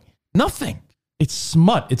sexuality. Nothing. It's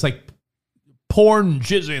smut. It's like porn,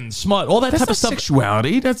 jizzing, smut, all that That's type not of stuff.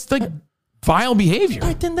 Sexuality. That's like vile behavior. All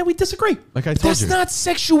right, then we disagree. Like I told That's you. not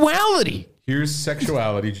sexuality. Here's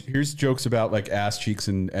sexuality. Here's jokes about like ass cheeks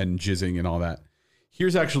and jizzing and all that.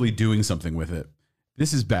 Here's actually doing something with it.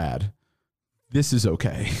 This is bad. This is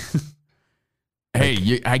okay.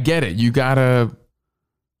 Hey, I get it. You gotta.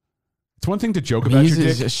 It's one thing to joke about your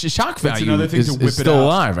dick. Shock It's value another thing is to whip it still out.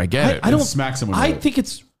 alive. I get it. I don't smack someone I with it. think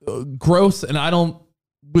it's gross, and I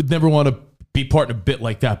would never want to be part of a bit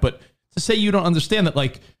like that. But to say you don't understand that,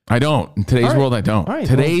 like, I don't. In today's All right. world, I don't. All right,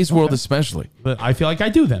 Today's well, world, okay. especially. but I feel like I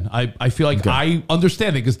do. Then I feel like I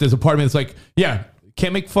understand it because there's a part of me that's like, yeah,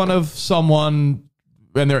 can't make fun of someone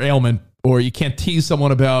and their ailment, or you can't tease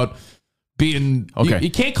someone about being. Okay.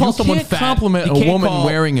 You can't call someone can't fat. compliment You a can't woman call-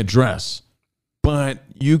 wearing a dress, but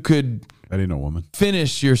you could I didn't know woman.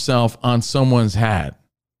 finish yourself on someone's hat.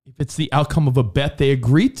 If it's the outcome of a bet they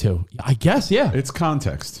agreed to, I guess, yeah, It's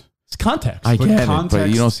context. it's context. I But get it, but context-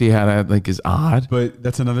 you don't see how that like is odd. But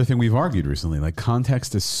that's another thing we've argued recently. Like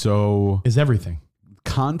context is so. is everything.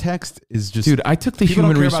 Context is just. Dude, I took the People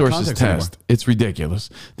don't human care about resources context test. It's ridiculous.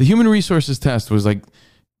 The human resources test was like,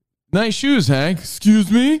 nice shoes, Hank. Excuse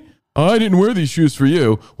me? I didn't wear these shoes for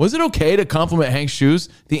you. Was it okay to compliment Hank's shoes?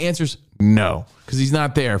 The answer's no, because he's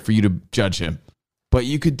not there for you to judge him. But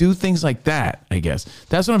you could do things like that, I guess.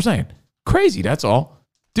 That's what I'm saying. Crazy, that's all.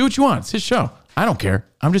 Do what you want. It's his show. I don't care.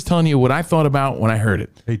 I'm just telling you what I thought about when I heard it.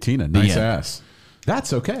 Hey, Tina, nice end. ass.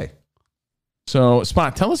 That's okay. So,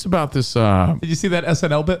 Spot, tell us about this. Did you see that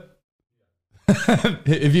SNL bit?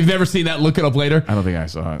 If you've never seen that, look it up later. I don't think I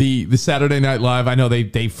saw it. The Saturday Night Live. I know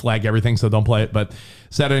they flag everything, so don't play it. But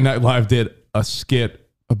Saturday Night Live did a skit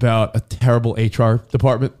about a terrible HR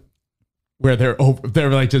department where they're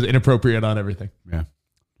like just inappropriate on everything. Yeah.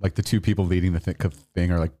 Like the two people leading the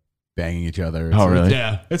thing are like banging each other. Oh, really?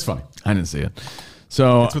 Yeah, It's funny. I didn't see it.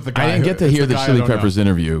 So It's with the guy I didn't get to it's hear the the guy I Chili don't know. Peppers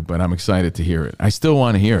interview, but I'm excited to hear it. I still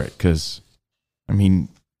want to hear it because, I mean,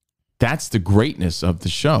 that's the greatness of the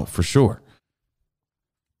show for sure.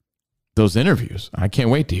 Those interviews, I can't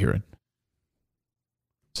wait to hear it.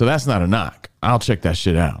 So that's not a knock. I'll check that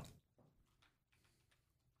shit out.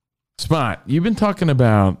 Spot, you've been talking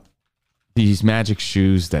about these magic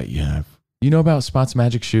shoes that you have. You know about Spot's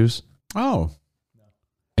magic shoes? Oh.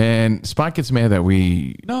 And Spot gets mad that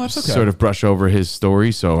we No, that's okay. sort of brush over his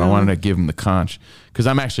story, so I wanted to give him the conch because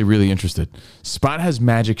I'm actually really interested. Spot has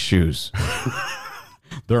magic shoes.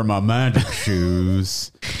 They're my magic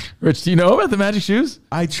shoes. Rich, do you know about the magic shoes?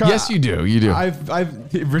 I try. Yes, you do. You do.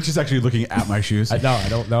 Rich is actually looking at my shoes. I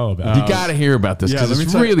don't know about. You got to hear about this because let me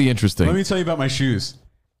it's tell you- really interesting. Let me tell you about my shoes.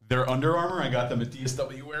 They're Under Armour. I got them at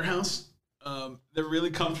DSW Warehouse. They're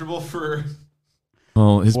really comfortable for.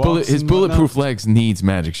 well, his walks and bulletproof legs needs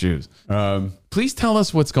magic shoes. Please tell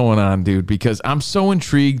us what's going on, dude, because I'm so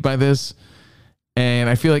intrigued by this, and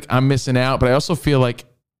I feel like I'm missing out, but I also feel like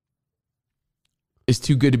it's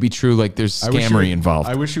too good to be true. Like there's I wish you scammery would- involved.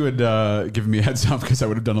 I wish you would give me a heads up because I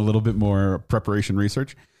would have done a little bit more preparation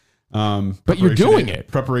research. But you're Preparation doing H- it.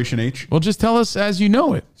 Preparation H. Well, just tell us as you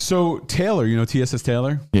know it. So Taylor, you know TSS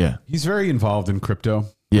Taylor? Yeah. He's very involved in crypto.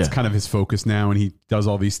 Yeah. It's kind of his focus now, and he does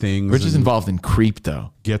all these things. Rich is and involved in creep,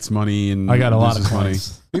 though. Gets money, and I got a lot of loses money.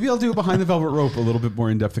 clients. Maybe I'll do a behind the velvet rope, a little bit more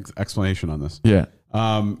in-depth explanation on this. Yeah.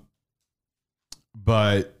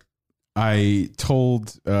 But I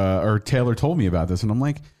told, or Taylor told me about this, and I'm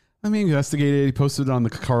like, let me investigate it. He posted it on the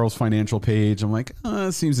Carl's financial page. I'm like,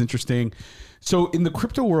 that seems interesting. So in the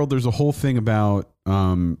crypto world, there's a whole thing about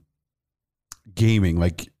gaming,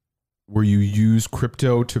 like where you use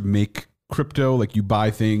crypto to make crypto, like you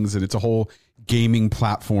buy things, and it's a whole gaming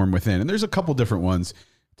platform within. And there's a couple different ones.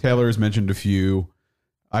 Taylor has mentioned a few.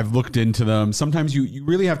 I've looked into them. Sometimes you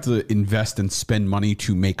really have to invest and spend money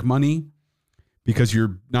to make money, because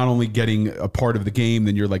you're not only getting a part of the game,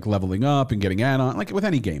 then you're like leveling up and getting add-on, like with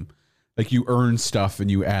any game. Like you earn stuff and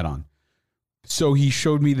you add on. So he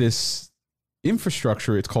showed me this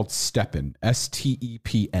infrastructure. It's called STEPN.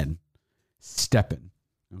 STEPN. STEPN.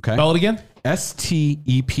 Okay. Spell it again.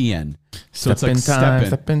 STEPN. So it's Step like in time, STEPN.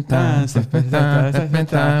 step in time, step in time, step in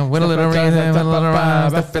time. With a little reason, with a little rhyme,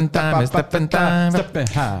 step in time, step in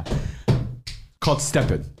time. Called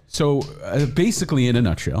STEPN. So basically, in a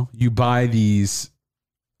nutshell, you buy these,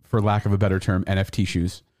 for lack of a better term, NFT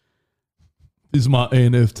shoes. These are my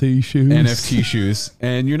NFT shoes. NFT shoes.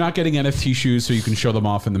 And you're not getting NFT shoes so you can show them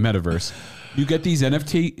off in the metaverse. You get these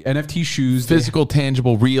NFT shoes. Physical,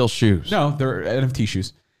 tangible, real shoes. No, they're NFT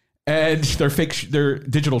shoes. And they're fake. They're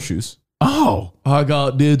digital shoes. Oh. I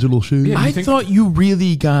got digital shoes. Yeah. I thought you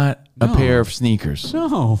really got a pair of sneakers.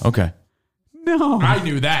 No. Okay. No. I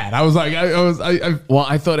knew that. I was like, Well,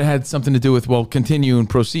 I thought it had something to do with, continue and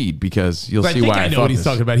proceed, because you'll I see think why I know thought what he's this.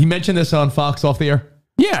 talking about. He mentioned this on Fox off the air.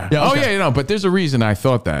 Yeah. Yeah, Oh, okay. yeah, but there's a reason I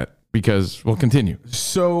thought that, because we'll continue.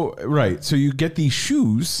 So, right. So you get these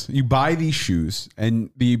shoes, you buy these shoes,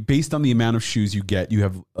 and based on the amount of shoes you get, you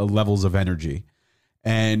have levels of energy.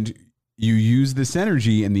 And you use this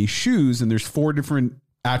energy in these shoes, and there's 4 different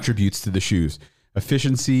attributes to the shoes: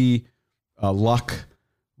 efficiency, luck,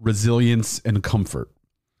 resilience, and comfort.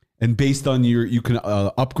 And based on you can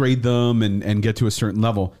upgrade them and get to a certain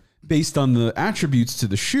level. Based on the attributes to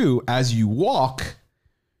the shoe, as you walk,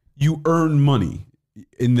 you earn money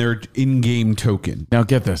in their in-game token. Now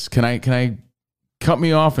get this. Can I cut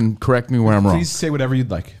me off and correct me where I'm wrong? Please say whatever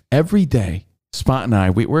you'd like. Every day, Spot and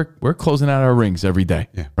I, we're closing out our rings every day.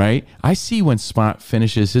 Yeah. Right? I see when Spot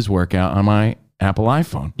finishes his workout on my Apple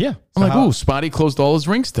iPhone. Yeah. I'm like, ooh, Spotty closed all his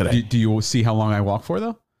rings today. Do you see how long I walk for,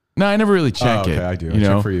 though? No, I never really check it. I do. I You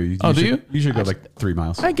know? check for you. Do you? You should go like 3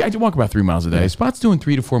 miles. I walk about 3 miles a day. Yeah. Spot's doing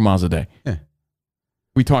 3 to 4 miles a day. Yeah.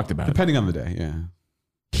 We talked about it. Depending on the day, yeah.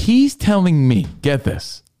 He's telling me, get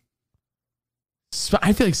this.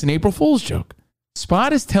 I feel like it's an April Fool's joke.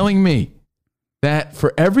 Spot is telling me that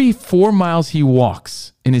for every 4 miles he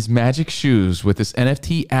walks in his magic shoes with this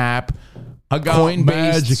NFT app, I got Coinbase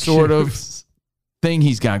magic sort of shoes. thing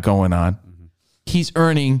he's got going on, he's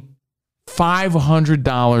earning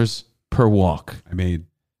 $500 per walk. I made.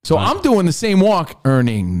 So I'm doing the same walk,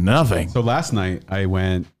 earning nothing. So last night I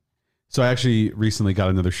went. So I actually recently got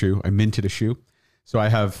another shoe. I minted a shoe. So I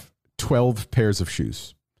have 12 pairs of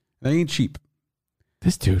shoes. They ain't cheap.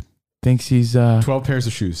 This dude thinks he's 12 pairs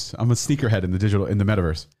of shoes. I'm a sneakerhead in the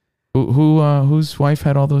metaverse. whose wife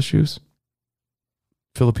had all those shoes?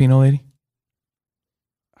 Filipino lady?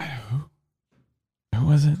 Who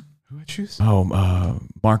was it? Who had shoes? Oh,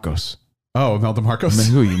 Marcos. Oh, Imelda Marcos.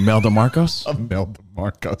 Who are you, Imelda Marcos? Imelda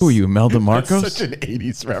Marcos. Who are you, Imelda Marcos? That's such an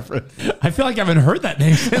 80s reference. I feel like I haven't heard that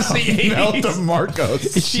name since the 80s. Imelda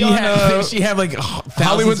Marcos. She had like thousands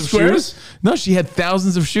Hollywood of Squares? shoes? No, she had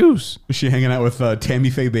thousands of shoes. Was she hanging out with Tammy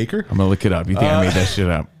Faye Baker? I'm gonna look it up. You think I made that shit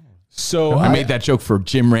up? So I made that joke for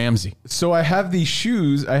Jim Ramsey. So I have these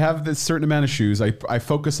shoes. I have this certain amount of shoes. I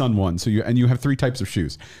focus on one. So you have 3 types of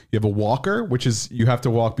shoes. You have a walker, which is you have to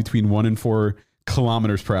walk between 1 and 4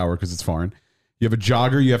 kilometers per hour because it's foreign. You have a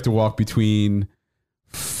jogger. You have to walk between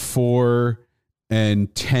 4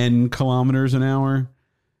 and 10 kilometers an hour.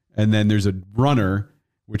 And then there's a runner,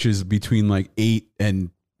 which is between like 8 and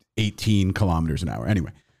 18 kilometers an hour. Anyway,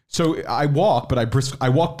 so I walk, but I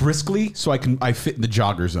walk briskly so I fit in the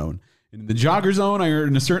jogger zone. In the jogger zone, I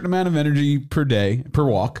earn a certain amount of energy per day, per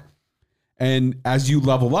walk. And as you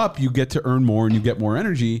level up, you get to earn more and you get more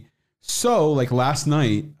energy. So like last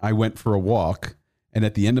night, I went for a walk. And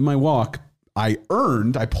at the end of my walk, I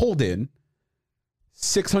pulled in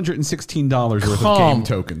 $616 worth of game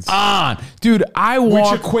tokens. Dude, I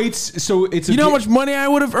walked. Which equates, so it's You know how much money I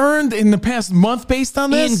would have earned in the past month based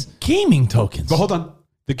on In this? gaming tokens. But hold on.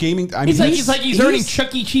 The gaming, I mean, It's like he's earning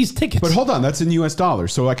Chuck E. Cheese tickets. But hold on, that's in US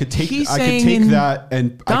dollars. So I could take He's I could saying take in that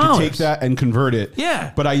and convert it.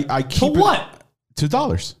 Yeah. But I keep To it what? to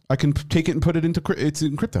dollars. I can take it and put it into it's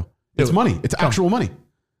in crypto. It's it. money. It's actual money.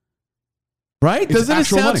 Right? It's Doesn't it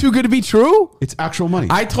actual sound money. too good to be true? It's actual money.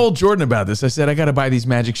 I told Jordan about this. I said, I got to buy these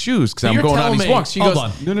magic shoes because I'm you're going on telling these me- walks. She hold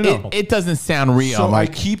goes, on. No. It doesn't sound real. So I'm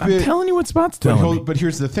like, I keep I'm it- telling you what Spot's telling me. But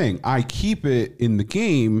here's the thing. I keep it in the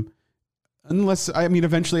game unless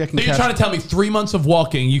eventually I can So you're cash. trying to tell me 3 months of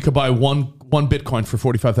walking, you could buy one Bitcoin for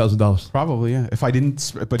 $45,000. Probably, yeah. If I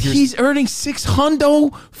didn't, but He's earning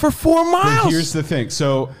 $600 for 4 but miles. here's the thing.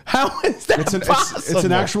 So How is that possible? it's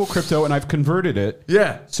an actual crypto, and I've converted it.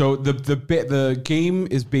 Yeah. So the game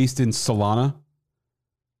is based in Solana.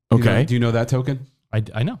 Okay. Do you know that token?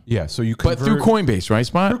 I know. Yeah. So you But convert through Coinbase, right,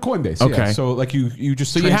 Spot? through Coinbase. Okay. Yeah. So like you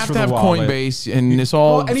just So you have transfer to have the wallet. Coinbase, and it's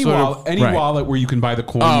all Well, any sort wallet, of, any right. wallet where you can buy the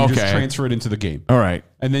coin, Oh, you just okay. transfer it into the game. All right.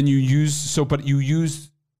 And then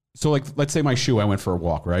so like let's say my shoe, I went for a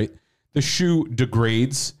walk, right? The shoe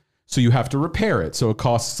degrades, so you have to repair it. So it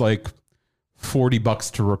costs like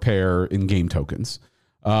 $40 to repair in game tokens.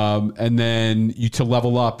 And then to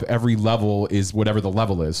level up, every level is whatever the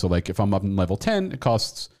level is. So like if I'm up in level 10, it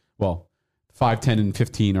costs 5, 10, and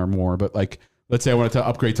 15 or more. But like let's say I wanted to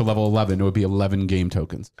upgrade to level 11, it would be 11 game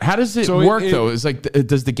tokens. How does it So work though? It's like,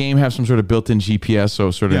 does the game have some sort of built-in GPS so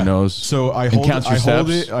it sort of knows? So I and hold, counts your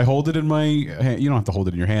steps? I hold it in my hand. You don't have to hold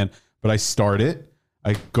it in your hand, but I start it.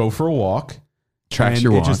 I go for a walk. Tracks and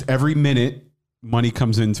your it walk. just every minute money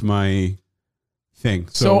comes into my thing.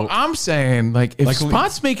 So I'm saying, like, if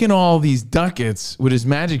Spot's making all these ducats with his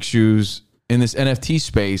magic shoes in this NFT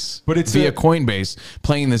space, but it's via Coinbase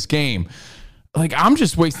playing this game, like, I'm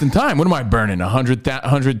just wasting time. What am I burning?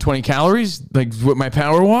 120 calories, like with my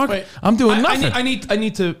power walk? Wait, I'm doing nothing. I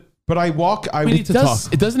need to. But I walk. We need to talk.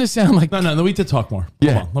 It doesn't sound like No, we need to talk more.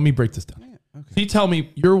 Yeah. Hold on, let me break this down. So you tell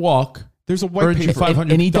me your walk. There's a white paper,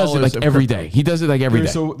 $500 and he does it like every day. He does it like every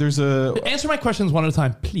day. There's a Answer my questions one at a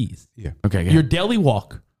time, please. Yeah. Okay. Your daily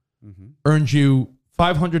walk earns you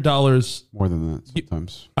 $500. More than that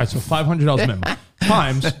sometimes. All right, so $500 minimum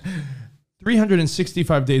times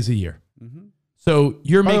 365 days a year. So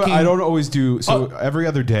you're By the way, making. I don't always do. So every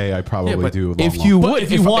other day, I probably do. A long if you walk. would,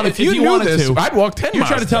 If you wanted to, I'd walk 10 You're miles.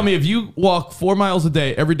 trying to tell me if you walk 4 miles a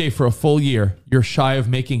day every day for a full year, you're shy of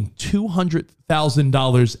making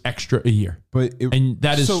 $200,000 extra a year. But and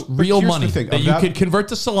that is but real here's the money thing. that Of you could convert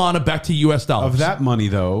to Solana back to US dollars. Of that money,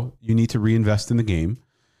 though, you need to reinvest in the game,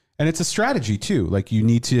 and it's a strategy too. Like you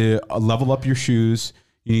need to level up your shoes.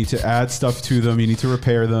 You need to add stuff to them. You need to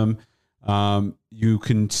repair them. You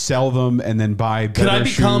can sell them and then buy better Could I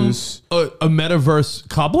become shoes. a metaverse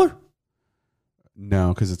cobbler? No,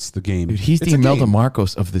 because it's the game. Dude, he's It's the a Imelda game.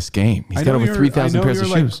 Marcos of this game. He's I got know over you're- 3,000 I know pairs of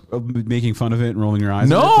you're, shoes. making fun of it and rolling your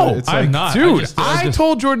eyes. at it, No, but it's I'm like, not. Dude, I just-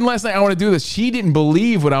 told Jordan last night I want to do this. She didn't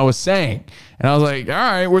believe what I was saying, and I was like, "All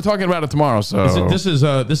right, we're talking about it tomorrow." So This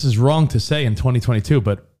is wrong to say in 2022,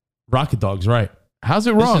 but Rocket Dog's right. how's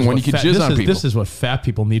it This wrong is when what you can fat- jizz this on is- people? This is what fat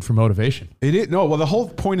people need for motivation. It is no. Well, the whole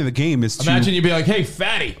point of the game is to Imagine you'd be like, "Hey,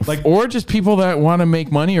 fatty!" like or just people that want to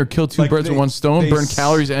make money or kill two Like birds with one stone, they burn s-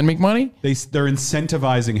 calories and make money. they're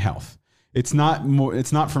incentivizing health. It's not more.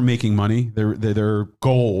 It's not for making money. Their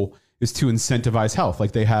goal is to incentivize health.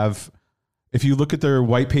 Like they have, if you look at their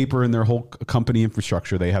white paper and their whole company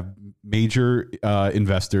infrastructure, they have major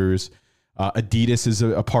investors. Adidas is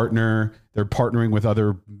a partner. They're partnering with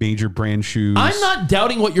other major brand shoes. I'm not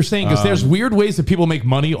doubting what you're saying because there's weird ways that people make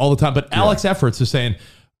money all the time. But Alex Efforts is saying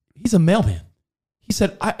he's a mailman. He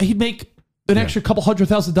said he'd make an extra couple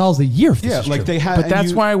 $100,000 a year. If this is like true. they have. But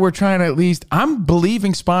that's why we're trying to at least. I'm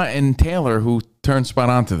believing Spot and Taylor, who turned Spot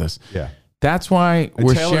onto this. Yeah. That's why And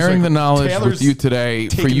we're Taylor's sharing like- the knowledge Taylor's with you today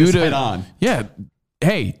for taking you this to. head on. Yeah.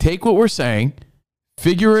 Hey, take what we're saying,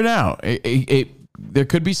 figure it out. There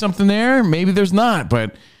could be something there. Maybe there's not,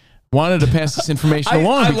 but wanted to pass this information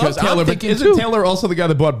along because love Taylor, I'm but thinking isn't too. Taylor also the guy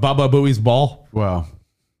that bought Baba Booey's ball? Wow.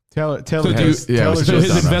 Taylor So do has, you- Taylor's so just his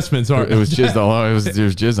done that. investments aren't. It was jizz all over.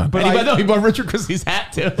 There's jizz on. But And I- no, he bought Richard Christie's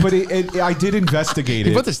hat too. But I did investigate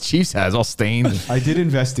he it. put this Chiefs hat all stained. I did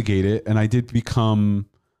investigate it, and I did become,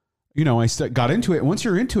 I got into it. And once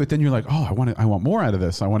you're into it, then you're like, oh, I want more out of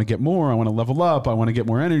this. I want to get more. I want to level up. I want to get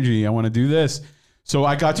more energy. I want to do this. So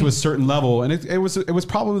I got to a certain level, and it was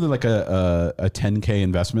probably like a $10K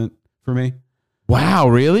investment for me. Wow,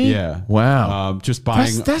 really? Yeah. Wow. Just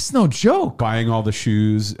buying That's no joke. buying all the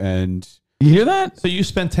shoes and You hear that? So you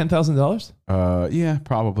spent $10,000 yeah,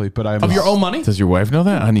 probably. But I of your own money? Does your wife know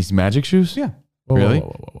that on these magic shoes? Yeah. Whoa, Really?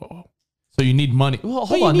 whoa. So you need money. Well,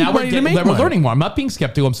 hold you on. need Now we're, money to getting, make we're money. learning more. I'm not being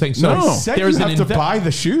skeptical. I'm saying so. No. I said there's you have to inve- buy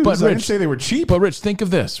the shoes. But I didn't Rich- say they were cheap. But Rich, think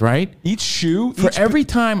of this, right? Each shoe For every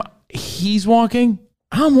time he's walking,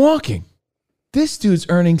 I'm walking. This dude's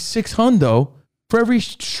earning $600 for every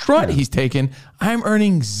strut he's taken. I'm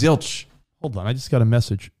earning zilch. Hold on. I just got a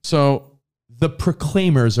message. So The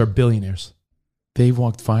Proclaimers are billionaires. they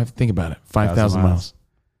walked think about it, 5,000 miles.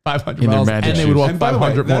 500 In their miles, magic and they would shoes. walk And by the way,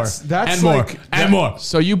 500 more. that's and more. like- and that- more.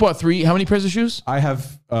 So you bought how many pairs of shoes? I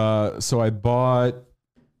have so I bought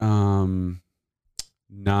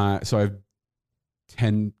not so I have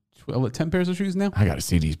 10 pairs of shoes now. I got to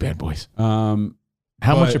see these bad boys. How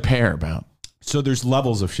How much a pair about? So there's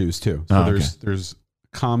levels of shoes too. So Oh, okay. there's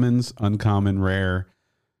commons, uncommon, rare,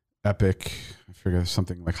 epic. I forget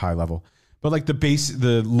something like high level. But like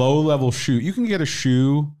the low level shoe, you can get a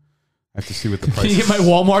shoe. I have to see what the price Can you get my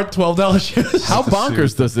Walmart $12 shoes? How to see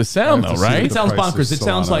bonkers does this sound, though, right? It sounds bonkers. It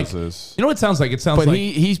sounds like, you know what it sounds like? It sounds But like,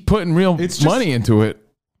 he's putting real It's just- money into it.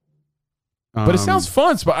 But it sounds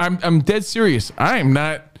fun. But I'm dead serious. I am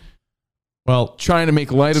not well, trying to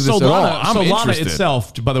make light of this at all. I'm Solana interested.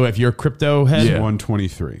 itself, by the way, if you're a crypto head, Yeah.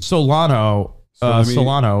 123. Solano, let me-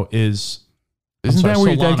 Solano is, Isn't that where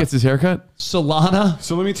your dad Solana. gets his haircut? Solana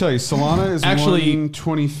So let me tell you, Solana is Actually,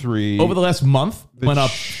 123. over the last month went up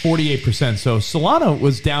 48%. So Solana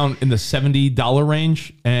was down in the $70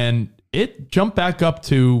 range, and it jumped back up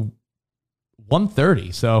to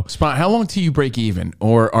 130. So Spot, how long till you break even,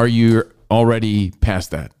 or are you already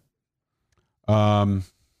past that?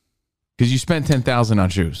 Because you spent $10,000 on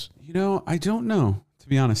shoes. You know, I don't know, to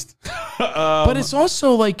be honest. But it's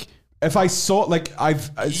also like if I saw like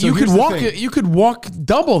you could walk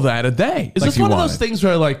double that a day. is this one of those things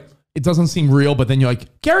where like it doesn't seem real, but then you're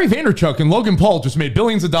like, Gary Vaynerchuk and Logan Paul just made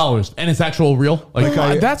billions of dollars, and it's actual real?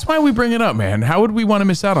 Like, that's why we bring it up, man. How would we want to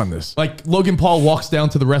miss out on this? Like Logan Paul walks down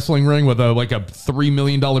to the wrestling ring with a $3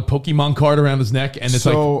 million Pokemon card around his neck, and it's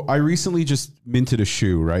I recently just minted a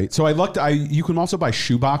shoe, right? So you can also buy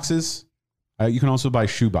shoe boxes. You can also buy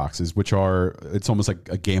shoe boxes, which it's almost like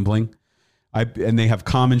a gambling. And they have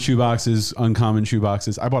common shoe boxes, uncommon shoe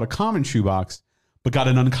boxes. I bought a common shoe box, but got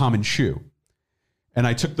an uncommon shoe. And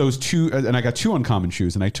I took those two, and I got 2 uncommon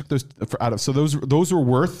shoes, and I took those out of. So those were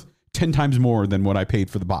worth 10 times more than what I paid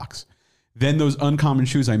for the box. Then those uncommon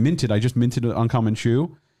shoes I just minted an uncommon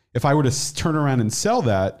shoe. If I were to turn around and sell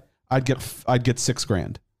that, I'd get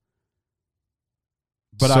 $6,000.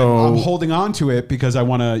 But I'm holding on to it because I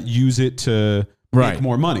want to use it to make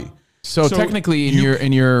more money. So technically,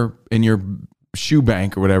 in your shoe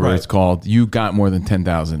bank or whatever it's called, you got more than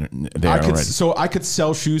 10,000 there already. So I could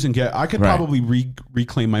sell shoes and probably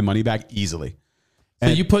reclaim my money back easily. So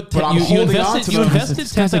you invested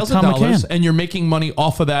 $10,000 and you're making money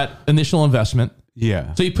off of that initial investment.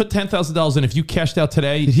 Yeah. So you put $10,000 in. If you cashed out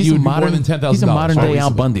today, you would be more than $10,000. He's a modern day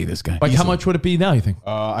Al Bundy, this guy. Like, how much would it be now, you think?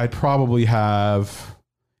 I'd probably have,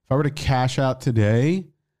 if I were to cash out today,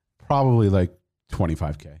 probably like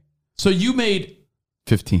 $25,000. So you made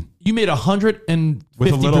 15. You made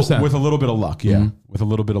 150% with a little bit of luck. Yeah, with a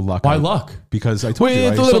little bit of luck. Why luck? Because I told you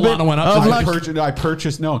Solana went up.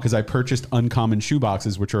 I purchased uncommon shoe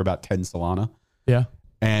boxes, which are about 10 Solana. Yeah,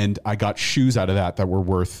 and I got shoes out of that were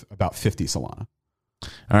worth about 50 Solana. All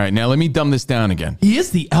right, now let me dumb this down again. He is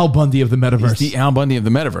the Al Bundy of the metaverse. He's the Al Bundy of the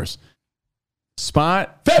metaverse.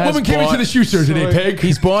 Spot. Fat woman came into the shoe store today, Peg.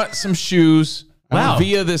 He's bought some shoes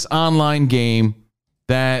via this online game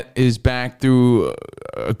that is backed through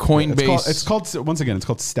a Coinbase. It's called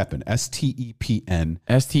Stepn. STEPN.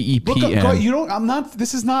 STEPN.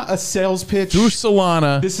 This is not a sales pitch. Through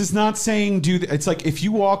Solana. This is not saying it's like if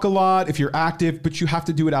you walk a lot, if you're active, but you have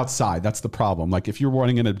to do it outside. That's the problem. Like if you're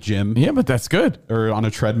running in a gym. Yeah, but that's good. Or on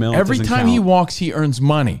a treadmill. Every time he walks, he earns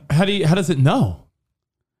money. How does it know?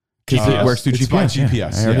 Because it works through GPS. By GPS.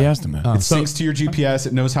 Yeah, I already asked him that. It syncs to your GPS.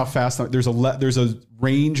 It knows how fast. There's a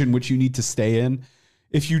range in which you need to stay in.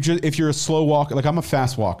 If you're a slow walker, like I'm a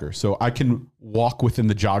fast walker, so I can walk within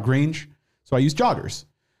the jog range. So I use joggers.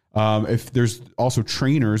 If there's also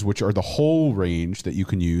trainers, which are the whole range that you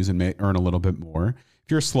can use and may earn a little bit more.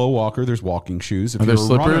 If you're a slow walker, there's walking shoes. If Are there you're a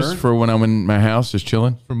slippers runner, for when I'm in my house just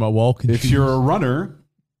chilling? For my walking if shoes. you're a runner,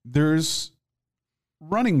 there's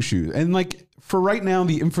running shoes. And like for right now,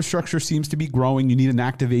 the infrastructure seems to be growing. You need an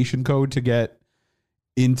activation code to get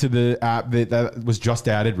into the app that was just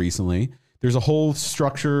added recently. There's a whole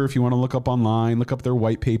structure. If you want to look up online, look up their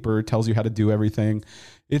white paper. It tells you how to do everything.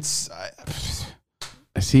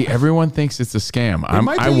 See, everyone thinks it's a scam. I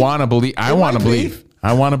be. want to believe. I want to believe.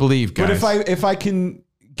 I want to believe, guys. But if I can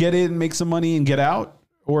get in, make some money, and get out,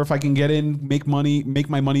 or if I can get in, make money, make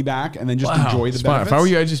my money back, and then just enjoy the benefits. If I were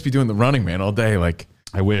you, I'd just be doing the running man all day. Like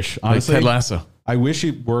I wish, honestly, like Ted Lasso. I wish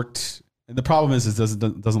it worked. And the problem is, it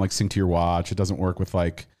doesn't like sync to your watch. It doesn't work with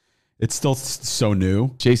like. It's still so new.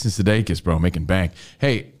 Jason Sudeikis, bro, making bank.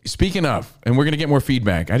 Hey, speaking of, and we're going to get more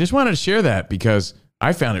feedback. I just wanted to share that because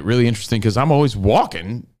I found it really interesting because I'm always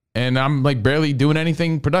walking and I'm like barely doing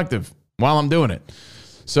anything productive while I'm doing it.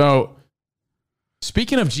 So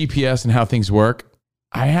speaking of GPS and how things work,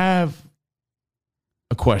 I have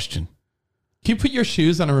a question. Can you put your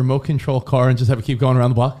shoes on a remote control car and just have it keep going around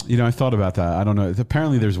the block? You know, I thought about that. I don't know.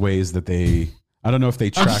 Apparently there's ways that I don't know if they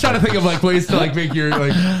track. I'm just trying to think of like ways to like make your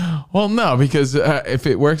like. Well, no, because if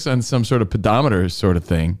it works on some sort of pedometer sort of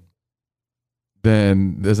thing,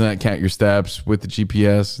 then doesn't that count your steps with the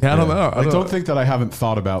GPS? Yeah, I don't know. I don't think that I haven't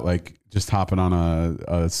thought about like just hopping on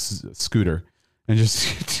a scooter and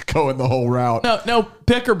just going the whole route. No,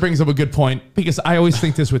 Picker brings up a good point because I always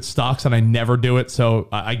think this with stocks and I never do it. So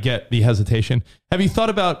I get the hesitation. Have you thought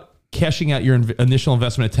about cashing out your initial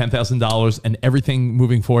investment at $10,000 and everything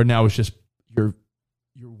moving forward now is just your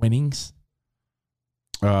winnings?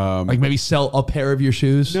 Like maybe sell a pair of your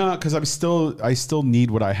shoes? No, because I still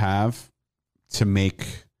need what I have to make.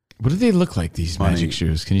 What do they look like, these magic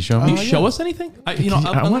shoes? Can you show me? Can you show us anything? I'm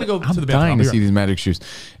going to go to the bathroom. I'm dying to see these magic shoes.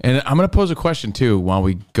 And I'm going to pose a question, too, while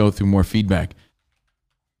we go through more feedback.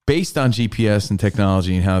 Based on GPS and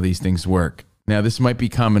technology and how these things work. Now, this might be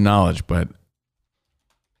common knowledge, but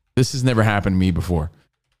This has never happened to me before.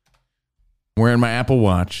 I'm wearing my Apple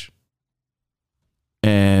Watch,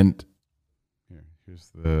 and here's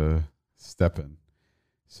the Steppen.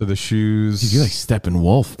 So the shoes. Dude, you're like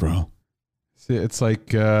Steppenwolf, bro. See, it's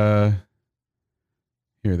like here.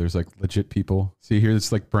 There's like legit people. See here,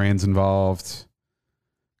 it's like brands involved,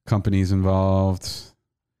 companies involved.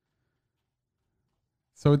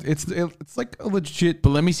 So it's like a legit. But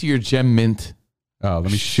let me see your Gem Mint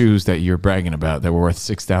shoes that you're bragging about that were worth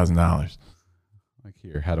 $6,000. Like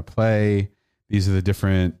here, how to play. These are the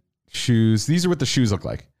different shoes. These are what the shoes look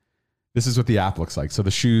like. This is what the app looks like. So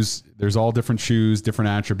the shoes, there's all different shoes, different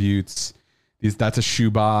attributes. That's a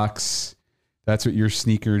shoe box. That's what your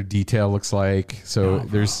sneaker detail looks like. So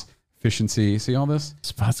there's efficiency. See all this?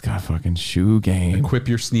 Spot's got fucking shoe game. Equip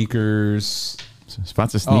your sneakers.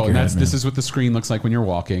 Spot's a sneaker. And this is what the screen looks like when you're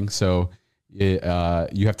walking. So you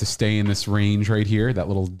have to stay in this range right here, that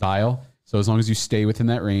little dial. So as long as you stay within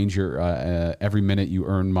that range, you're every minute you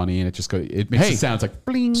earn money, and it just goes. It makes it sound it's like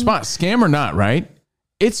bling. Spot, scam or not, right?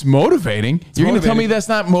 It's motivating. You're going to tell me that's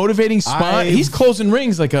not motivating, Spot? He's closing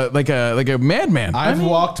rings like a madman.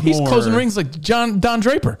 He's closing rings like Don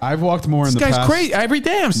Draper. I've walked more in the past. This guy's crazy. Every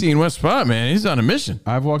day I'm seeing West Spot, man. He's on a mission.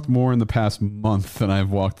 I've walked more in the past month than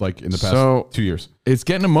I've walked like in the past 2 years. It's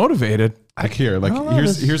getting him motivated. Like here, like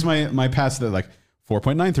here's my past that like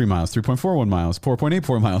 4.93 miles, 3.41 miles,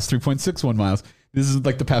 4.84 miles, 3.61 miles. This is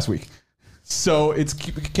like the past week. So it's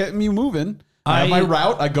kept me moving. I have my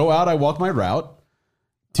route. I go out. I walk my route.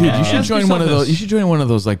 Dude, you should join one of those. You should join one of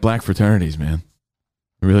those like black fraternities, man.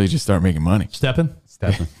 Really, just start making money. Steppen.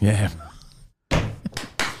 Yeah.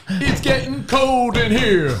 It's getting cold in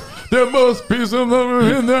here. There must be some love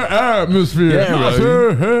in the atmosphere. Yeah,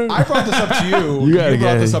 right. I brought this up to you. You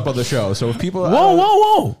brought this up on the show. So if people,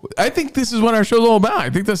 whoa! I think this is what our show's all about. I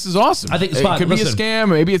think this is awesome. I think it could be a scam.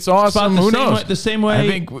 Maybe it's awesome. Who knows? The same way. I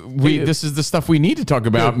think this is the stuff we need to talk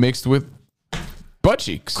about mixed with butt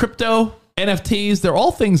cheeks. Crypto. NFTs, they're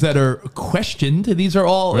all things that are questioned. These are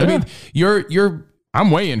all. I mean, I'm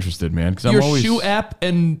way interested, man. Because your shoe app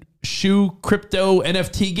and shoe crypto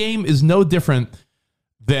NFT game is no different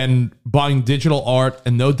than buying digital art,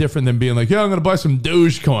 and no different than being like, yeah, I'm going to buy some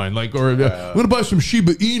Dogecoin, like, or I'm going to buy some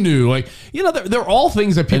Shiba Inu, like, you know, they're all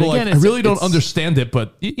things that people again, like. I really don't understand it,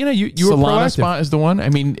 but you know, you were Solana proactive. Spot is the one. I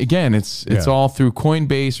mean, again, it's all through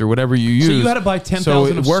Coinbase or whatever you use. So you had to buy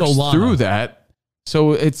 10,000 of works Solana through that.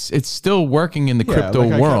 So it's still working in the crypto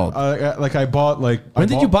world. I bought When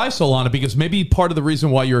did you buy Solana? Because maybe part of the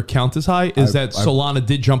reason why your account is high is that Solana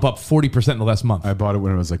did jump up 40% in the last month. I bought it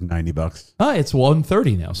when it was like $90. It's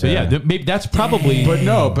 130 now. So yeah, maybe that's probably.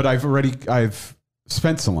 But I've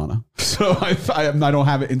spent Solana, so I don't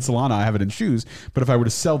have it in Solana. I have it in shoes. But if I were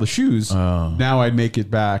to sell the shoes, now I'd make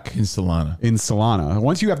it back in Solana.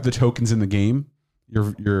 Once you have the tokens in the game,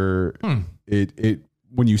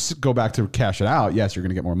 when you go back to cash it out, yes, you're going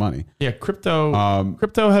to get more money. Yeah, crypto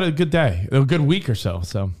had a good day, a good week or so.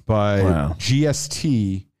 But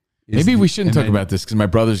GST. Maybe we shouldn't talk about this because my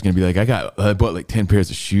brother's going to be like, I bought like 10 pairs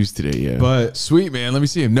of shoes today. Yeah, but sweet, man. Let me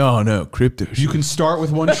see him. No, crypto. You can start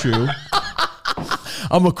with one shoe.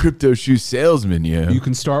 I'm a crypto shoe salesman. Yeah, you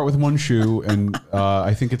can start with one shoe, and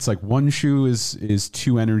I think it's like one shoe is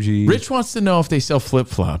 2 energy. Rich wants to know if they sell flip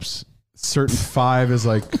flops. Certain 5 is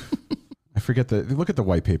like. I forget look at the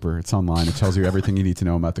white paper. It's online. It tells you everything you need to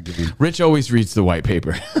know about the game. Rich always reads the white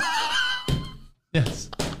paper. Yes.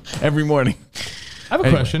 Every morning. I have a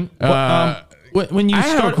question. When you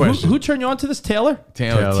start, who turned you on to this? Taylor,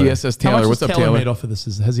 TSS Taylor. How much What's up, Taylor Taylor? Made off of this?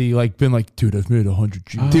 Has he like been like, dude, I've made 100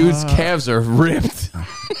 G's. Dude's calves are ripped.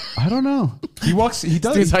 I don't know. He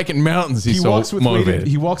does. He's hiking mountains. He's so motivated.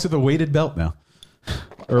 He walks with a weighted belt now.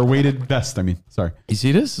 Or a weighted vest, I mean. Sorry. You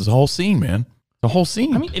see this? It's a whole scene, man. The whole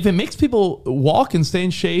scene. I mean, if it makes people walk and stay in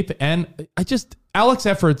shape, and Alex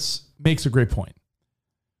Efforts makes a great point.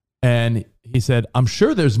 And he said, I'm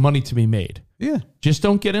sure there's money to be made. Yeah. Just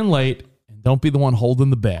don't get in late and don't be the one holding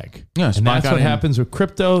the bag. Yeah, and that's what happens with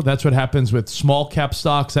crypto. That's what happens with small cap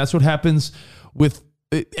stocks. That's what happens with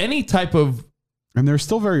any type of and they're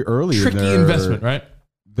still very early tricky in their investment, right?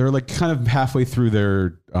 They're like kind of halfway through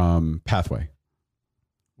their pathway.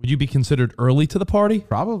 Would you be considered early to the party?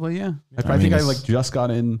 Probably, yeah. I think I like just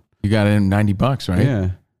got in. You got in $90, right? Yeah.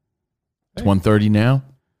 It's 130 now.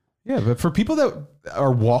 Yeah, but for people that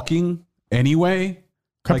are walking anyway,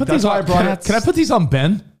 can I put these on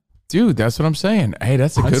Ben? Dude, that's what I'm saying. Hey,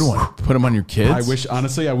 that's a good one. Put them on your kids.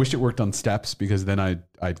 I wish it worked on steps because then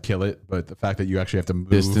I'd kill it. But the fact that you actually have to move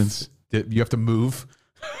distance, you have to move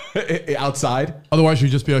outside. Otherwise,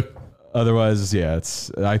 you'd just be like. Otherwise, yeah.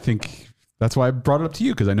 I think that's why I brought it up to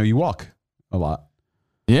you because I know you walk a lot.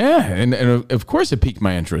 Yeah, and of course it piqued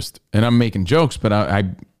my interest, and I'm making jokes, but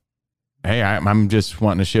I'm just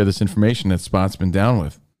wanting to share this information that Spot's been down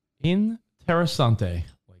with. Interessante,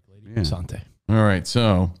 like Lady Interessante. All right,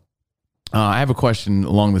 so I have a question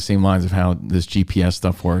along the same lines of how this GPS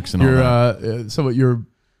stuff works and all that.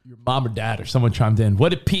 Your mom or dad or someone chimed in. What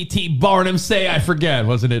did P.T. Barnum say? I forget.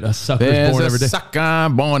 Wasn't it a sucker's born every day? Sucker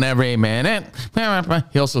born every minute.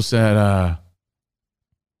 He also said, what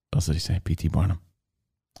else did he say? P.T. Barnum.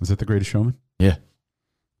 Was that The Greatest Showman? Yeah.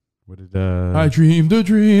 What did I dreamed a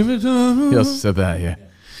dream. He also said that, yeah.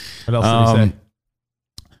 What else did he say?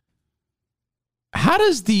 How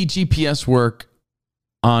does the GPS work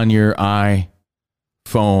on your iPhone,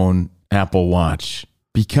 Apple Watch?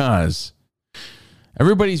 Because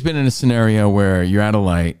everybody's been in a scenario where you're at a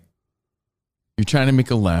light, you're trying to make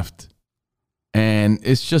a left, and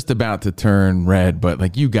it's just about to turn red, but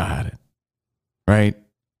like you got it, right?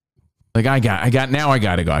 Like I got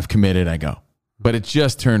to go. I've committed. I go, but it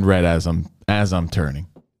just turned red as I'm turning,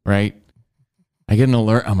 right? I get an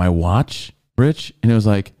alert on my watch, Rich, and it was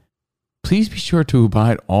like, please be sure to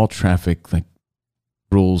abide all traffic like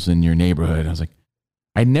rules in your neighborhood. I was like,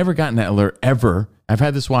 I'd never gotten that alert ever. I've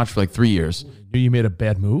had this watch for like 3 years. You made a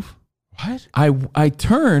bad move? What? I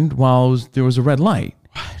turned while there was a red light.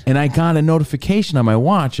 What? And I got a notification on my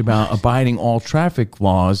watch about abiding all traffic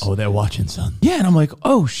laws. Oh, they're watching, son. Yeah, and I'm like,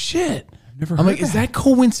 oh shit. I'm like, is that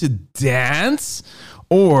coincidence?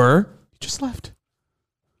 Or you just left?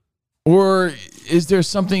 Or is there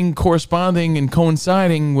something corresponding and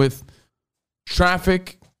coinciding with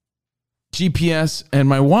traffic, GPS, and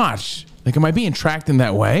my watch? Like, am I being tracked in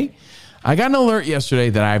that way? I got an alert yesterday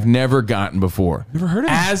that I've never gotten before. Never heard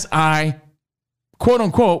of it. As I, quote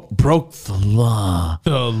unquote, broke the law.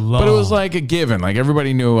 But it was like a given. Like,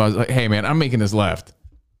 everybody knew. I was like, hey, man, I'm making this left.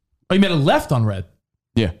 Oh, you made a left on red?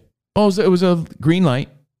 Yeah. Oh, it was a green light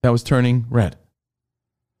that was turning red.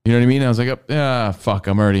 You know what I mean? I was like, fuck,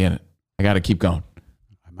 I'm already in it. I got to keep going.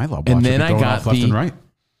 My law watch and then I got left and right.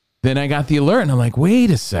 Then I got the alert, and I'm like,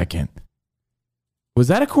 wait a second. Was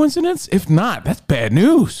that a coincidence? If not, that's bad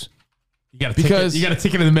news. You got a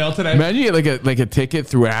ticket in the mail today? Imagine you get like a ticket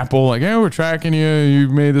through Apple, like, hey, we're tracking you.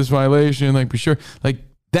 You've made this violation. Like, be sure. Like,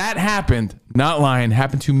 that happened, not lying,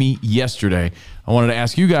 happened to me yesterday. I wanted to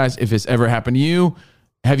ask you guys if it's ever happened to you.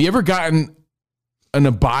 Have you ever gotten an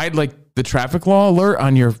abide, like the traffic law alert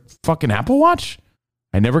on your fucking Apple Watch?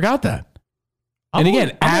 I never got that. And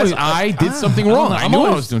again, I did something wrong. I knew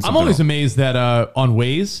I was doing something I'm always wrong. amazed that on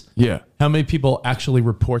Waze, how many people actually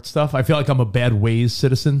report stuff. I feel like I'm a bad Waze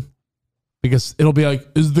citizen because it'll be like,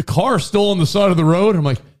 is the car still on the side of the road? I'm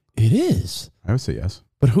like, it is. I would say yes.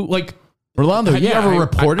 But who, like, Rolando, have you ever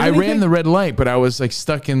reported I anything? ran the red light, but I was like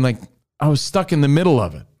stuck in the middle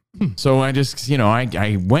of it. So I just,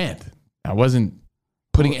 I went. I wasn't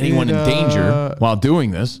putting anyone in danger while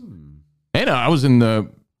doing this. And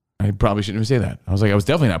I probably shouldn't even say that. I was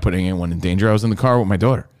definitely not putting anyone in danger. I was in the car with my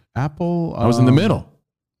daughter. Apple. I was in the middle.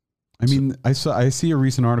 I mean, I see a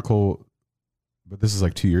recent article, but this is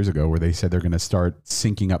like 2 years ago, where they said they're going to start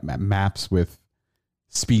syncing up maps with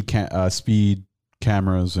speed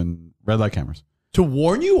cameras and red light cameras. To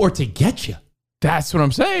warn you or to get you? That's what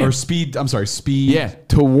I'm saying. Or speed. I'm sorry, speed. Yeah,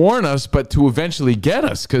 to warn us, but to eventually get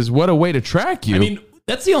us. Because what a way to track you. I mean,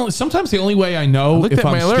 that's sometimes the only way I know. I looked at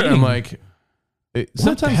my alert and I'm like,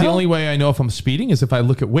 sometimes the only way I know if I'm speeding is if I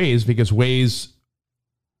look at Waze, because Waze,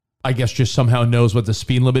 I guess, just somehow knows what the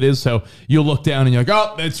speed limit is. So you'll look down and you're like,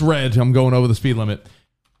 oh, it's red. I'm going over the speed limit.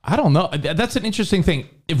 I don't know. That's an interesting thing.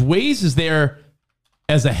 If Waze is there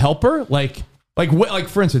as a helper, like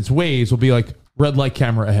for instance, Waze will be like red light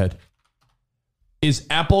camera ahead. Is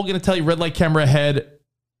Apple going to tell you red light camera ahead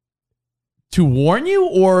to warn you,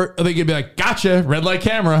 or are they going to be like, gotcha, red light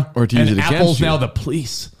camera, or to use it against Apple's you? Now the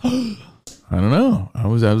police? I don't know. I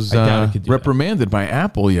was reprimanded by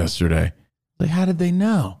Apple yesterday. Like, how did they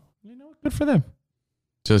know? Good for them.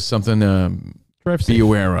 Just something to drive be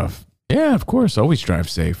aware of. Yeah, of course. Always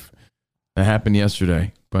drive safe. That happened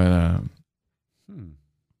yesterday, but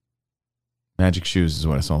Magic Shoes is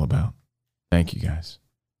what it's all about. Thank you, guys.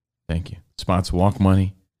 Thank you. Spots walk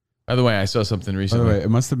money. By the way, I saw something recently. By the way, it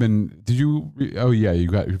must have been. Did you? Oh yeah, you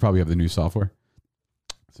probably have the new software.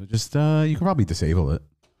 So just you can probably disable it.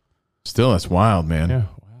 Still, that's wild, man. Yeah,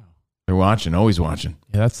 wow. They're watching, always watching.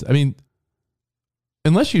 Yeah,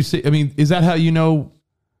 unless you see. I mean, is that how you know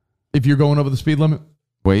if you're going over the speed limit?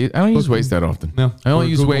 Waze. I don't use Waze that often. No, I only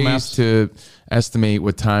use Google Waze Maps to estimate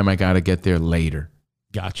what time I got to get there later.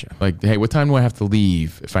 Gotcha. Like, hey, what time do I have to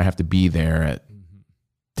leave if I have to be there at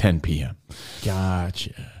 10 p.m.?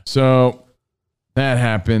 Gotcha. So that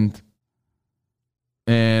happened.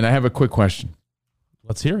 And I have a quick question.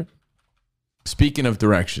 Let's hear it. Speaking of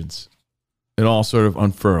directions, it all sort of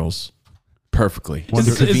unfurls perfectly. Is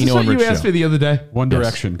this what you asked me the other day? One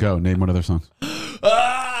Direction, go. Name one of their songs.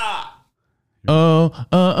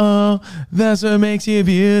 That's what makes you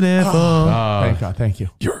beautiful. Thank God. Thank you.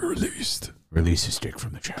 You're released. Release a stick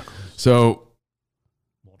from the shackles. So,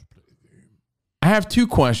 I have two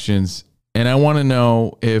questions, and I want to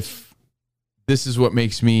know if this is what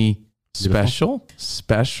makes me special,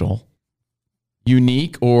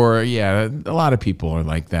 unique, or a lot of people are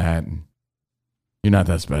like that. And you're not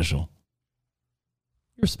that special.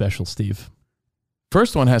 You're special, Steve.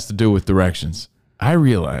 First one has to do with directions. I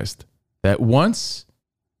realized that once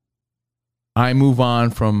I move on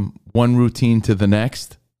from one routine to the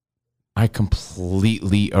next, I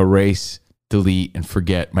completely erase, delete, and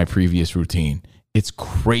forget my previous routine. It's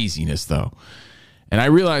craziness, though. And I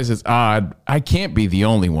realize it's odd. I can't be the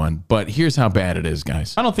only one, but here's how bad it is,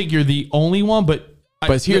 guys. I don't think you're the only one, but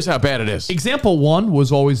Here's how bad it is. Example one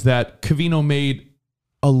was always that Covino made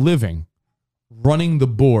a living running the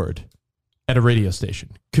board at a radio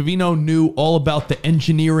station. Covino knew all about the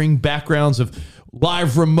engineering backgrounds of live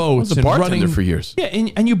remotes. I was a bartender for years. Yeah,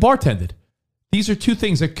 and you bartended. These are two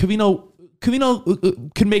things that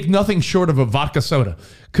Covino can make nothing short of a vodka soda.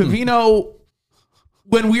 Covino,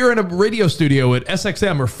 when we were in a radio studio at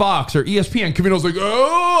SXM or Fox or ESPN, Covino's like,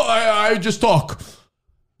 I just talk.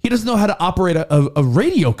 He doesn't know how to operate a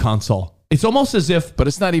radio console. It's almost as if... But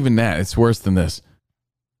it's not even that. It's worse than this.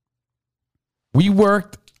 We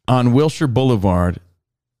worked on Wilshire Boulevard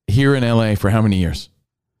here in LA for how many years?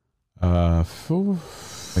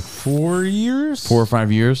 4 years? 4 or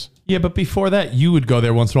 5 years? Yeah, but before that, you would go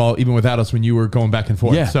there once in a while, even without us, when you were going back and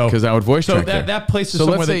forth. Yeah, because I would voice track there. That place is so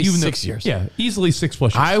somewhere let's say that you've 6 years. Yeah, easily 6+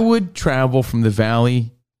 years. I would travel from the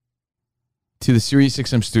Valley to the Sirius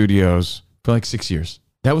XM studios for like 6 years.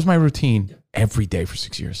 That was my routine every day for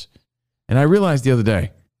 6 years. And I realized the other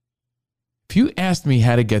day, if you asked me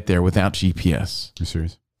how to get there without GPS, You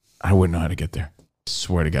serious? I wouldn't know how to get there.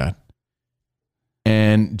 Swear to God.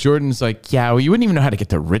 And Jordan's like, yeah, well, you wouldn't even know how to get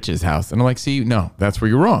to Rich's house. And I'm like, see, no, that's where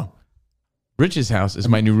you're wrong. Rich's house is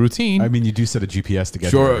my new routine. I mean, you do set a GPS to get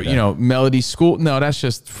there Sure, every day. you know, Melody School. No, that's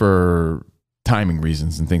just for timing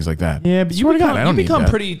reasons and things like that. Yeah, but Swear to God, I don't need that.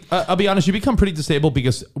 pretty. I'll be honest. You become pretty disabled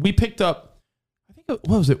because we picked up. I think what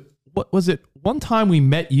was it? What was it? One time we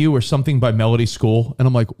met you or something by Melody School, and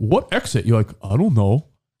I'm like, "What exit?" You're like, "I don't know."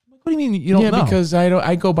 I'm like, what do you mean you don't know? Yeah, because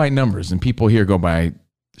I go by numbers, and people here go by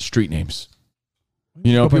street names.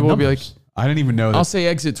 You know, Go by people will be like, numbers. I didn't even know that. I'll say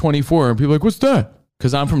exit 24, and people are like, what's that?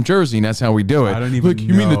 Because I'm from Jersey, and that's how we do it. I don't even like,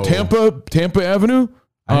 you mean the know. Tampa Avenue?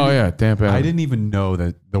 Oh, yeah, Tampa Avenue. I didn't even know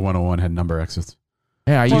that the 101 had number exits.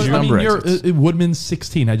 Yeah, I use number exits. You're Woodman's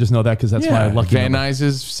 16. I just know that because that's my lucky Van number. Nuys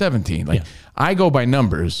is 17. Like, I go by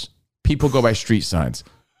numbers. People go by street signs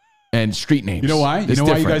and street names. You know why? It's You know why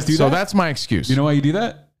you different. guys do So that? that's my excuse. You know why you do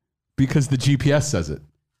that? Because the GPS says it.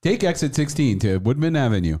 Take exit 16 to Woodman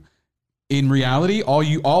Avenue. In reality,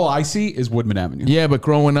 all I see is Woodman Avenue. Yeah, but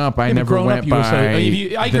growing up, I never growing went up, you would by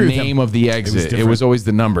say- I the agree with name him. of the exit. It different. was always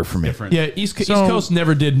the number for me. Different. Yeah, East So- Coast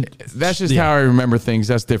never did. That's just Yeah. how I remember things.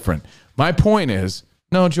 That's different. My point is,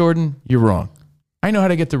 no, Jordan, you're wrong. I know how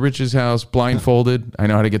to get to Rich's house blindfolded. I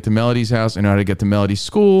know how to get to Melody's house. I know how to get to Melody's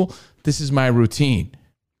school. This is my routine.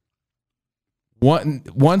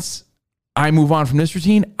 Once I move on from this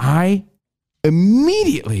routine, I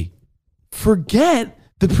immediately forget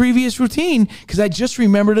the previous routine because I just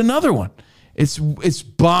remembered another one. It's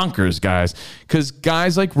bonkers, guys. Because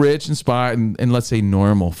guys like Rich and Spot and let's say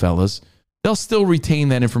normal fellas, they'll still retain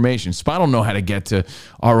that information. Spot don't know how to get to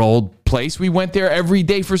our old place. We went there every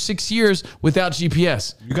day for 6 years without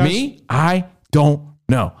GPS. You guys- Me, I don't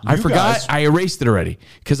know. I You forgot. guys- I erased it already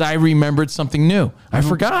because I remembered something new. I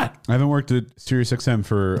forgot. I haven't worked at Sirius XM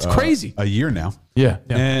for crazy. a year now. Yeah.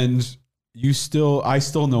 And I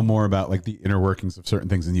still know more about like the inner workings of certain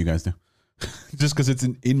things than you guys do. Just because it's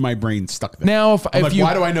in my brain stuck there. Now, I'm like,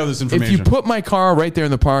 why do I know this information? If you put my car right there in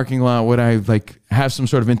the parking lot, would I like have some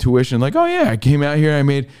sort of intuition? Like, oh yeah, I came out here,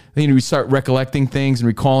 we start recollecting things and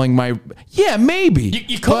recalling yeah, maybe.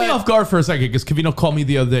 You caught me off guard for a second because Covino called me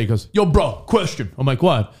the other day. He goes, "Yo, bro, question." I'm like,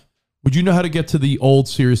 "What? Would you know how to get to the old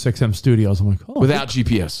Sirius XM studios?" I'm like, "Oh, Without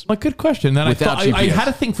GPS. like good question." And then Without I GPS. had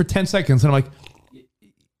to think for 10 seconds, and I'm like,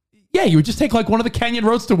 "Yeah, you would just take like one of the canyon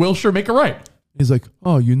roads to Wilshire, make a right." He's like,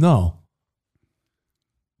 "Oh, you know."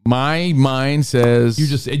 My mind says You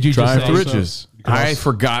just drive say to so. Riches. You can I also-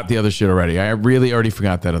 forgot the other shit already. I really already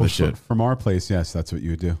forgot that other shit. From our place, yes, that's what you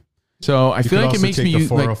would do. So I feel could like it also makes take me the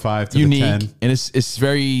 405 to the unique, 10. and it's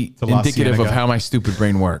very To La indicative of Cienega. how my stupid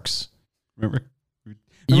brain works. Remember?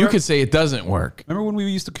 You could say it doesn't work. Remember when we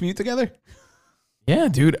used to commute together? Yeah,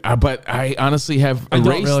 dude. But I honestly have I don't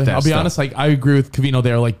erased really. that I'll be stuff. honest. Like I agree with Covino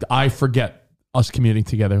there. Like I forget us commuting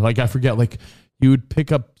together. Like I forget. Like you would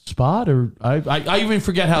pick up Spot, or I even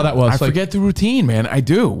forget how that was. I Like, forget the routine, man. I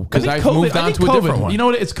do because I I've think moved on to a different one. You know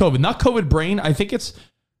what? It's COVID, not COVID brain. I think it's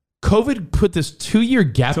COVID put this 2-year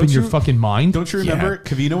gap in your fucking mind. Don't you remember?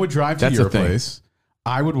 Covino would drive to That's your the thing. place.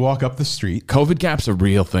 I would walk up the street. COVID gap's a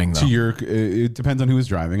real thing, though. To your, it depends on who was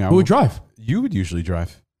driving. Who would drive? You would usually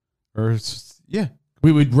drive, or yeah,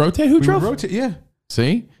 we would rotate. Who drove? Would rotate, yeah.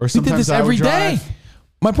 See, Or we did sometimes this I would every day. drive.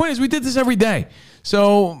 My point is, we did this every day.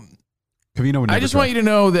 So Covino would. I just want you to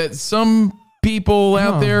know that some people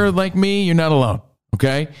out there like me, you're not alone.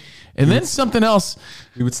 Okay, and then something else.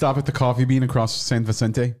 We would stop at the Coffee Bean across San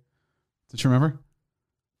Vicente. Did you remember?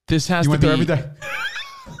 This has You to went be there every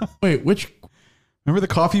day. Wait, which? Remember the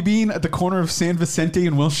Coffee Bean at the corner of San Vicente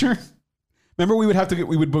and Wilshire? Remember we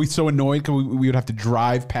would be so annoyed because we would have to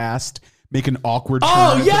drive past, make an awkward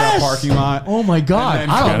turn into that parking lot. Oh my God.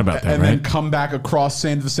 And then I forgot about that, And right? then come back across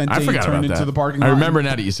San Vicente I and forgot turn about into that. the parking lot. I remember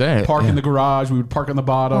now that you say it. Park in the garage. We would park on the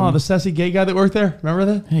bottom. Oh, the sassy gay guy that worked there. Remember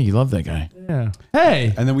that? Hey, you love that guy. Yeah.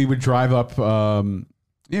 Hey. And then we would drive up.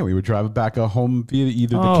 We would drive back home via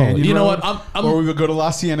either the Oh, Canyon you know Road, what? I'm- or we would go to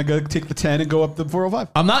La Cienega, take the 10 and go up the 405.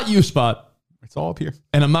 I'm not you, Spot, It's all up here.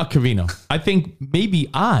 and I'm not Covino. I think maybe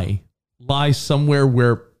I lie somewhere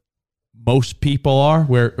where most people are,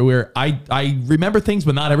 where I remember things,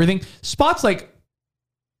 but not everything. Spot's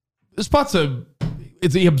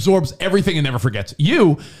he absorbs everything and never forgets.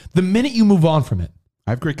 You, the minute you move on from it,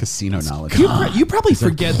 I have great casino knowledge. you probably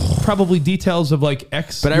forget details of like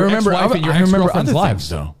But I remember ex-wife and your I remember ex-girlfriend's other lives.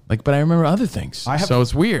 things though. But I remember other things. So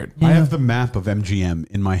it's weird. I have the map of MGM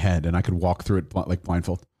in my head, and I could walk through it like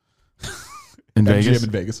blindfold. In MGM Vegas? in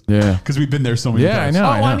Vegas. Yeah. Because we've been there so many times. I know.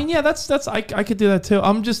 I mean, yeah, that's I could do that too.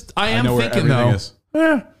 I am know where thinking everything though. is.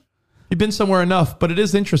 Yeah, you've been somewhere enough, but it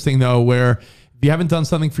is interesting though, where if you haven't done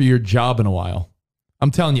something for your job in a while,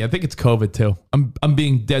 I'm telling you, I think it's COVID too. I'm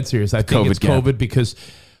being dead serious. I think COVID it's gap. COVID because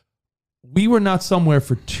we were not somewhere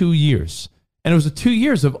for 2 years. And it was 2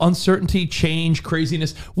 years of uncertainty, change,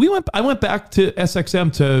 craziness. I went back to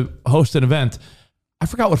SXM to host an event. I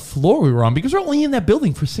forgot what floor we were on because we're only in that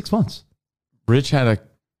building for 6 months. Rich had a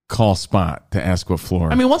call Spot to ask what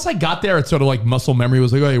floor. I mean, once I got there, it's sort of like muscle memory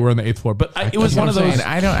was like, oh, yeah, we're on the 8th floor. But it was one of those.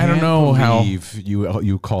 I don't know how.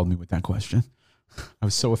 You called me with that question. I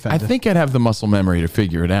was so I offended. think I'd have the muscle memory to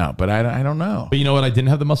figure it out, but I don't know. But you know what? I didn't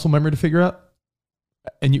have the muscle memory to figure out.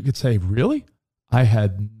 And you could say, really? I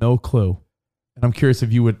had no clue. And I'm curious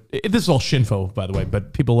if you would. This is all shinfo, by the way,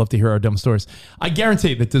 but people love to hear our dumb stories. I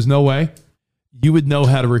guarantee that there's no way you would know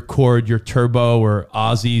how to record your Turbo or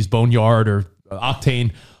Ozzy's Boneyard or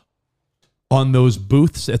Octane on those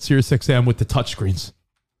booths at SiriusXM with the touchscreens.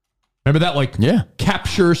 Remember that? Like,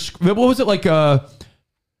 capture. What was it? Like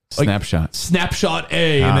Snapshot. Snapshot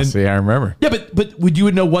A. And then, See, I remember. yeah, but would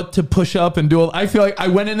you know what to push up and do? I feel like I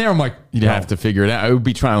went in there. I'm like, You'd have to figure it out. It would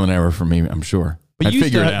be trial and error for me, I'm sure. But I'd you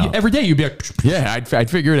figure used it to, out. every day you'd be like, Yeah, I'd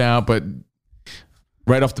figure it out, but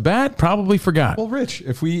right off the bat, probably forgot. Well, Rich,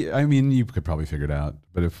 you could probably figure it out.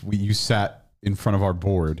 But if you sat in front of our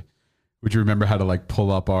board, would you remember how to like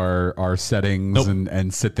pull up our settings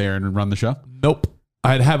and sit there and run the show? nope.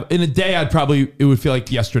 I'd have in a day. It would feel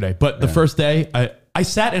like yesterday. But the first day, I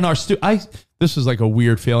sat in our studio. This was like a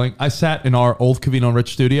weird feeling. I sat in our old Covino and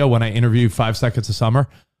Rich studio when I interviewed 5 Seconds of Summer,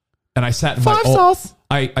 and I sat in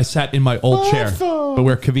I sat in my old chair. But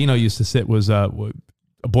where Covino used to sit was a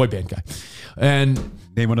boy band guy. And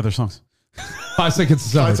Name one of their songs. 5 Seconds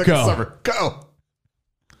of Summer. 5 Seconds of Go. Summer. Go.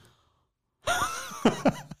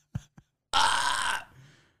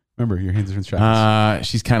 Remember, your hands are in straps.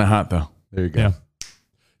 She's kind of hot, though. There you go. Yeah.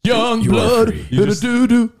 Young You are blood. free. You just-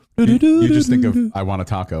 You just think of I want a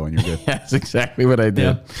taco and you're good. That's exactly what I did.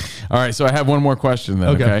 Yeah. All right, so I have one more question then,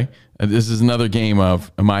 okay? And this is another game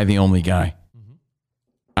of Am I the Only Guy?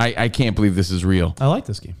 I can't believe this is real. I like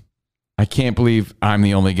this game. I can't believe I'm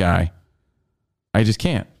the only guy. I just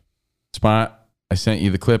can't. Spot, I sent you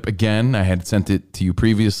the clip again. I had sent it to you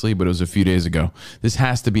previously, but it was a few days ago. This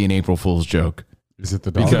has to be an April Fool's joke. Is it the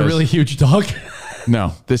Is dog? it a really huge dog?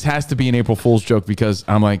 No, this has to be an April Fool's joke because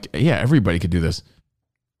I'm like, yeah, everybody could do this.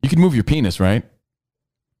 You can move your penis, right?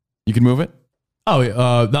 You can move it?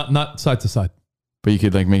 Oh, not side to side. But you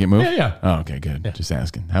could like make it move? Yeah. Oh, okay, good. Yeah. Just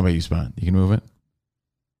asking. How about you, Spot? You can move it?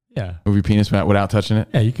 Yeah. Move your penis without touching it?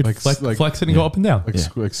 Yeah, you could Like- flex it and go up and down.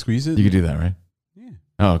 Like squeeze it? You could do that, right? Yeah.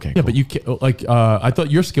 Oh, okay. Yeah, cool. but you can I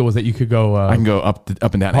thought your skill was that you could go I can go up and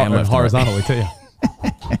down and left and right. horizontally too.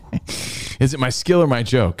 Yeah. Is it my skill or my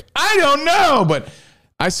joke? I don't know, but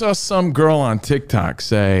I saw some girl on TikTok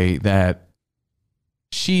say that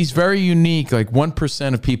she's very unique. Like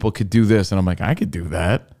 1% of people could do this. And I'm like, I could do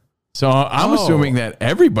that. So I'm assuming that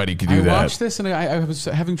everybody could do that. I watched this and I was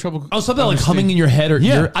having trouble. Oh, something like humming in your head or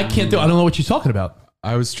ear. I can't do it. I don't know what she's talking about.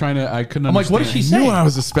 I was trying to, I couldn't I'm like, understand. what did she I say? knew I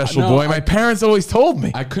was a special boy. My parents always told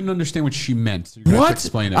me. I couldn't understand what she meant. So you're gonna have to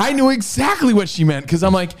explain it. I knew exactly what she meant because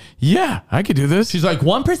I'm like, yeah, I could do this. She's like,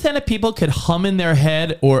 1% of people could hum in their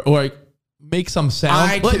head or make some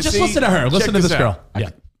sound. Just listen to her. Listen to this girl. Yeah.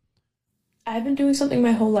 I've been doing something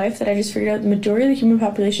my whole life that I just figured out the majority of the human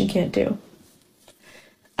population can't do.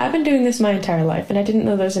 I've been doing this my entire life, and I didn't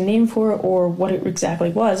know there's a name for it or what it exactly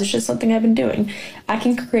was. It's just something I've been doing. I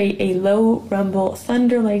can create a low, rumble,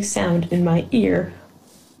 thunder-like sound in my ear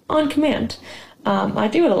on command. I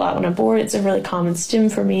do it a lot when I'm bored. It's a really common stim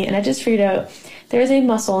for me, and I just figured out there's a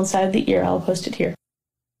muscle inside of the ear. I'll post it here.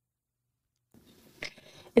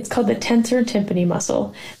 It's called the tensor tympani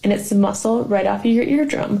muscle, and it's the muscle right off of your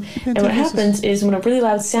eardrum. And what happens is when a really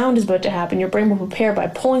loud sound is about to happen, your brain will prepare by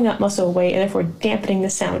pulling that muscle away and therefore dampening the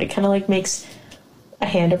sound. It kind of like makes a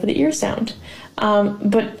hand over the ear sound.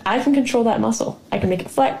 But I can control that muscle. I can make it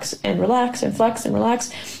flex and relax and flex and relax,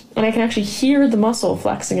 and I can actually hear the muscle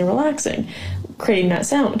flexing and relaxing, creating that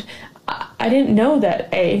sound. I didn't know that,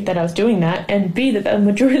 A, that I was doing that, and B, that the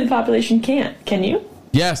majority of the population can't. Can you?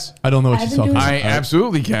 Yes. I don't know what she's talking about. I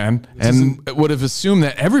absolutely can. And would have assumed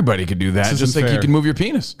that everybody could do that, just like you can move your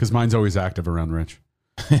penis. Because mine's always active around Rich.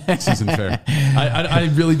 This isn't fair.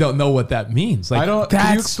 I really don't know what that means. Like, I don't. That's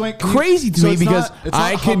can you explain, crazy to me because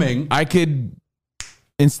I could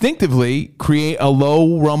instinctively create a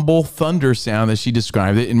low rumble thunder sound as she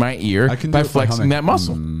described it in my ear by flexing that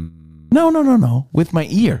muscle. No. With my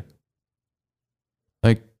ear.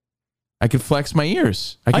 Like, I could flex my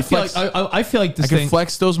ears. I feel like this thing. I can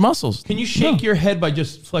flex those muscles. Can you shake your head by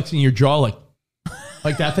just flexing your jaw like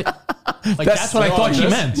that thing? Like that's what I thought she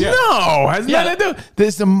meant. Yeah. No, has nothing to do.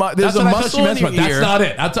 There's a muscle in your ear. That's not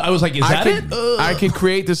it. I was like, is that it? I could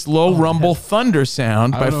create this low rumble thunder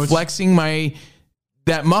sound by flexing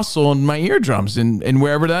that muscle in my eardrums and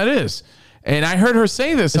wherever that is. And I heard her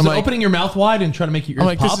say this. I'm like, opening your mouth wide and trying to make your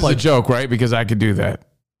ears pop. This is like a joke, right? Because I could do that.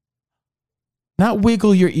 Not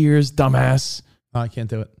wiggle your ears, dumbass. No, I can't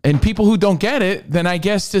do it. And people who don't get it, then I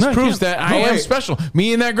guess this proves that I am special.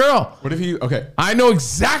 Me and that girl. What if you, okay. I know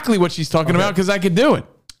exactly what she's talking about because I could do it.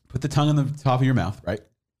 Put the tongue on the top of your mouth, right?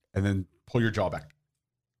 And then pull your jaw back.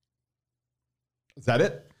 Is that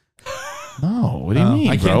it? No, what do you mean,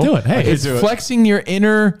 I can't do it. Hey, it's flexing your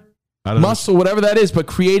inner muscle, whatever that is, but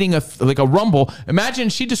creating a rumble. Imagine,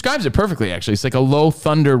 she describes it perfectly, actually. It's like a low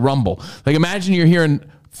thunder rumble. Like imagine you're hearing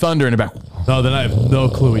thunder in the back. No, then I have no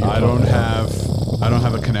clue what you're talking about. I don't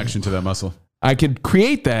have a connection to that muscle. I could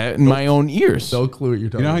create that in my own ears. No clue what you're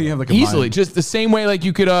talking about. You know how you have like a easily, mind? Just the same way like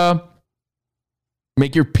you could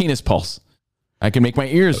make your penis pulse. I can make my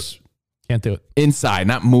ears can't do it inside,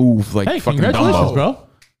 not move like fucking congratulations, Dumbo. bro.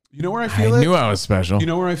 You know where I feel it? I knew I was special. You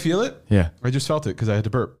know where I feel it? Yeah. I just felt it because I had to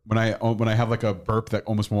burp. When I have like a burp that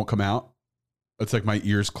almost won't come out, it's like my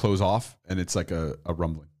ears close off and it's like a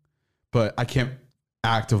rumbling. But I can't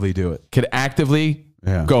actively do it. Could actively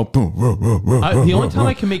go boom. The only time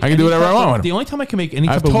I can make I can do whatever I want. The only time I can make any type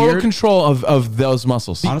I have of total weird control of those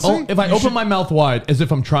muscles. Honestly, if I open my mouth wide as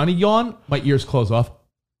if I'm trying to yawn, my ears close off.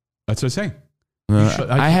 That's what I'm saying.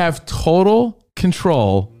 I have total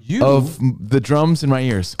control of the drums in my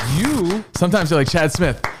ears. Sometimes they're like Chad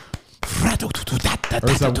Smith.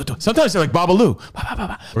 Sometimes they're like Babalu.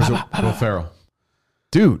 Or is it Will Ferrell?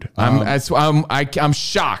 Dude, I'm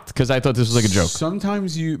shocked because I thought this was like a joke.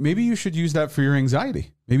 Sometimes maybe you should use that for your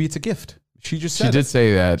anxiety. Maybe it's a gift. She just said she did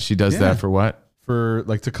say that. She does that for what? For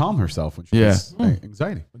like to calm herself when she has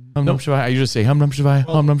anxiety. Hum num shivai. I usually say hum num shivai,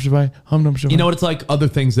 hum num shivai, hum num shivai. You know what it's like? Other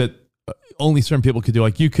things that only certain people could do.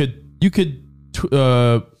 Like you could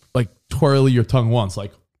like twirl your tongue once,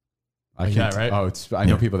 like can't, right? Oh, I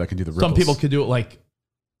know people that can do the ripples. Some people could do it like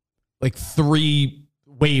 3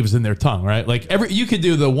 waves in their tongue, right? Like you could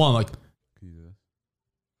do the one like. Are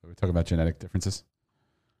we talking about genetic differences?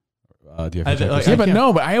 Do you have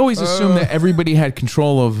but I always assumed that everybody had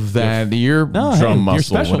control of that eardrum muscle,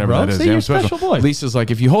 special, whatever bro. that is. Say you're a special boy. Lisa's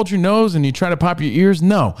like, if you hold your nose and you try to pop your ears,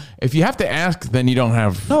 no. If you have to ask, then you don't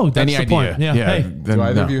have any idea. Point. Yeah. Hey. Do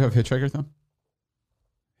either of you have hitchhiker thumb?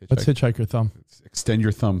 Let's hitchhiker thumb. Extend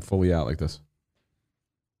your thumb fully out like this.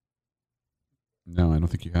 No, I don't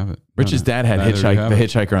think you have it. Rich's dad had the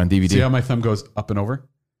Hitchhiker on DVD. See how my thumb goes up and over?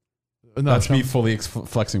 No, that's me fully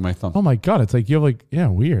flexing my thumb. Oh my God. It's like you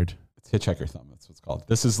have weird. It's hitchhiker thumb. That's what it's called.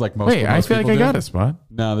 This is like most. Wait, I feel like I got a spot.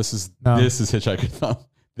 No, this is hitchhiker thumb.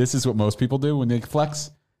 This is what most people do when they flex.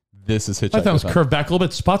 This is hitchhiker thumb. My thumb's curved back a little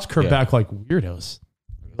bit. Spots curved back like weirdos.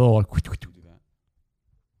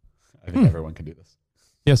 I think everyone can do this.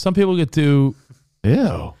 Yeah, some people could do.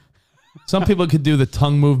 Ew. Some people could do the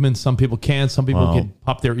tongue movement. Some people can't. Some people could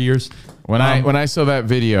pop their ears. When I saw that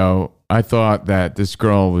video, I thought that this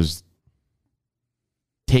girl was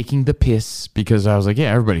taking the piss because I was like,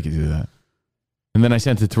 yeah, everybody could do that. And then I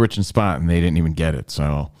sent it to Rich and Spot, and they didn't even get it.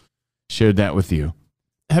 So shared that with you.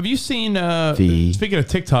 Have you seen? Speaking of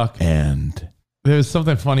TikTok, and there's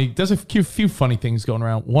something funny. There's a few funny things going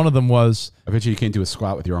around. One of them was, I bet you can't do a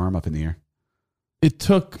squat with your arm up in the air. It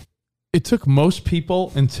took most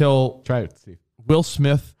people until Try it, Steve. Will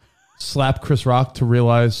Smith slapped Chris Rock to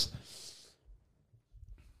realize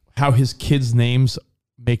how his kids' names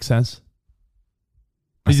make sense.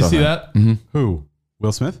 Did you see that? Mm-hmm. Who?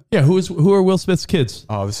 Will Smith? Yeah. Who are Will Smith's kids?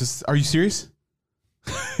 Oh, are you serious?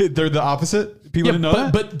 They're the opposite. People didn't know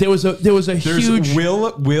that. But there was a huge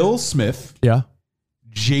Will Smith. Yeah.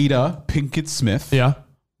 Jada Pinkett Smith. Yeah.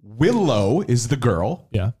 Willow is the girl.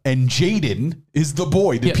 Yeah. And Jaden is the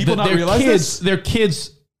boy. Did people not realize this? Their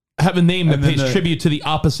kids have a name that pays tribute to the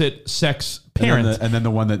opposite sex parent. And then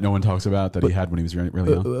the one that no one talks about that he had when he was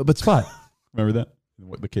really young. But Spot. Remember that?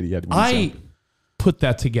 The kid he had when he was young. Put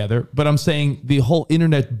that together, but I'm saying the whole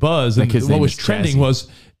internet buzz and his what name was is trending Jazzy. was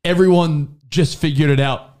everyone just figured it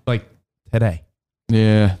out like today.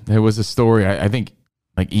 Yeah, there was a story. I think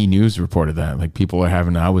like E! News reported that. Like people are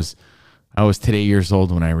having. I was today years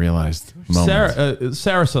old when I realized.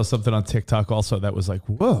 Sarah saw something on TikTok also that was like,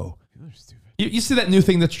 whoa. You see that new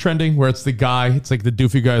thing that's trending where it's the guy, it's like the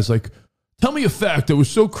doofy guy is like, tell me a fact that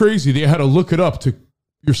was so crazy they had to look it up to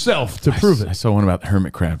yourself to prove it. I saw one about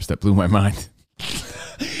hermit crabs that blew my mind.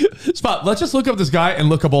 Spot, let's just look up this guy and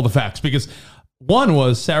look up all the facts, because one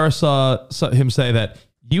was Sarah saw him say that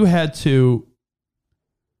you had to.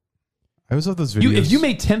 I always love those videos. If you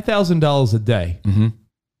made $10,000 a day,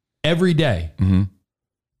 every day,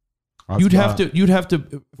 you'd have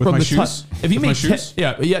to with my shoes. If you made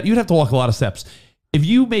you'd have to walk a lot of steps. If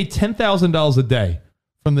you made $10,000 a day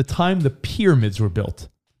from the time the pyramids were built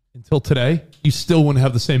until today, you still wouldn't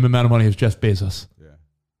have the same amount of money as Jeff Bezos.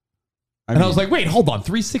 I was like, wait, hold on.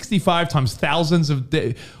 365 times thousands of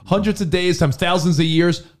days, hundreds of days times thousands of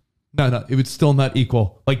years. No, it would still not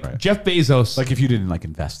equal. Like Jeff Bezos. Like if you didn't like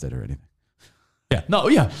invest it or anything. Yeah. No,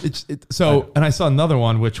 yeah. And I saw another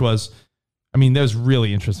one, which was, I mean, there's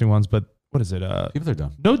really interesting ones, but what is it? People are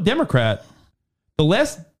dumb. No Democrat. The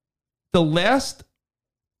last, what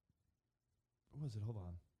was it? Hold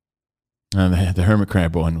on. The hermit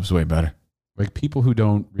crab one was way better. Like people who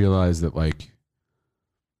don't realize that, like,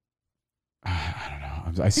 I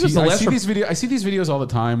don't know. I see these videos all the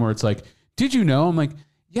time where it's like, did you know? I'm like,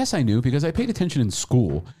 yes, I knew because I paid attention in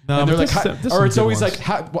school. No, and they're but like, or it's always like,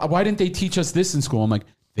 why didn't they teach us this in school? I'm like,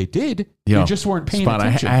 they did. They just weren't paying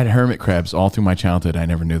attention. I had hermit crabs all through my childhood. I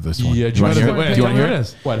never knew this one. Yeah, do you want to hear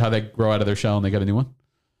it? What? How they grow out of their shell and they get a new one?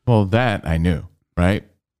 Well, that I knew, right?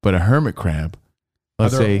 But a hermit crab,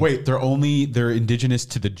 let's say. Wait, they're indigenous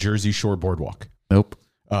to the Jersey Shore Boardwalk. Nope.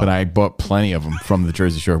 But I bought plenty of them from the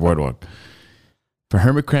Jersey Shore Boardwalk. If a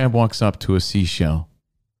hermit crab walks up to a seashell,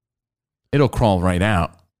 it'll crawl right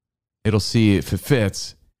out. It'll see if it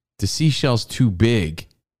fits. The seashell's too big.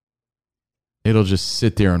 It'll just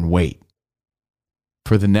sit there and wait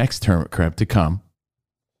for the next hermit crab to come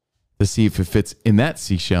to see if it fits in that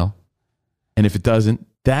seashell. And if it doesn't,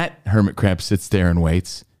 that hermit crab sits there and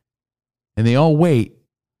waits. And they all wait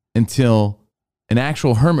until an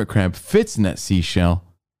actual hermit crab fits in that seashell.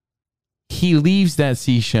 He leaves that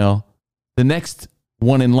seashell. The next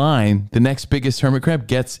one in line, the next biggest hermit crab,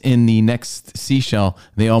 gets in the next seashell.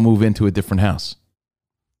 They all move into a different house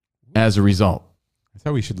as a result. That's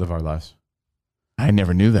how we should live our lives. I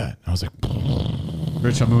never knew that. I was like,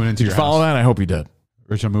 Rich, I'm moving into your house. Follow that? I hope you did.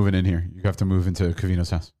 Rich, I'm moving in here. You have to move into Covino's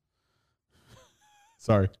house.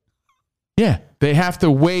 Sorry. Yeah, they have to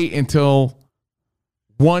wait until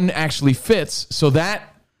one actually fits so that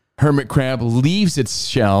hermit crab leaves its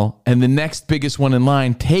shell and the next biggest one in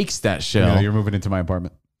line takes that shell. Yeah, you're moving into my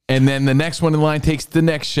apartment. And then the next one in line takes the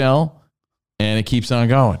next shell and it keeps on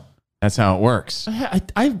going. That's how it works.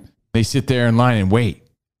 They sit there in line and wait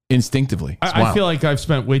instinctively. I feel like I've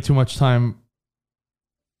spent way too much time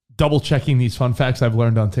double checking these fun facts I've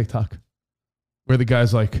learned on TikTok where the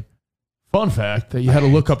guy's like, fun fact that you had to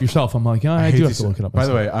look up yourself. I'm like, I do have to look it up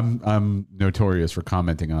myself. By myself. the way, I'm notorious for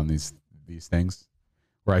commenting on these things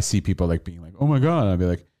where I see people like being like, oh my God. I'd be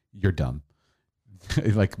like, you're dumb.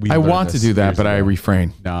 Like I want to do that, but I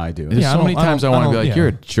refrain. No, I do. There's so many times I want to be like, you're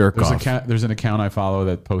a jerk off. There's an account I follow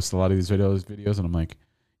that posts a lot of these videos, and I'm like,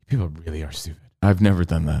 people really are stupid. I've never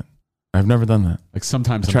done that. Like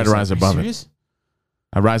sometimes I try to rise above it.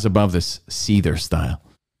 I rise above this seether style.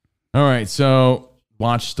 All right, so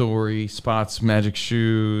watch story, Spot's magic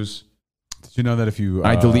shoes. Did you know that if you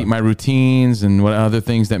I delete my routines and what other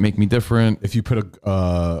things that make me different? If you put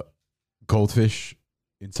a goldfish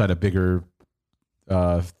inside a bigger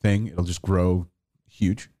thing, it'll just grow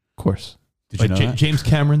huge. Of course. Did you know that? James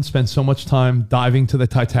Cameron spent so much time diving to the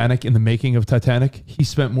Titanic in the making of Titanic. He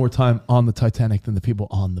spent more time on the Titanic than the people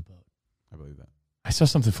on the boat. I believe that. I saw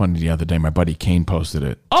something funny the other day. My buddy Kane posted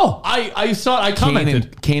it. Oh, I saw it. I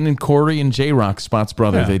commented. Kane and Corey and J-Rock, Spot's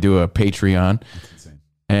brother, they do a Patreon. That's insane.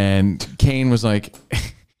 And Kane was like,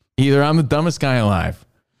 either I'm the dumbest guy alive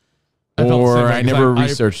I felt the or same way, I 'cause never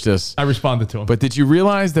researched this. I responded to him. But did you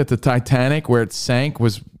realize that the Titanic, where it sank,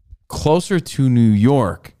 was closer to New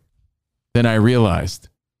York than I realized?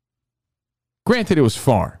 Granted, it was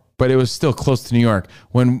far, but it was still close to New York.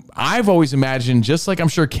 When I've always imagined, just like I'm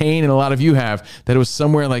sure Kane and a lot of you have, that it was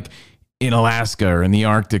somewhere like in Alaska or in the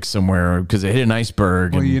Arctic somewhere because it hit an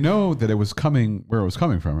iceberg. Well, and, you know that it was coming where it was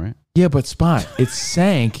coming from, right? yeah, but Spot, it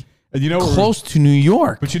sank And you know close to New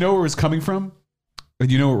York. But you know where it was coming from? And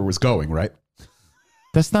you know where it was going, right?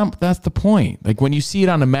 That's the point. Like when you see it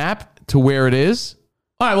on a map to where it is.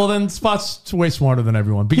 All right, well then Spot's way smarter than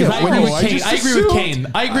everyone because Yeah, I agree with I Kane. just I agree with assumed.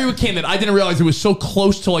 Kane. I agree with Kane that I didn't realize it was so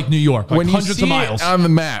close to like New York, like When you hundreds see of miles. it on the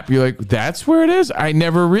map, you're like, that's where it is? I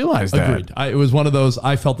never realized that. Agreed. It was one of those.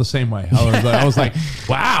 I felt the same way. I was like,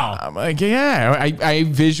 wow. I'm like, yeah, I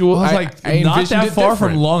visual. I was like, I not envisioned that it far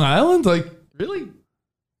different. from Long Island. Like, really?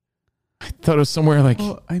 I thought it was somewhere like.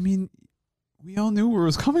 Well, I mean, we all knew where it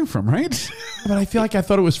was coming from, right? But I feel like I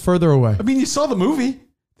thought it was further away. I mean, you saw the movie.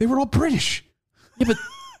 They were all British. Yeah, but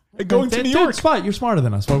Going to New York. Spot, you're smarter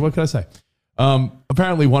than us. What could I say?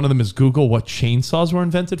 Apparently, one of them is Google what chainsaws were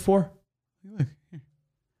invented for.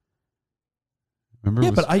 Remember, Yeah,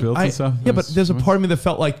 it was but built and stuff? but there's a part of me that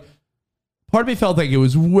felt like it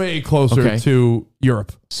was way closer Okay. to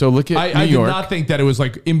Europe. So look at I New did York. not think that it was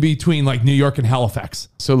like in between like New York and Halifax.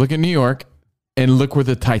 So look at New York, and look where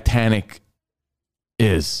the Titanic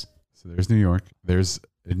is. So there's New York. There's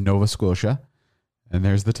Nova Scotia, and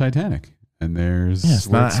there's the Titanic, and there's. Yeah, it's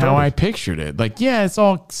where it not how I started. pictured it. Like, yeah, it's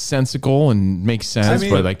all sensical and makes sense, I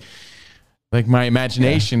mean- but like my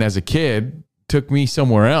imagination as a kid took me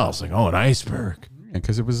somewhere else. Like, oh, an iceberg.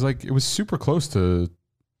 because it was super close to.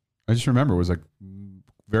 I just remember it was like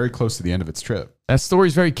very close to the end of its trip. That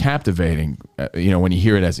story's very captivating. When you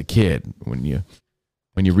hear it as a kid, when you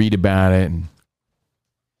read about it, and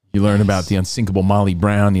you learn about the unsinkable Molly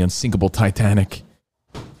Brown, the unsinkable Titanic.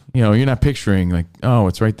 You're not picturing like, oh,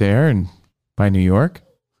 it's right there and by New York.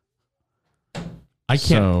 I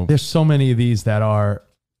can't. There's so many of these that are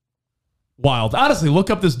wild. Honestly, look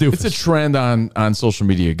up this doofus. It's a trend on social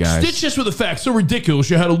media, guys. Stitch this with the facts. So ridiculous.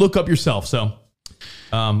 You had to look up yourself. So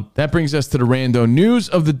that brings us to the rando news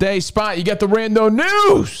of the day. Spot, you got the rando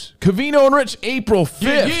news. Covino and Rich, April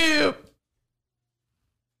 5th. yeah.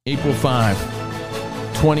 April 5,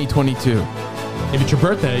 2022. If it's your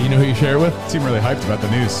birthday, you know who you share it with? Seem really hyped about the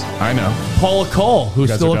news. I know. Paula Cole, who's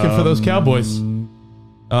guys still are looking for those Cowboys.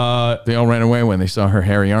 They all ran away when they saw her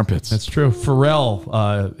hairy armpits. That's true.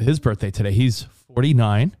 Pharrell, his birthday today. He's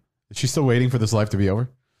 49. Is she still waiting for this life to be over?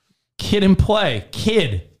 Kid in Play.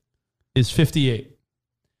 Kid is 58.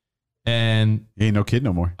 And He ain't no kid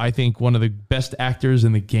no more. I think one of the best actors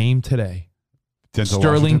in the game today, Denzel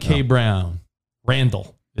Sterling Washington? K. Brown.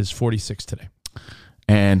 Randall is 46 today.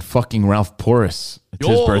 And fucking Ralph Porras. It's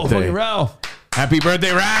his birthday. fucking Ralph. Happy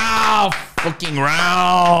birthday, Ralph! Fucking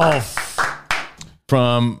Ralph!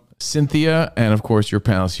 From Cynthia and, of course, your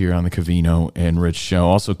pals here on the Covino and Rich show.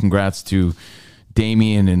 Also, congrats to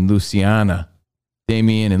Damien and Luciana.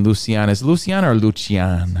 Damien and Luciana. Is it Luciana or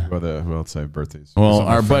Luciana? Who else have birthdays? Well, Who's on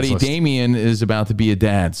my our friends buddy list? Damien is about to be a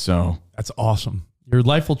dad, so That's awesome. Your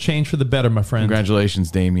life will change for the better, my friend.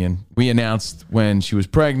 congratulations, Damien. We announced when she was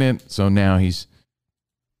pregnant, so now he's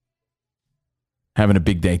having a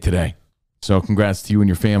big day today. So congrats to you and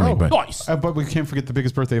your family. But Nice. But we can't forget the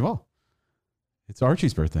biggest birthday of all. It's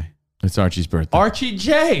Archie's birthday. it's Archie's birthday. Archie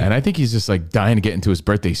J. And I think he's just like dying to get into his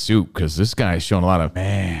birthday suit because this guy is showing a lot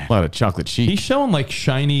of chocolate He's sheep. showing like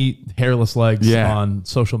shiny, hairless legs Yeah. on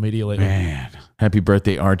social media lately. Man. Happy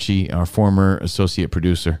birthday, Archie, our former associate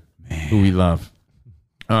producer, who we love.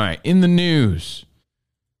 All right, in the news.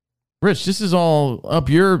 Rich, this is all up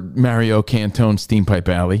your Mario Cantone steampipe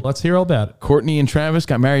alley. Let's hear all about it. Courtney and Travis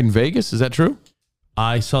got married in Vegas. Is that true?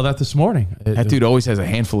 I saw that this morning. That dude always has a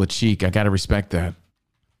handful of cheek. I got to respect that.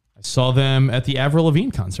 I saw them at the Avril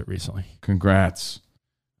Lavigne concert recently. Congrats.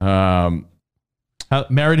 Married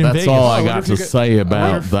in That's Vegas. all I what got if you to get- say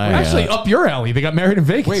about that. Actually, up your alley. They got married in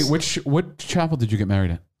Vegas. Wait, what chapel did you get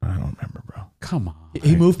married at? I don't remember, bro. Come on.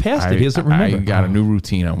 He moved past it. He doesn't remember. I got a new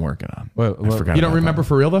routine I'm working on. Well, I forgot. You don't about remember that.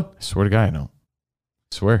 for real though? I swear to God, I don't.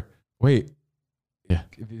 I swear. Wait. Yeah.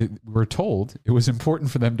 We're told it was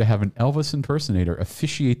important for them to have an Elvis impersonator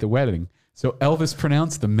officiate the wedding. So Elvis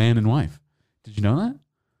pronounced them man and wife. Did you know that?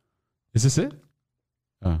 Is this it?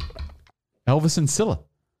 Elvis and Scylla.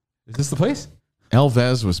 Is this the place?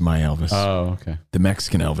 Elvis was my Elvis. Oh, okay. The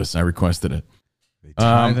Mexican Elvis. I requested it. They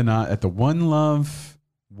tie the knot at the One Love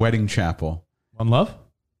wedding chapel. One Love?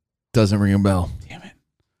 Doesn't ring a bell. Damn it.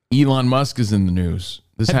 Elon Musk is in the news.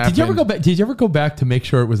 This happened. Did you ever go back? Did you ever go back to make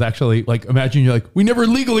sure it was actually like? Imagine you're like, we never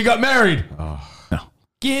legally got married. No.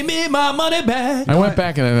 Give me my money back. I went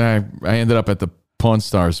back and then I ended up at the Pawn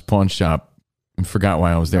Stars pawn shop and forgot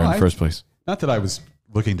why I was there in the first place. Not that I was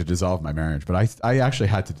looking to dissolve my marriage, but I actually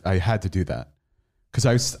had to do that because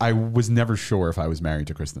I was never sure if I was married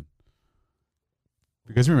to Kristen.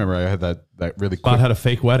 Because remember, I had that really quick. Spot had a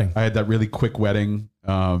fake wedding. I had that really quick wedding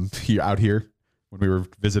out here when we were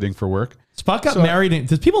visiting for work. Spot got married.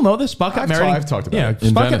 Does people know this? Spot got married. I've talked about it. Yeah,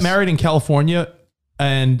 Spot got Venice. married in California,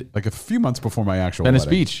 and like a few months before my actual Venice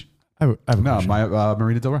wedding. Beach. I have a No, question. my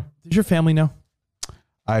Marina Del Rey. Does your family know?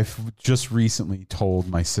 I've just recently told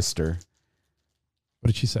my sister. What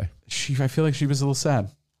did she say? I feel like she was a little sad,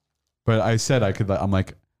 but I said I could. I'm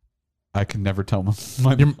like, I could never tell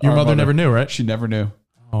my Your mother never knew, right? She never knew.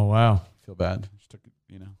 Oh wow. I feel bad. She took it,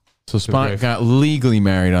 So Spot got legally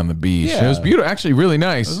married on the beach. Yeah. It was beautiful. Actually, really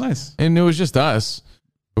nice. It was nice. And it was just us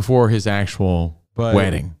before his actual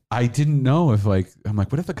wedding. I didn't know if I'm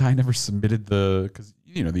like, what if the guy never submitted because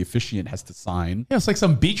the officiant has to sign. Yeah, it's like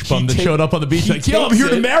some beach bum that showed up on the beach like, yo, I'm takes here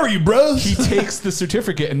to it- marry you, bros. He takes the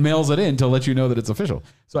certificate and mails it in to let you know that it's official.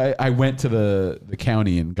 So I went to the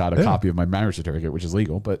county and got a copy of my marriage certificate, which is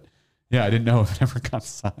legal. But yeah, I didn't know if it ever got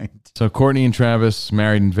signed. So Courtney and Travis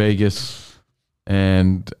married in Vegas.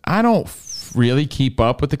 And I don't really keep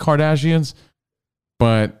up with the Kardashians,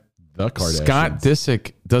 but The Kardashians. Scott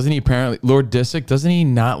Disick, Lord Disick, doesn't he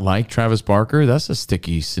not like Travis Barker? That's a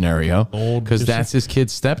sticky scenario because that's his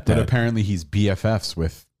kid's But stepdad. apparently he's BFFs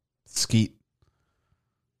with Skeet.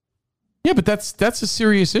 Yeah, but that's a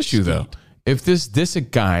serious issue though. If this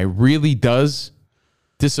Disick guy really does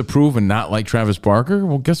disapprove and not like Travis Barker,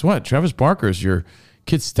 well, guess what? Travis Barker is your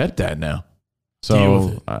kid's stepdad now.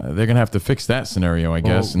 So they're going to have to fix that scenario, I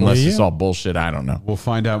guess, unless it's all bullshit. I don't know. We'll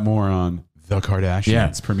find out more on The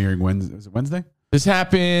Kardashians premiering Wednesday. Is it Wednesday? This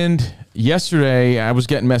happened yesterday. I was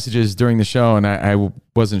getting messages during the show, and I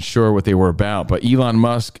wasn't sure what they were about. But Elon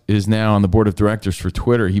Musk is now on the board of directors for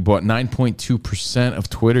Twitter. He bought 9.2% of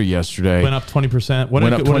Twitter yesterday. Went up 20%. Went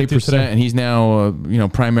up 20%, and he's now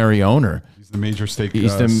primary owner. He's the major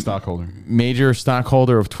stockholder. Major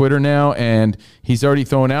stockholder of Twitter now, and he's already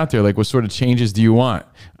throwing out there like, what sort of changes do you want?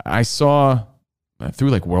 I saw through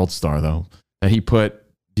like WorldStar though that he put,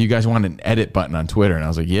 do you guys want an edit button on Twitter? And I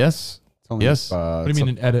was like, yes. Yes. What do you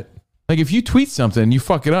mean an edit? Like if you tweet something, you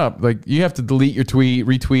fuck it up. Like you have to delete your tweet,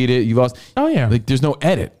 retweet it. You lost. Oh yeah. Like there's no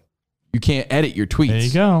edit. You can't edit your tweets. There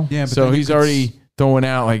you go. Yeah. But So then he's you could already throwing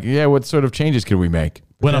out like, yeah, what sort of changes could we make?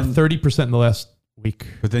 Went up 30% in the last week.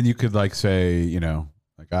 But then you could like say,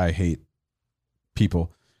 like I hate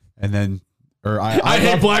people, and then I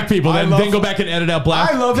hate love- black people. I Then love- go back and edit out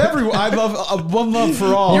black. I love everyone. I love One Love for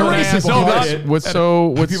All. You're And racist. people No, hate that's- it. What's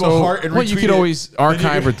people so heart and well, you retweet could it. always Then you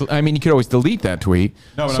archive could- you could always delete that tweet.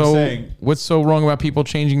 No, what so I'm saying- what's so wrong about people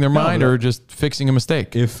changing their mind but- or just fixing a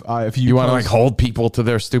mistake? If you want to like post- hold people to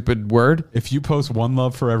their stupid word? if you post One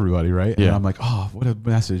Love for Everybody, right? And Yeah. I'm like, oh, what a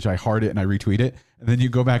message. I heart it and I retweet it. And then you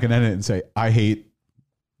go back and edit it and say, I hate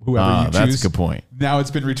whoever you choose. That's a good point. Now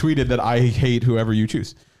it's been retweeted that I hate whoever you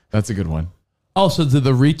choose. That's a good one. Also, did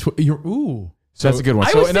the retweet? Ooh. So that's a good one.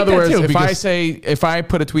 I So always in think other that words, too, if I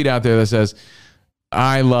put a tweet out there that says,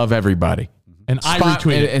 I love everybody, And I Spot,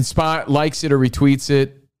 retweet it. and Spot likes it or retweets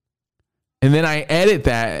it, and then I edit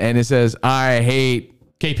that and it says, I hate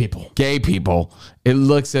Gay people. gay people, it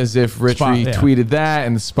looks as if Rich Spot, yeah. retweeted that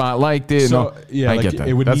and the Spot liked it. So and yeah, I like, get that.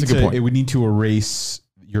 It would That's need a good to, point. It would need to erase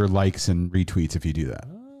your likes and retweets if you do that.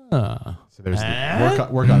 So there's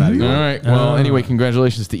work on that. All right. Well, anyway,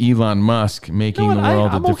 congratulations to Elon Musk making You know the what?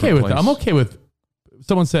 world a I'm different okay with place. it. I'm okay with.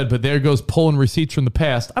 Someone said, but there goes pulling receipts from the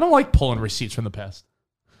past. I don't like pulling receipts from the past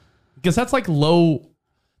because that's like low.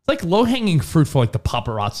 It's like low hanging fruit for like the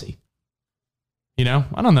paparazzi.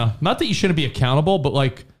 I don't know. Not that you shouldn't be accountable, but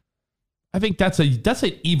like, I think that's an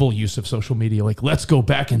evil use of social media. Like, let's go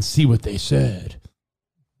back and see what they said.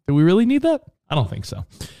 Do we really need that? I don't think so.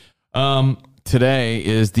 Today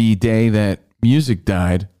is the day that music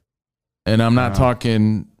died, and I'm not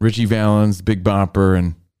talking Richie Valens, Big Bopper,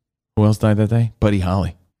 and who else died that day? Buddy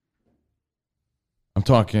Holly. I'm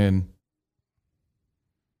talking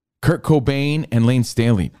Kurt Cobain and Lane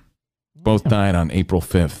Staley both died on April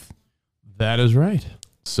 5th. That is right.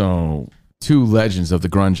 So 2 legends of the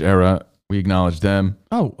grunge era. We acknowledge them.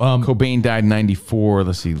 Oh, Cobain died in 94.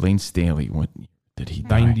 Let's see. Lane Staley, when did he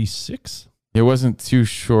die? 96? It wasn't too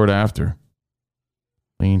short after.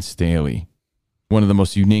 Lane Staley. One of the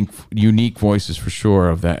most unique voices for sure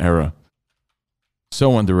of that era.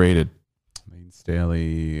 So underrated. Lane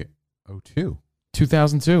Staley, 02.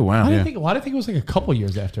 2002. Wow. Why did I think it was like a couple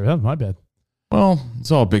years after? That was my bad. Well,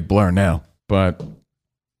 it's all a big blur now. But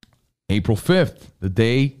April 5th, the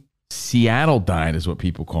day Seattle died is what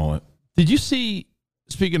people call it. Did you see,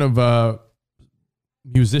 speaking of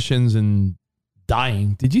musicians and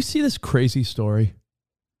dying, did you see this crazy story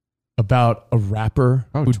about a rapper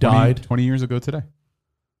who died 20 years ago today?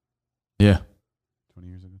 Yeah. 20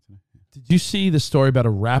 years ago today. Did you see the story about a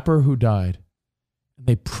rapper who died? And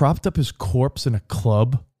they propped up his corpse in a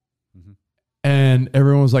club. And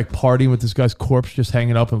everyone was like partying with this guy's corpse, just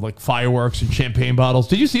hanging up with like fireworks and champagne bottles.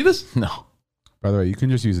 Did you see this? No. By the way, you can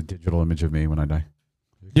just use a digital image of me when I die.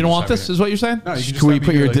 You don't want this, is what you're saying? No, you Can we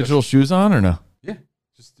put your digital shoes on or no? Yeah.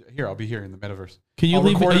 Just here, I'll be here in the metaverse. Can you I'll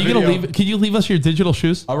leave? record Are a you gonna video. leave? Can you leave us your digital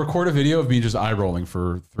shoes? I'll record a video of me just eye rolling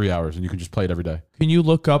for 3 hours, and you can just play it every day. Can you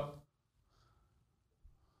look up?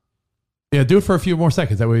 Yeah, do it for a few more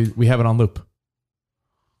seconds. That way we have it on loop.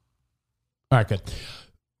 All right, good.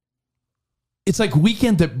 It's like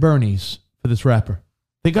Weekend at Bernie's for this rapper.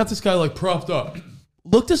 They got this guy like propped up.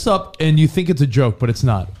 Look this up, and you think it's a joke, but it's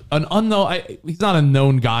not. An unknown. He's not a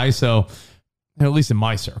known guy, so at least in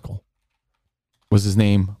my circle. Was his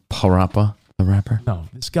name Parappa, the rapper? No,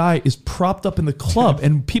 this guy is propped up in the club,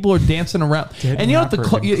 and people are dancing around. And you know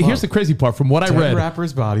what? Here's the crazy part. From what I read,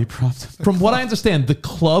 rapper's body propped up. from what I understand, the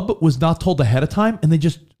club was not told ahead of time, and they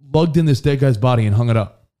just lugged in this dead guy's body and hung it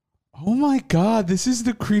up. Oh my God, this is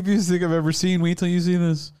the creepiest thing I've ever seen. Wait till you see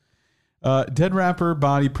this. Dead rapper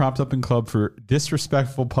body propped up in club for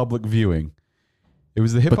disrespectful public viewing. It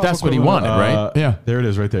was the hip hop. But that's what he wanted, right? Yeah. There it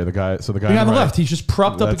is right there. The guy on The guy on the right. left, he's just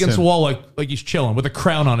propped up That's against him. the wall like he's chilling with a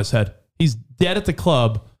crown on his head. He's dead at the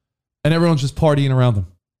club, and everyone's just partying around him.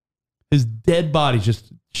 His dead body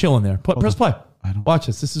just chilling there. Press play. Watch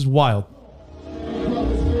this. This is wild.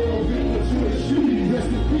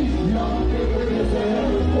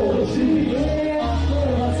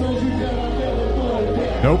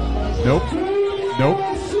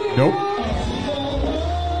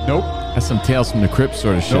 Nope. That's some Tales from the Crypt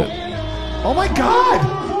sort of shit. Oh my God.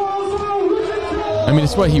 I mean,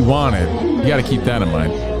 it's what he wanted. You got to keep that in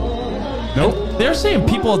mind. Nope. They're saying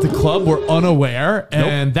people at the club were unaware,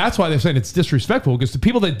 and that's why they're saying it's disrespectful, because the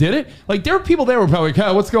people that did it, like, there were people there who were probably like,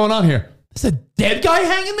 "Oh, what's going on here? Is a dead guy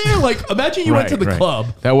hanging there?" Like, imagine you went to the club.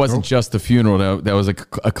 That wasn't just a funeral. That was a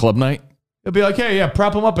club night. It'd be like, "Hey, yeah,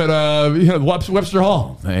 prop him up at Webster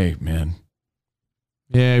Hall." Hey, man.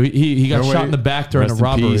 Yeah, he got No shot way. in the back during a Rest in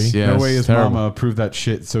robbery. peace, yeah. No Yes, way his terrible. mama approved that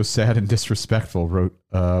shit. So sad and disrespectful, wrote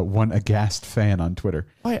one aghast fan on Twitter.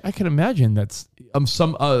 I can imagine that's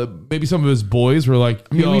maybe some of his boys were like,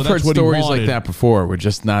 I mean, "Yo, we've heard that's what he stories like wanted." that before. We're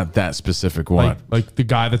just not that specific one. Like the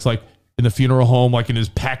guy that's like in the funeral home, like in his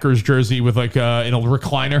Packers jersey with like in a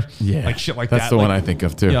recliner, Yeah. like shit like that. That's the Like, one I think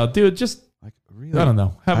of, too. Yeah, dude, just Like, really? I don't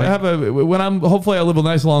know. Hopefully I live a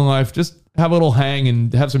nice long life. Just have a little hang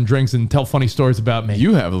and have some drinks and tell funny stories about me.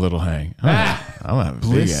 You have a little hang. I'm having a big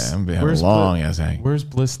Bliss. I'm having a long ass hang. Where's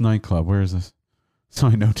Bliss nightclub? Where is this? So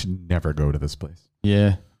I know to never go to this place.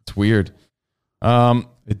 Yeah, it's weird.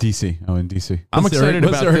 At DC. Oh, in DC. I'm excited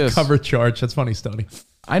was about there this. a cover charge? That's funny, Stoney.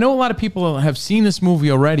 I know a lot of people have seen this movie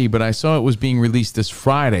already, but I saw it was being released this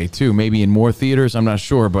Friday too. Maybe in more theaters. I'm not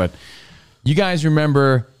sure, but you guys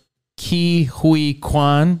remember Ke Huy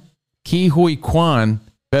Quan? Ke Huy Quan,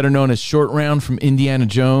 better known as Short Round from Indiana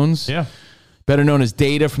Jones. Yeah. Better known as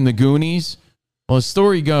Data from the Goonies. Well, the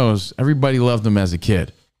story goes, everybody loved him as a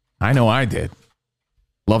kid. I know I did.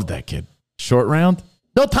 Loved that kid. Short Round?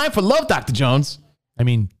 No time for love, Dr. Jones. I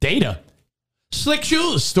mean, Data. Slick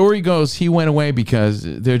shoes. Story goes, he went away because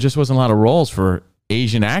there just wasn't a lot of roles for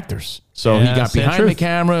Asian actors. So Yeah, he got sad behind truth. the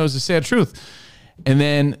camera. It was a sad truth. And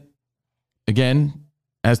then, again,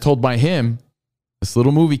 as told by him, this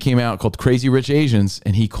little movie came out called Crazy Rich Asians,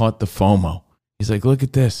 and he caught the FOMO. He's like, look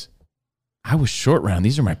at this. I was Short Round.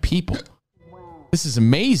 These are my people. This is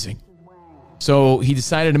amazing. So he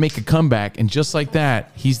decided to make a comeback, and just like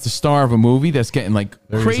that, he's the star of a movie that's getting like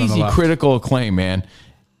There he is on the crazy left. critical acclaim, man.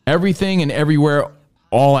 Everything and everywhere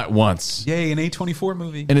all at once. Yay, an A24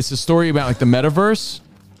 movie. And it's a story about like the metaverse,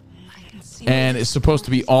 and it's supposed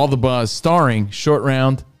to be all the buzz, starring Short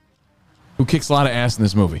Round, who kicks a lot of ass in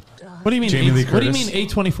this movie. What do you mean? Jamie Lee What do you Curtis. mean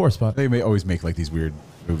A24 spot? They may always make like these weird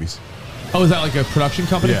movies. Oh, is that like a production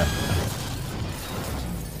company? Yeah.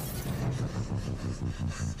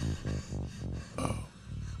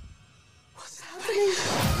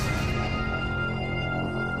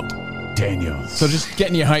 Daniel. So just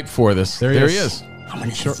getting you hyped for this. There he is. I'm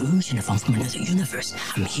an evolution from another universe.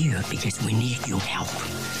 I'm here because we need your help.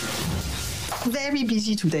 Very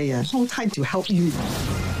busy today. No time to help you.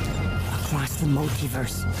 Across the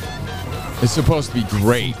multiverse. It's supposed to be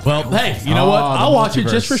great. Well, hey, you know what? I'll watch it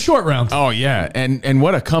just for short rounds. Oh yeah, and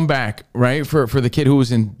what a comeback, right? For the kid who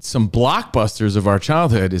was in some blockbusters of our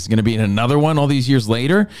childhood is going to be in another one all these years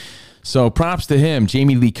later. So props to him.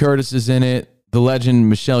 Jamie Lee Curtis is in it. The legend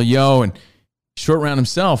Michelle Yeoh and short round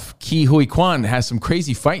himself, Ki Hui Kwan, has some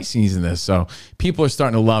crazy fight scenes in this. So people are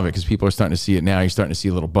starting to love it because people are starting to see it now. You're starting to see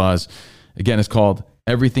a little buzz. Again, it's called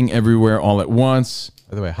Everything Everywhere All at Once.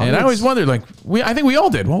 By the way, and I always wondered, like, I think we all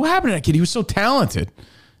did. Well, what happened to that kid? He was so talented.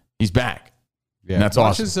 He's back. Yeah, and that's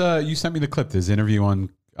Watch awesome. you sent me the clip. His interview on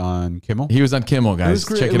Kimmel. He was on Kimmel, guys.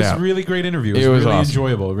 Check it out. It was a really great interview. It was really awesome.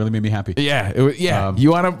 enjoyable. It really made me happy. Yeah,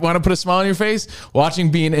 you want to put a smile on your face?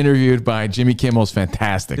 Watching being interviewed by Jimmy Kimmel is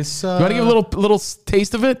fantastic. You want to give a little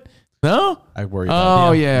taste of it? No, I worry. About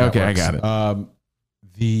oh yeah, okay, I got it.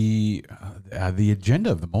 The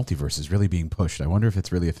agenda of the multiverse is really being pushed. I wonder if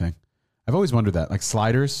it's really a thing. I've always wondered that. Like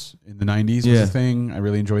Sliders in the 90s was a thing. I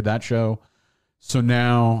really enjoyed that show. So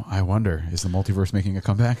now I wonder, is the multiverse making a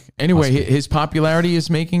comeback? Anyway, his popularity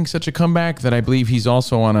is making such a comeback that I believe he's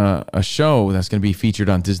also on a show that's going to be featured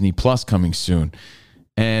on Disney Plus coming soon.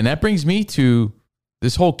 And that brings me to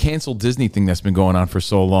this whole canceled Disney thing that's been going on for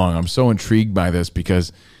so long. I'm so intrigued by this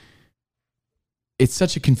because it's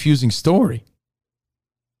such a confusing story.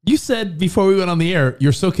 You said before we went on the air,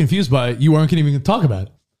 you're so confused by it, you weren't going to even talk about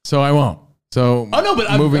it. So I won't. So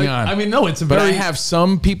moving on. I mean, no, it's a But very... I have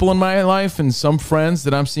some people in my life and some friends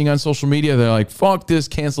that I'm seeing on social media that are like, fuck this,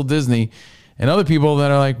 cancel Disney. And other people that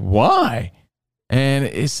are like, why? And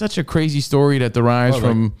it's such a crazy story that derives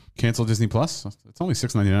from... Cancel Disney Plus? It's only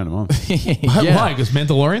 $6.99 a month. Yeah. Why? Because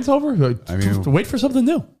Mandalorian's over? I mean, wait for something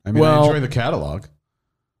new. I mean, I enjoy the catalog.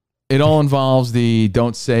 It all involves the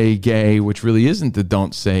don't say gay, which really isn't the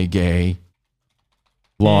don't say gay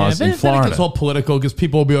laws in Florida. Then it gets all political because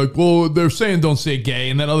people will be like, well, they're saying don't say gay.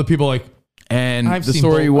 And then other people are like... And I've the seen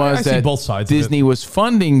story both- was I've seen that both sides of Disney was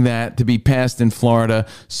funding that to be passed in Florida.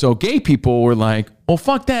 So gay people were like, well,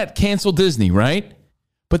 fuck that, cancel Disney, right?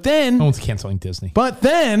 But then... No one's canceling Disney. But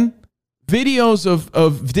then videos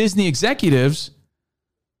of Disney executives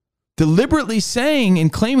deliberately saying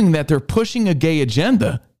and claiming that they're pushing a gay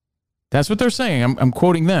agenda. That's what they're saying. I'm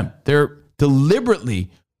quoting them. They're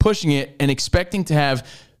deliberately pushing it and expecting to have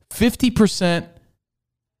 50%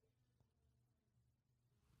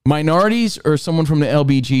 minorities or someone from the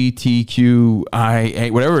LGBTQIA,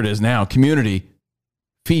 whatever it is now, community,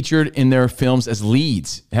 featured in their films as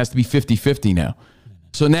leads. It has to be 50-50 now.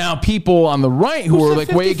 So now people on the right who are like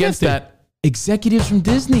 50-50? way against that, executives from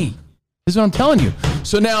Disney. This is what I'm telling you.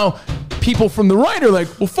 So now people from the right are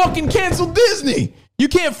like, well, fucking cancel Disney. You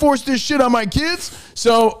can't force this shit on my kids.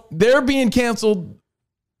 So they're being canceled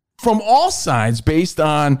from all sides based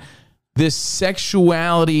on this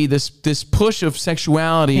sexuality, this push of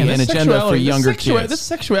sexuality and agenda for younger kids. This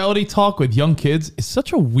sexuality talk with young kids is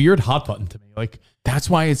such a weird hot button to me. Like, that's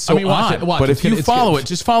why it's so watch odd. it, watch but it. if you follow it,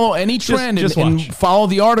 just follow any trend and follow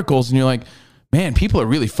the articles, and you're like, man, people are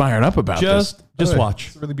really fired up about this. Just watch.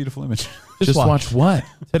 It's a really beautiful image. Just watch what?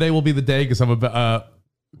 Today will be the day because I'm about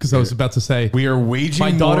because I was about to say we are waging.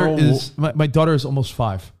 My daughter is almost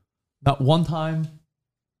 5. Not one time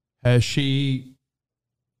has she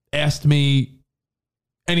asked me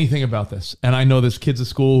anything about this, and I know there's kids at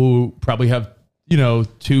school who probably have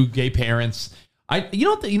 2 gay parents.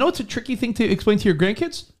 You know what's a tricky thing to explain to your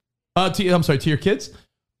grandkids? To your kids.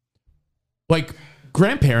 Like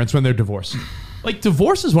grandparents when they're divorced. Like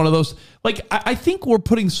divorce is one of those. Like I think we're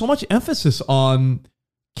putting so much emphasis on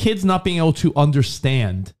kids not being able to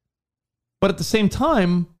understand, but at the same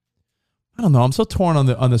time, I don't know. I'm so torn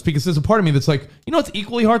on this because there's a part of me that's like, it's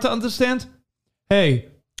equally hard to understand. Hey,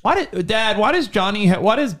 why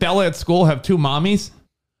does Bella at school have 2 mommies?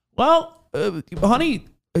 Well, honey,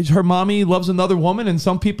 her mommy loves another woman, and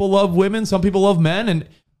some people love women, some people love men, and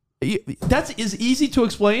that is easy to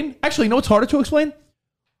explain. Actually, what's harder to explain?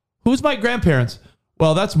 Who's my grandparents?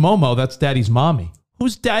 Well, that's Momo. That's Daddy's mommy.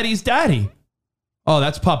 Who's Daddy's daddy? Oh,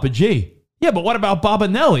 that's Papa G. Yeah, but what about Baba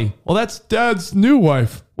Nelly? Well, that's Dad's new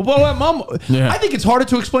wife. Well, what about Mom? Yeah. I think it's harder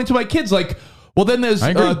to explain to my kids. Like, well, then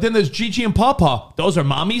there's Gigi and Papa. Those are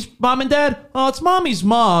Mommy's mom and dad. Oh, it's Mommy's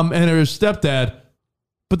mom and her stepdad.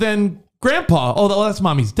 But then grandpa. Oh, that's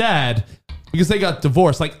mommy's dad because they got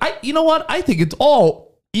divorced. Like, you know what? I think it's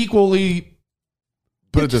all equally.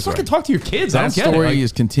 Put it this just way. fucking talk to your kids. I That don't get it. story Like,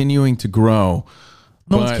 is continuing to grow.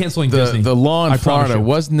 no one's but canceling Disney. The law in I promise Florida you.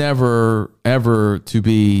 was never, ever to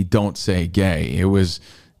be don't say gay. It was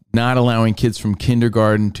not allowing kids from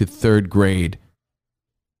kindergarten to third grade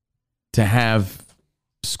to have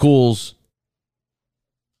schools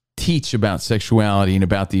teach about sexuality and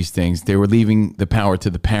about these things. They were leaving the power to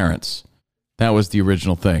the parents. That was the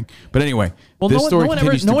original thing. But anyway, this story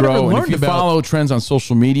continues to grow. And if you follow trends on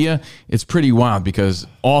social media, it's pretty wild because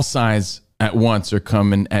all sides at once are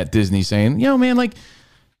coming at Disney saying, yo, man, like,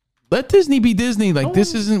 let Disney be Disney. Like,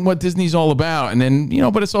 this isn't what Disney's all about. And then,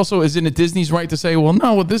 but it's also, isn't it Disney's right to say, well,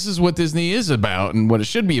 no, this is what Disney is about and what it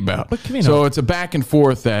should be about. So it's a back and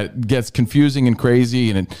forth that gets confusing and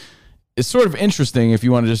crazy. And it's sort of interesting if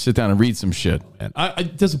you want to just sit down and read some shit. And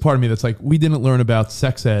there's a part of me that's like, we didn't learn about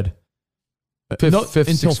sex ed.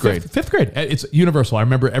 Sixth grade. Fifth grade. It's universal. I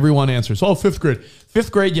remember everyone answers. Oh, fifth grade. Fifth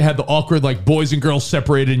grade, you had the awkward, like, boys and girls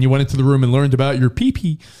separated, and you went into the room and learned about your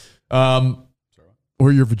pee-pee.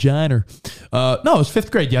 Or your vagina. No, it was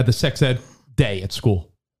fifth grade. You had the sex ed day at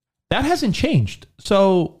school. That hasn't changed.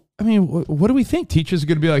 So, I mean, what do we think? Teachers are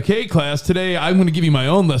going to be like, hey, class, today I'm going to give you my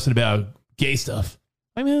own lesson about gay stuff.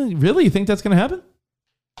 I mean, really? You think that's going to happen?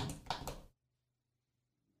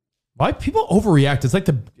 Why people overreact? It's like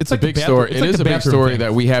a big story. It is a big story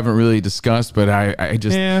that we haven't really discussed, but I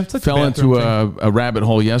just fell into a rabbit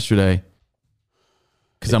hole yesterday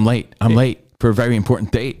because I'm late. I'm late for a very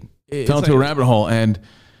important date. Fell into a rabbit hole, and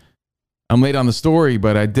I'm late on the story,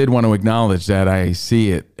 but I did want to acknowledge that I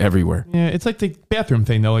see it everywhere. Yeah, it's like the bathroom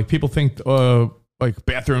thing, though. Like, people think like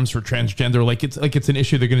bathrooms for transgender, like it's an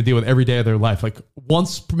issue they're going to deal with every day of their life. Like,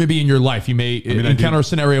 once maybe in your life, you may encounter a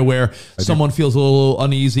scenario where someone feels a little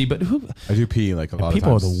uneasy, but I do pee like a lot of times.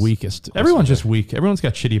 People are the weakest. Everyone's just weak. Everyone's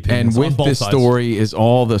got shitty opinions. And with this story is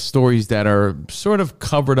all the stories that are sort of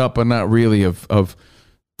covered up, but not really, of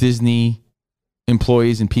Disney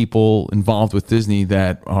employees and people involved with Disney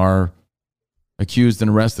that are accused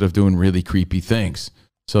and arrested of doing really creepy things.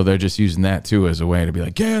 So they're just using that too as a way to be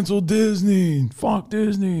like, cancel Disney, fuck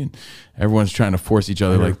Disney. And everyone's trying to force each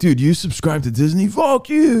other like, dude, you subscribe to Disney? Fuck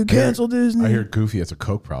you, cancel Disney. I hear Goofy has a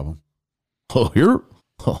Coke problem. Oh, here?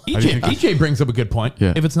 EJ brings up a good point.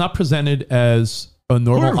 Yeah. If it's not presented as a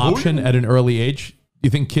normal option at an early age, you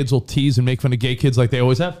think kids will tease and make fun of gay kids like they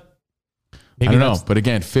always have? Maybe I don't know, but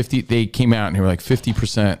again, they came out and they were like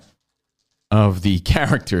 50% of the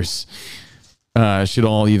characters should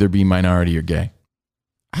all either be minority or gay.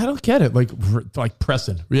 I don't get it. Like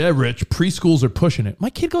Preston. Yeah, Rich. Preschools are pushing it.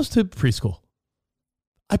 My kid goes to preschool.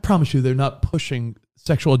 I promise you, they're not pushing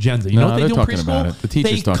sexual agenda. You know what they do in talking preschool? about it. The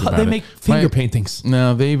teachers talk about it. They make finger paintings.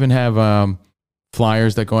 No, they even have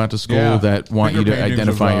flyers that go out to school that want you to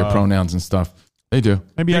identify your pronouns and stuff. They do.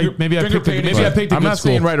 Maybe I picked a good I'm not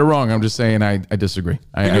saying right or wrong. I'm just saying I disagree.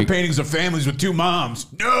 Finger paintings of families with two moms.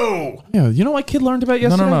 No. Yeah, you know what my kid learned about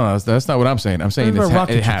yesterday? No. That's not what I'm saying. I'm saying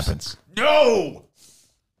it happens. No.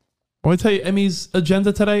 I want to tell you Emmy's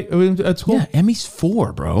agenda today at school. Yeah, Emmy's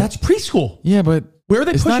 4, bro. That's preschool. Yeah, but where are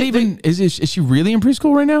they it's pushing? Not even. Is she really in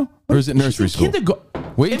preschool right now, or is it nursery school?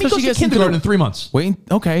 Wait until she gets kindergarten in 3 months.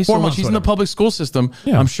 Okay. So when she's in the public school system,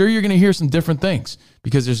 I'm sure you're going to hear some different things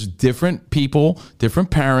because there's different people, different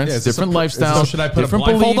parents, different lifestyles. So should I put a different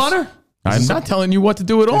blindfold beliefs. on her? I'm not telling you what to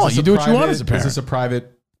do at all. You do what you want as a parent. Is this a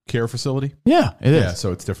private care facility? Yeah, it is. Yeah,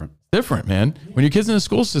 so it's different. Different, man. When your kid's in a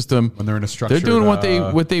school system, when they're in a structure, they're doing what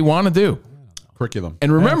they want to do. Curriculum.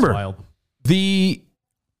 And remember, the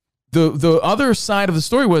other side of the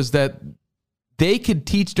story was that they could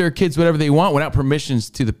teach their kids whatever they want without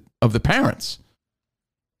permissions of the parents.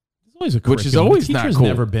 There's always a curriculum. Which is always not cool.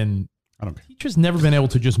 Teachers never been able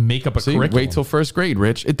to just make up a curriculum. Wait till first grade,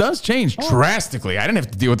 Rich. It does change drastically. I didn't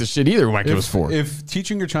have to deal with this shit either when my kid was 4. If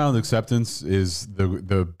teaching your child acceptance is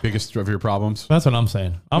the biggest of your problems, that's what I'm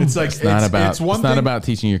saying. It's not about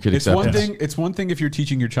teaching your kid acceptance. It's one thing if you're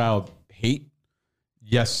teaching your child hate.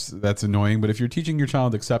 Yes, that's annoying. But if you're teaching your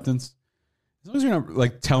child acceptance, as long as you're not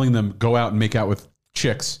like telling them go out and make out with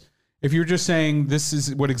chicks. If you're just saying this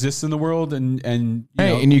is what exists in the world and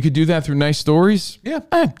you could do that through nice stories. Yeah,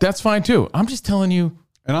 that's fine too. I'm just telling you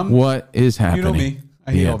what is happening. You know me.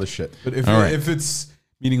 I hate all this shit. But if it's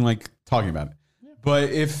meaning like talking about it. But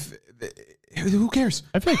who cares?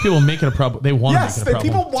 I feel like people make it a problem. They want to make it a problem.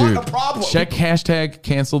 People want a problem. Check hashtag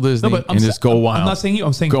cancel Disney and just go wild. I'm not saying you.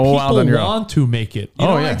 I'm saying go people wild on your want to make it.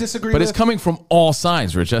 I disagree but it's coming from all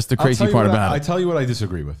sides, Rich. That's the crazy part about it. I tell you what I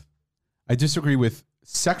disagree with. I disagree with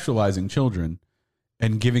sexualizing children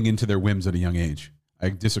and giving into their whims at a young age. I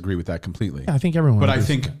disagree with that completely. Yeah, I think everyone. But I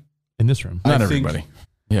think in this room. Not I everybody. Think,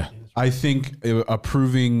 yeah. I think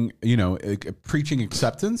approving, preaching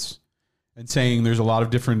acceptance and saying there's a lot of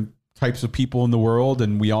different types of people in the world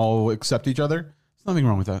and we all accept each other. There's nothing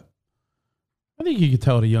wrong with that. I think you could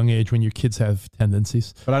tell at a young age when your kids have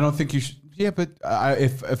tendencies. But I don't think you should. Yeah, but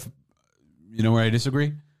if you know where I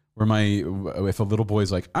disagree, if a little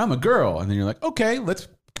boy's like, I'm a girl, and then you're like, okay, let's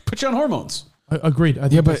put you on hormones. Agreed. I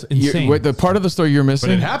think that's insane. The part of the story you're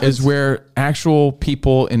missing is where actual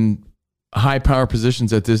people in high power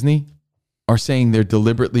positions at Disney are saying they're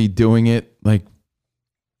deliberately doing it like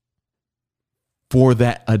for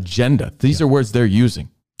that agenda. These are words they're using.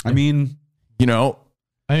 I mean,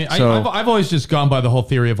 I've always just gone by the whole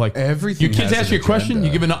theory of like everything. Your kids ask you a question, you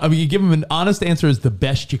give them an honest answer as the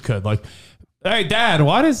best you could. Like, hey, Dad,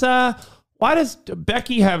 why does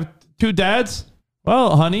Becky have two dads?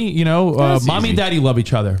 Well, honey, mommy and daddy love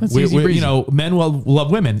each other. Men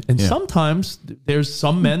love women, and sometimes there's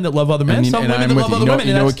some men that love other men, some women that love other women.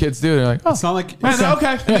 You know what kids do? They're like, it's not like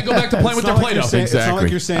okay, and they go back to playing with their Play-Doh. Exactly. It's not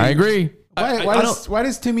like you're saying. I agree. Why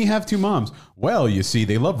does Timmy have two moms? Well, you see,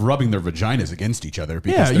 they love rubbing their vaginas against each other.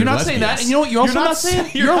 Because You're not saying that, and you know what? You're also not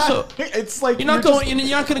saying. It's like you're not going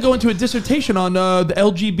to go into a dissertation on the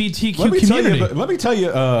LGBTQ community. Let me tell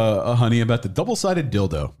you, honey, about the double-sided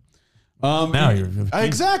dildo. Now you're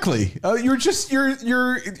exactly.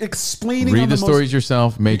 You're explaining. Read the stories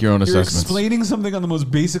yourself. Make your own assessments. You're explaining something on the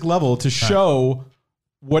most basic level to show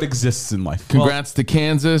what exists in life. Congrats to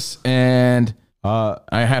Kansas, and I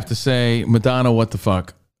have to say, Madonna, what the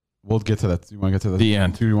fuck? We'll get to that. You want to get to the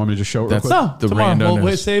end? Do you want me to just show it? That's real quick? the tomorrow. random We'll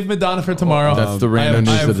news. save Madonna for tomorrow. That's the random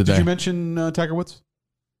news of the day. Did you mention Tiger Woods?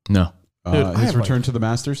 No. His return to the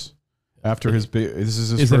Masters after his big. This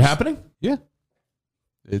is his Is first, it happening? Yeah.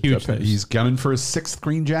 Huge news. He's gunning for his 6th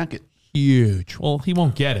green jacket. Huge. Well, he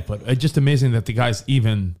won't get it, but it's just amazing that the guy's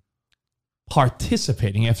even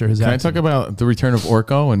participating after his Can accident. I talk about the return of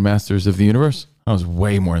Orko and Masters of the Universe? I was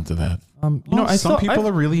way more into that. Some people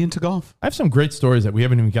are really into golf. I have some great stories that we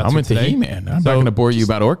haven't even got I'm to into today. He-Man. I'm not going to bore you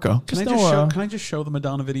about Orko. Can I just show the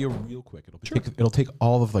Madonna video real quick? It'll take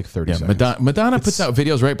all of like 30 seconds. Madonna puts out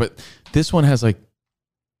videos, right? But this one has like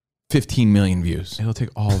 15 million views. It'll take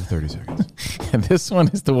all of 30 seconds. And this one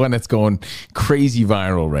is the one that's going crazy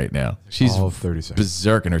viral right now. She's all of 30 seconds.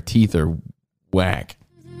 Berserk and her teeth are whack.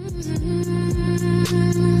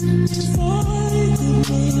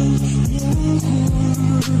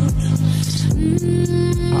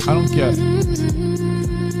 I don't get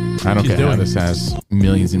how this has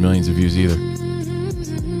millions and millions of views either.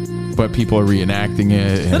 But people are reenacting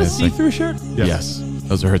it. Is that a see-through shirt? Yes.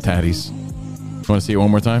 Those are her tatties. You want to see it one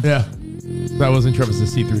more time? Yeah. That wasn't sure if it's a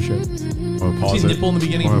see-through shirt. She's nipple in the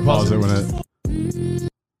beginning. I'm gonna pause it when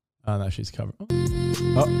Oh, no, she's covered.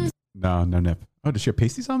 Oh, no nip. Oh, does she have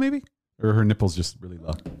pasties on maybe? Or her nipple's just really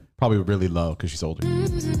low? Probably really low because she's older.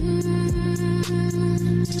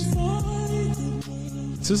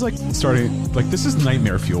 This is like this is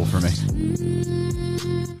nightmare fuel for me.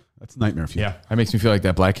 That's nightmare fuel. Yeah. That makes me feel like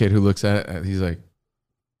that black kid who looks at it. He's like,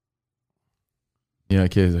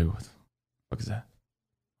 kid's like, what the fuck is that?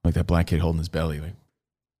 Like that black kid holding his belly. Like,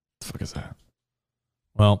 what the fuck is that?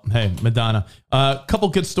 Well, hey, Madonna. A couple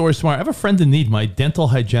good stories tomorrow. I have a friend in need. My dental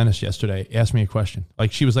hygienist yesterday asked me a question.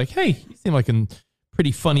 Like, she was like, hey, you seem like a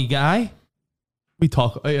pretty funny guy. We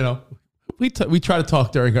talk, we try to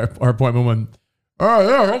talk during our appointment when, oh,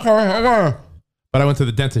 yeah, okay. But I went to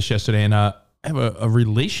the dentist yesterday, and I have a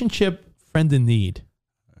relationship friend in need.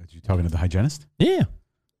 Are you talking to the hygienist? Yeah.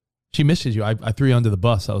 She misses you. I threw you under the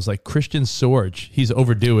bus. I was like, Christian Sorge. He's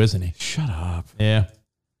overdue, isn't he? Shut up. Yeah.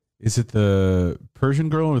 Is it the Persian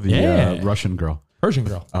girl or the Russian girl? Persian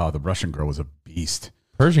girl. Oh, the Russian girl was a beast.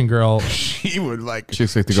 Persian girl. She would like. She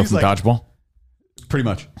looks like the girl from Dodgeball. Pretty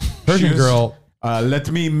much. Persian girl.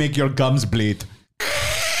 Let me make your gums bleed.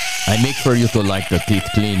 I make for you to like the teeth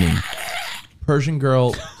cleaning. Persian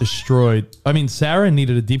girl destroyed. I mean, Sarah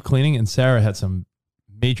needed a deep cleaning, and Sarah had some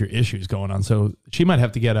major issues going on. So she might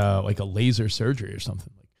have to get a laser surgery or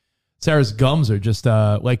something. Sarah's gums are just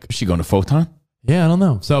like. Is she going to Photon? Yeah, I don't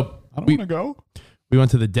know. So I don't want to go. We went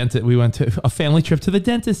to the dentist. We went to a family trip to the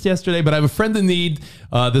dentist yesterday, but I have a friend in need.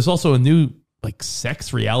 There's also a new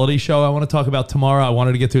sex reality show I want to talk about tomorrow. I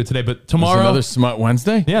wanted to get to it today, but tomorrow. There's another Smut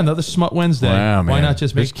Wednesday? Yeah, another Smut Wednesday. Wow, man. Why not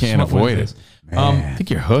just make Rich can't Smut avoid Wednesdays? it. I think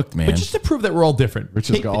you're hooked, man. But just to prove that we're all different. Rich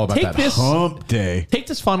is all about that hump day. Take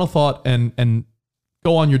this final thought and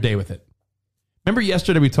go on your day with it. Remember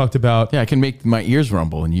yesterday we talked about... Yeah, I can make my ears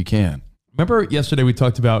rumble and you can. Remember yesterday we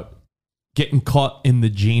talked about getting caught in the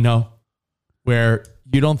Gino where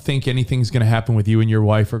you don't think anything's going to happen with you and your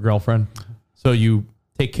wife or girlfriend. So you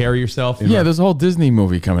take care of yourself. Yeah, there's a whole Disney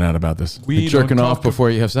movie coming out about this. We You're jerking don't off talk before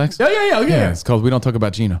you have sex? Yeah. It's called We Don't Talk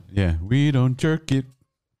About Gino. Yeah, we don't jerk it.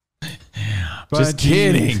 Just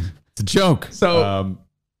kidding. It's a joke. So,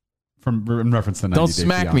 from in reference to 90 Don't Day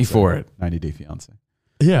smack Fiancé. me for it. 90 Day Fiance.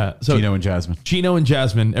 yeah. So Gino and Jasmine. Gino and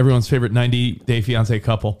Jasmine, everyone's favorite 90 Day Fiance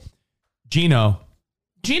couple. Gino,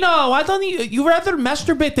 why don't you rather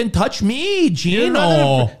masturbate than touch me,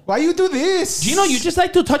 Gino? Why you do this? Gino, you just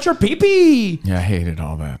like to touch your pee-pee. Yeah, I hated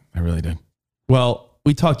all that. I really did. Well,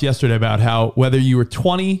 we talked yesterday about how whether you were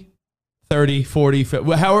 20, 30, 40,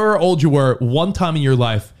 50, however old you were, one time in your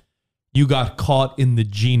life, you got caught in the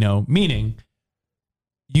Gino, meaning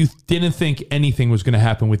you didn't think anything was going to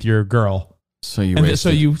happen with your girl. So you And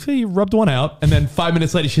wasted. so you rubbed one out, and then 5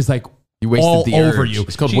 minutes later, she's like, You wasted all the over urge. you.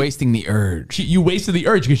 It's called wasting the urge. You wasted the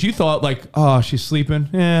urge because you thought like, oh, she's sleeping.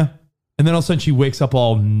 Yeah. And then all of a sudden she wakes up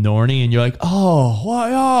all norny and you're like, oh,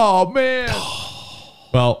 why? Oh, man.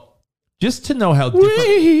 Well, just to know how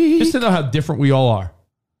different we all are,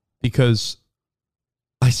 because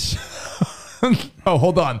oh,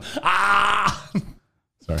 hold on.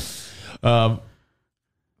 Sorry.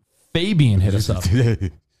 Fabian hit us up.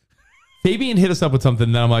 Fabian hit us up with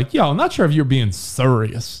something that I'm like, yo, I'm not sure if you're being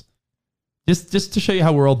serious. Just to show you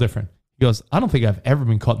how we're all different. He goes, I don't think I've ever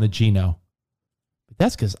been caught in the Gino. But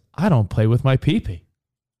that's because I don't play with my pee-pee.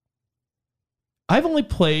 I've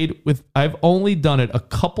only done it a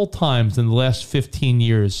couple times in the last 15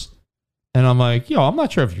 years. And I'm like, yo, I'm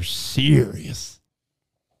not sure if you're serious.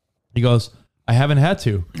 He goes, I haven't had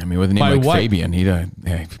to. I mean, with a name like Fabian, he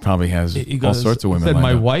probably has all sorts of women. He said, lined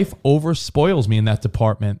my up. wife overspoils me in that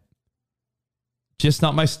department. Just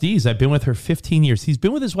not my steez. I've been with her 15 years. He's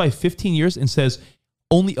been with his wife 15 years and says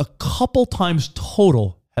only a couple times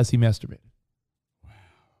total has he masturbated.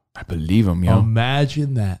 I believe him, yo.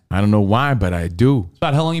 Imagine that. I don't know why, but I do.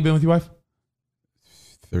 About how long you been with your wife?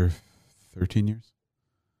 13 years?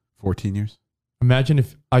 14 years? Imagine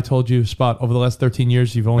if I told you, Spot, over the last 13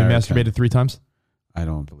 years, you've only masturbated 3 times. I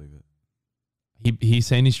don't believe it. He's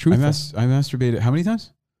saying he's truthful. I masturbated how many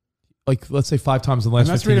times? Like, let's say 5 times in the last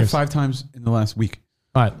 15 years. 5 times in the last week.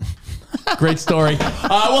 All right. Great story.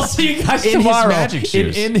 We'll see you guys In his tomorrow. magic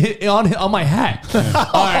shoes. On my hat. All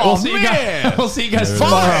right. We'll see you guys. We'll see you guys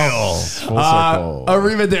tomorrow. Full circle.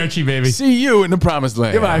 Arrivederci, baby. See you in the promised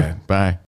land. Goodbye. Bye.